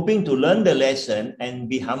 hoping to learn the lesson and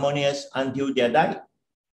be harmonious until they die.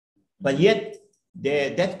 But yet,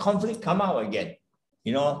 that conflict come out again.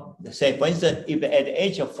 Say, for instance, if at the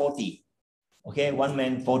age of 40, one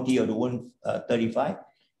man 40 or the one 35,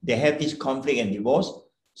 they have this conflict and divorce.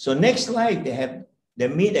 So next life, they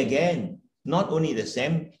meet again, not only the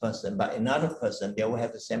same person, but another person, they will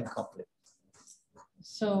have the same conflict.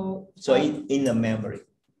 So in the memory,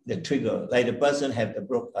 the trigger, like the person have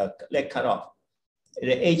the leg cut off at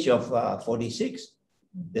the age of 46,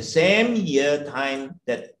 the same year time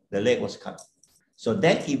that the leg was cut off. So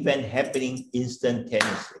that event happening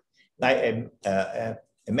instantaneously, like a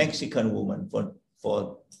Mexican woman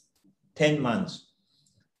for 10 months,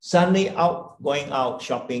 suddenly going out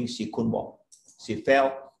shopping, she couldn't walk. She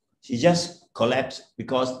fell, she just collapsed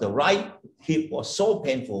because the right hip was so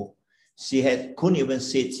painful. She couldn't even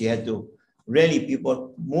sit. She had to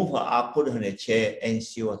people move her up, put her in a chair, and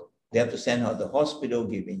they have to send her to the hospital,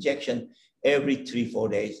 give injection every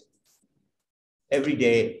 3-4 days. Every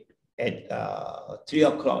day at 3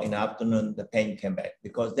 o'clock in the afternoon, the pain came back,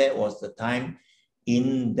 because that was the time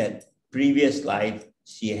in that previous life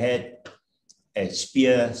she had a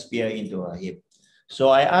spear into her hip. So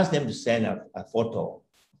I asked them to send a photo.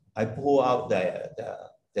 I pull out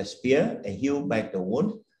the spear and heal back the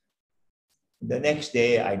wound. The next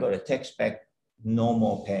day, I got a text back, no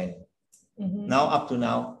more pain. Now, up to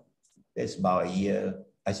now, that's about a year.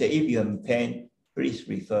 I said, if you have pain, please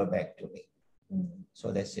refer back to me.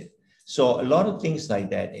 So that's it. So a lot of things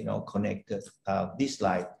like that, connected this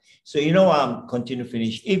life. So, continue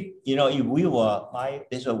finish. If we were,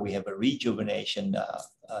 that's why we have a rejuvenation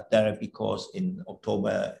therapy course in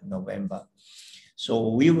October, November. So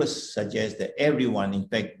we would suggest that everyone, in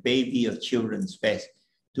fact, baby or children's best,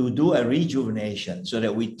 to do a rejuvenation so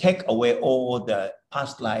that we take away all the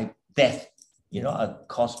past life death,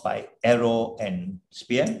 caused by arrow and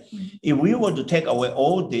spear. If we were to take away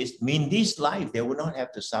all this, this life, they would not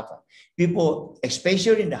have to suffer. People,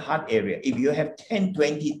 especially in the heart area, if you have 10,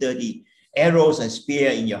 20, 30 arrows and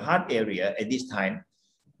spear in your heart area at this time,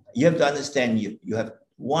 you have to understand you have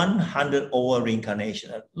 100 over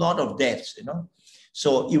reincarnation, a lot of deaths,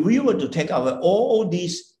 So if we were to take away all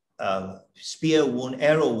these spear wound,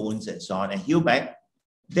 arrow wounds, and so on, and heal back,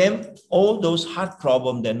 then all those heart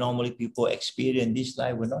problems that normally people experience this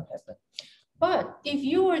life will not happen. But if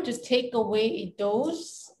you were to take away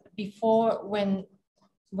those before, when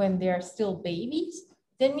they are still babies,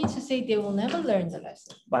 that means to say they will never learn the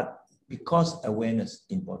lesson. But because awareness is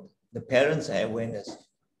important, the parents have awareness.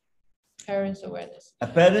 Parents' awareness. A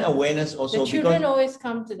parent awareness also, the children because always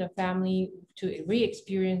come to the family to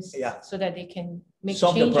re-experience, so that they can make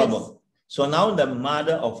solve changes. the problem. So now the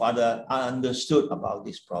mother or father are understood about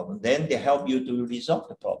this problem. Then they help you to resolve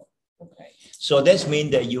the problem. Okay. So that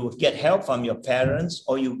means that you get help from your parents,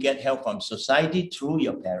 or you get help from society through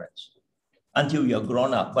your parents until you're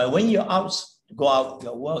grown up. But when you're out, go out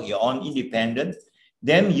your work, you're on independent,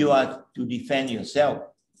 then you are to defend yourself.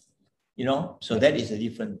 You know, so that is a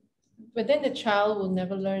different. But then the child will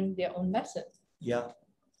never learn their own lesson. Yeah,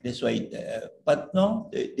 that's why. But no,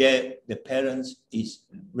 the parents is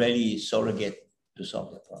really surrogate to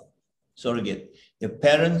solve the problem. Surrogate. The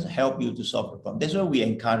parents help you to solve the problem. That's why we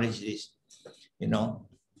encourage this. You know,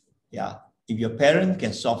 yeah. If your parent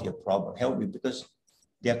can solve your problem, help you, because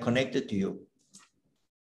they are connected to you.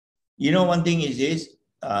 You know, one thing is this: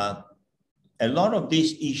 a lot of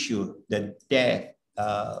this issue, the death,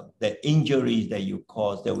 the injuries that you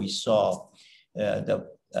cause, that we saw,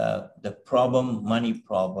 the problem, money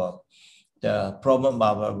problem, the problem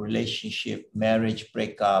of a relationship, marriage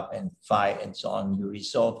breakup and fight and so on, you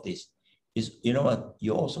resolve this. Is, you know what,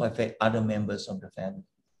 you also affect other members of the family.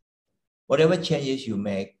 Whatever changes you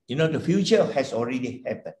make, you know, the future has already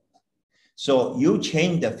happened. So you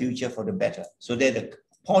change the future for the better, so that the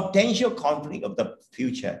potential conflict of the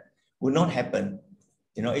future will not happen.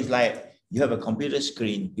 You know, it's like you have a computer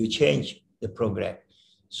screen, you change the program.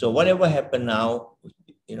 So whatever happened now,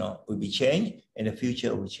 you know, will be changed, and the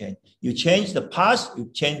future will change. You change the past, you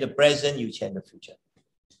change the present, you change the future.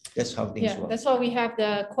 That's how things work. That's why we have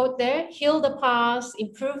the quote there: heal the past,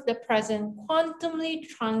 improve the present, quantumly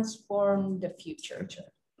transform the future.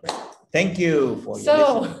 Thank you for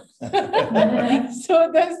your listening.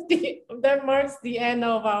 So that marks the end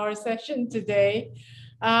of our session today.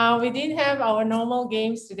 We didn't have our normal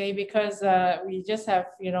games today because we just have,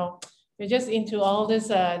 you know, we're just into all this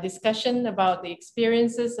discussion about the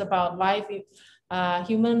experiences, about life,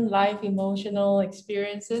 human life, emotional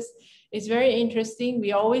experiences. It's very interesting.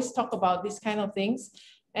 We always talk about these kind of things.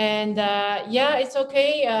 And yeah, it's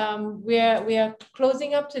okay. We are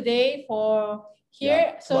closing up today for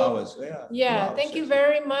here. So 2 hours. Yeah, thank you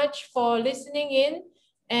very much for listening in.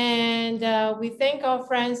 And we thank our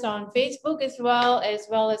friends on Facebook as well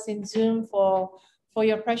as in Zoom for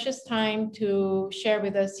your precious time to share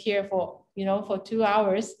with us here for, you know, for 2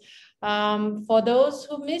 hours. For those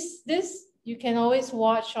who missed this, you can always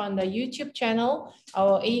watch on the YouTube channel,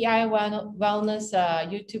 our AI Wellness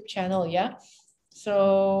YouTube channel. Yeah.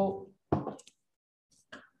 So.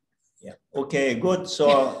 Yeah. Okay, good.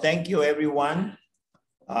 So thank you, everyone.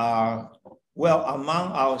 Well,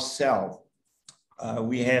 among ourselves,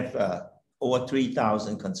 we have over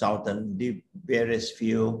 3,000 consultants, in various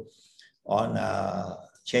fields on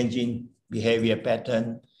changing behavior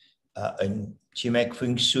pattern, in Chimek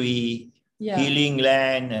Feng Shui, healing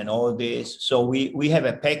land, and all this. So we have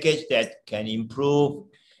a package that can improve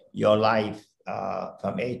your life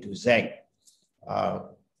from A to Z.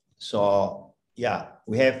 So yeah,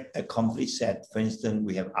 we have a complete set. For instance,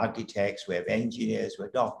 we have architects, we have engineers, we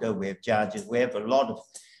have doctors, we have judges, we have a lot of,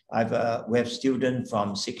 we have students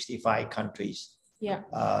from 65 countries. Yeah.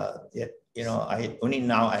 You know,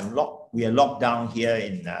 we are locked down here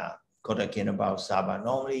in Kota Kinabalu, Sabah.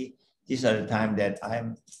 Normally, these are the time that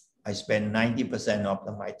I spend 90%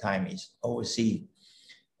 of my time is overseas.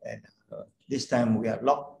 And this time we are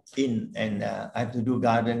locked in, and I have to do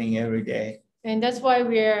gardening every day. And that's why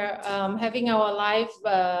we're having our live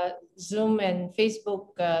Zoom and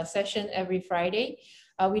Facebook session every Friday.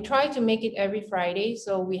 We try to make it every Friday,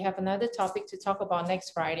 so we have another topic to talk about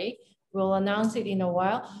next Friday. We'll announce it in a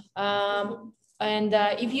while. And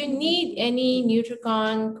if you need any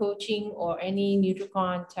Neutracon coaching or any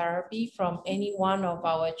Neutracon therapy from any one of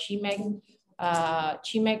our Chimek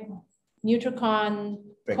Neutracon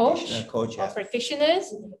coach or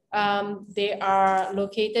practitioners, they are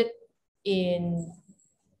located in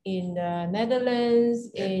the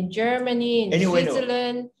Netherlands, in Germany, in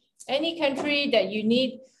Switzerland, any country that you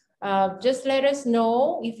need. Just let us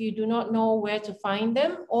know if you do not know where to find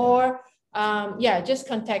them, or just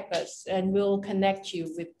contact us and we'll connect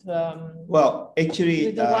you with well, actually,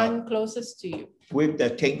 with the one closest to you. With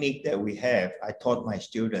the technique that we have, I taught my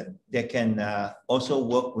students, they can also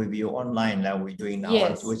work with you online like we're doing now.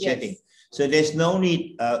 Yes, we're chatting. So there's no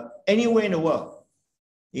need anywhere in the world,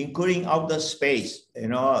 including outer space, you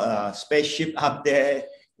know, spaceship up there.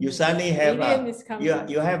 You suddenly have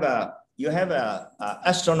you have a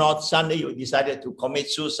astronaut, suddenly you decided to commit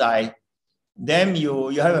suicide. Then you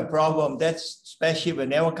have a problem. That spaceship will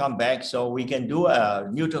never come back. So we can do a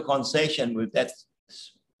Neutracon session with that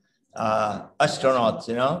astronaut,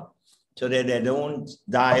 you know. so that they don't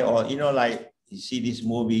die, or, you know, like you see this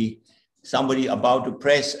movie, somebody about to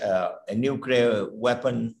press a nuclear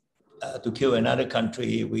weapon to kill another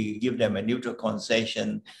country, we give them a Neutracon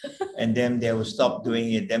session, and then they will stop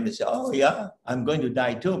doing it. Then they say, oh yeah, I'm going to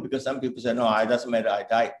die too, because some people say, no, it doesn't matter, I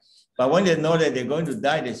die. But when they know that they're going to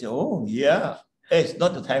die, they say, oh yeah, it's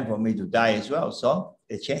not the time for me to die as well. So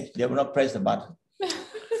they change, they will not press the button.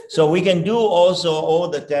 So we can do also all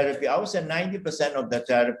the therapy. I would say 90% of the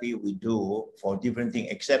therapy we do for different things,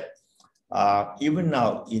 except even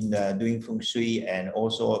now in doing feng shui and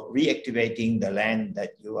also reactivating the land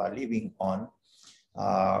that you are living on.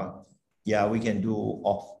 Yeah, we can do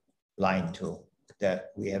offline too.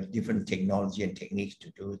 That we have different technology and techniques to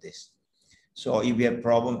do this. So if you have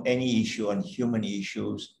problem, any issue on human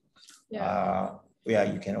issues, yeah,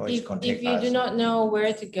 you can always contact us. If you do not know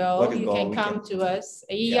where to go, you can come to us,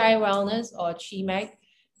 AEI Wellness or CHIMAC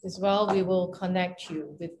as well. We will connect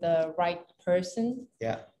you with the right person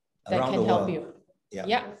that can help you.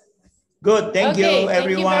 Yeah. Good. Thank you, everyone,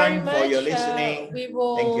 thank you very much. for your listening. We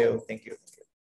will Thank you. Thank you.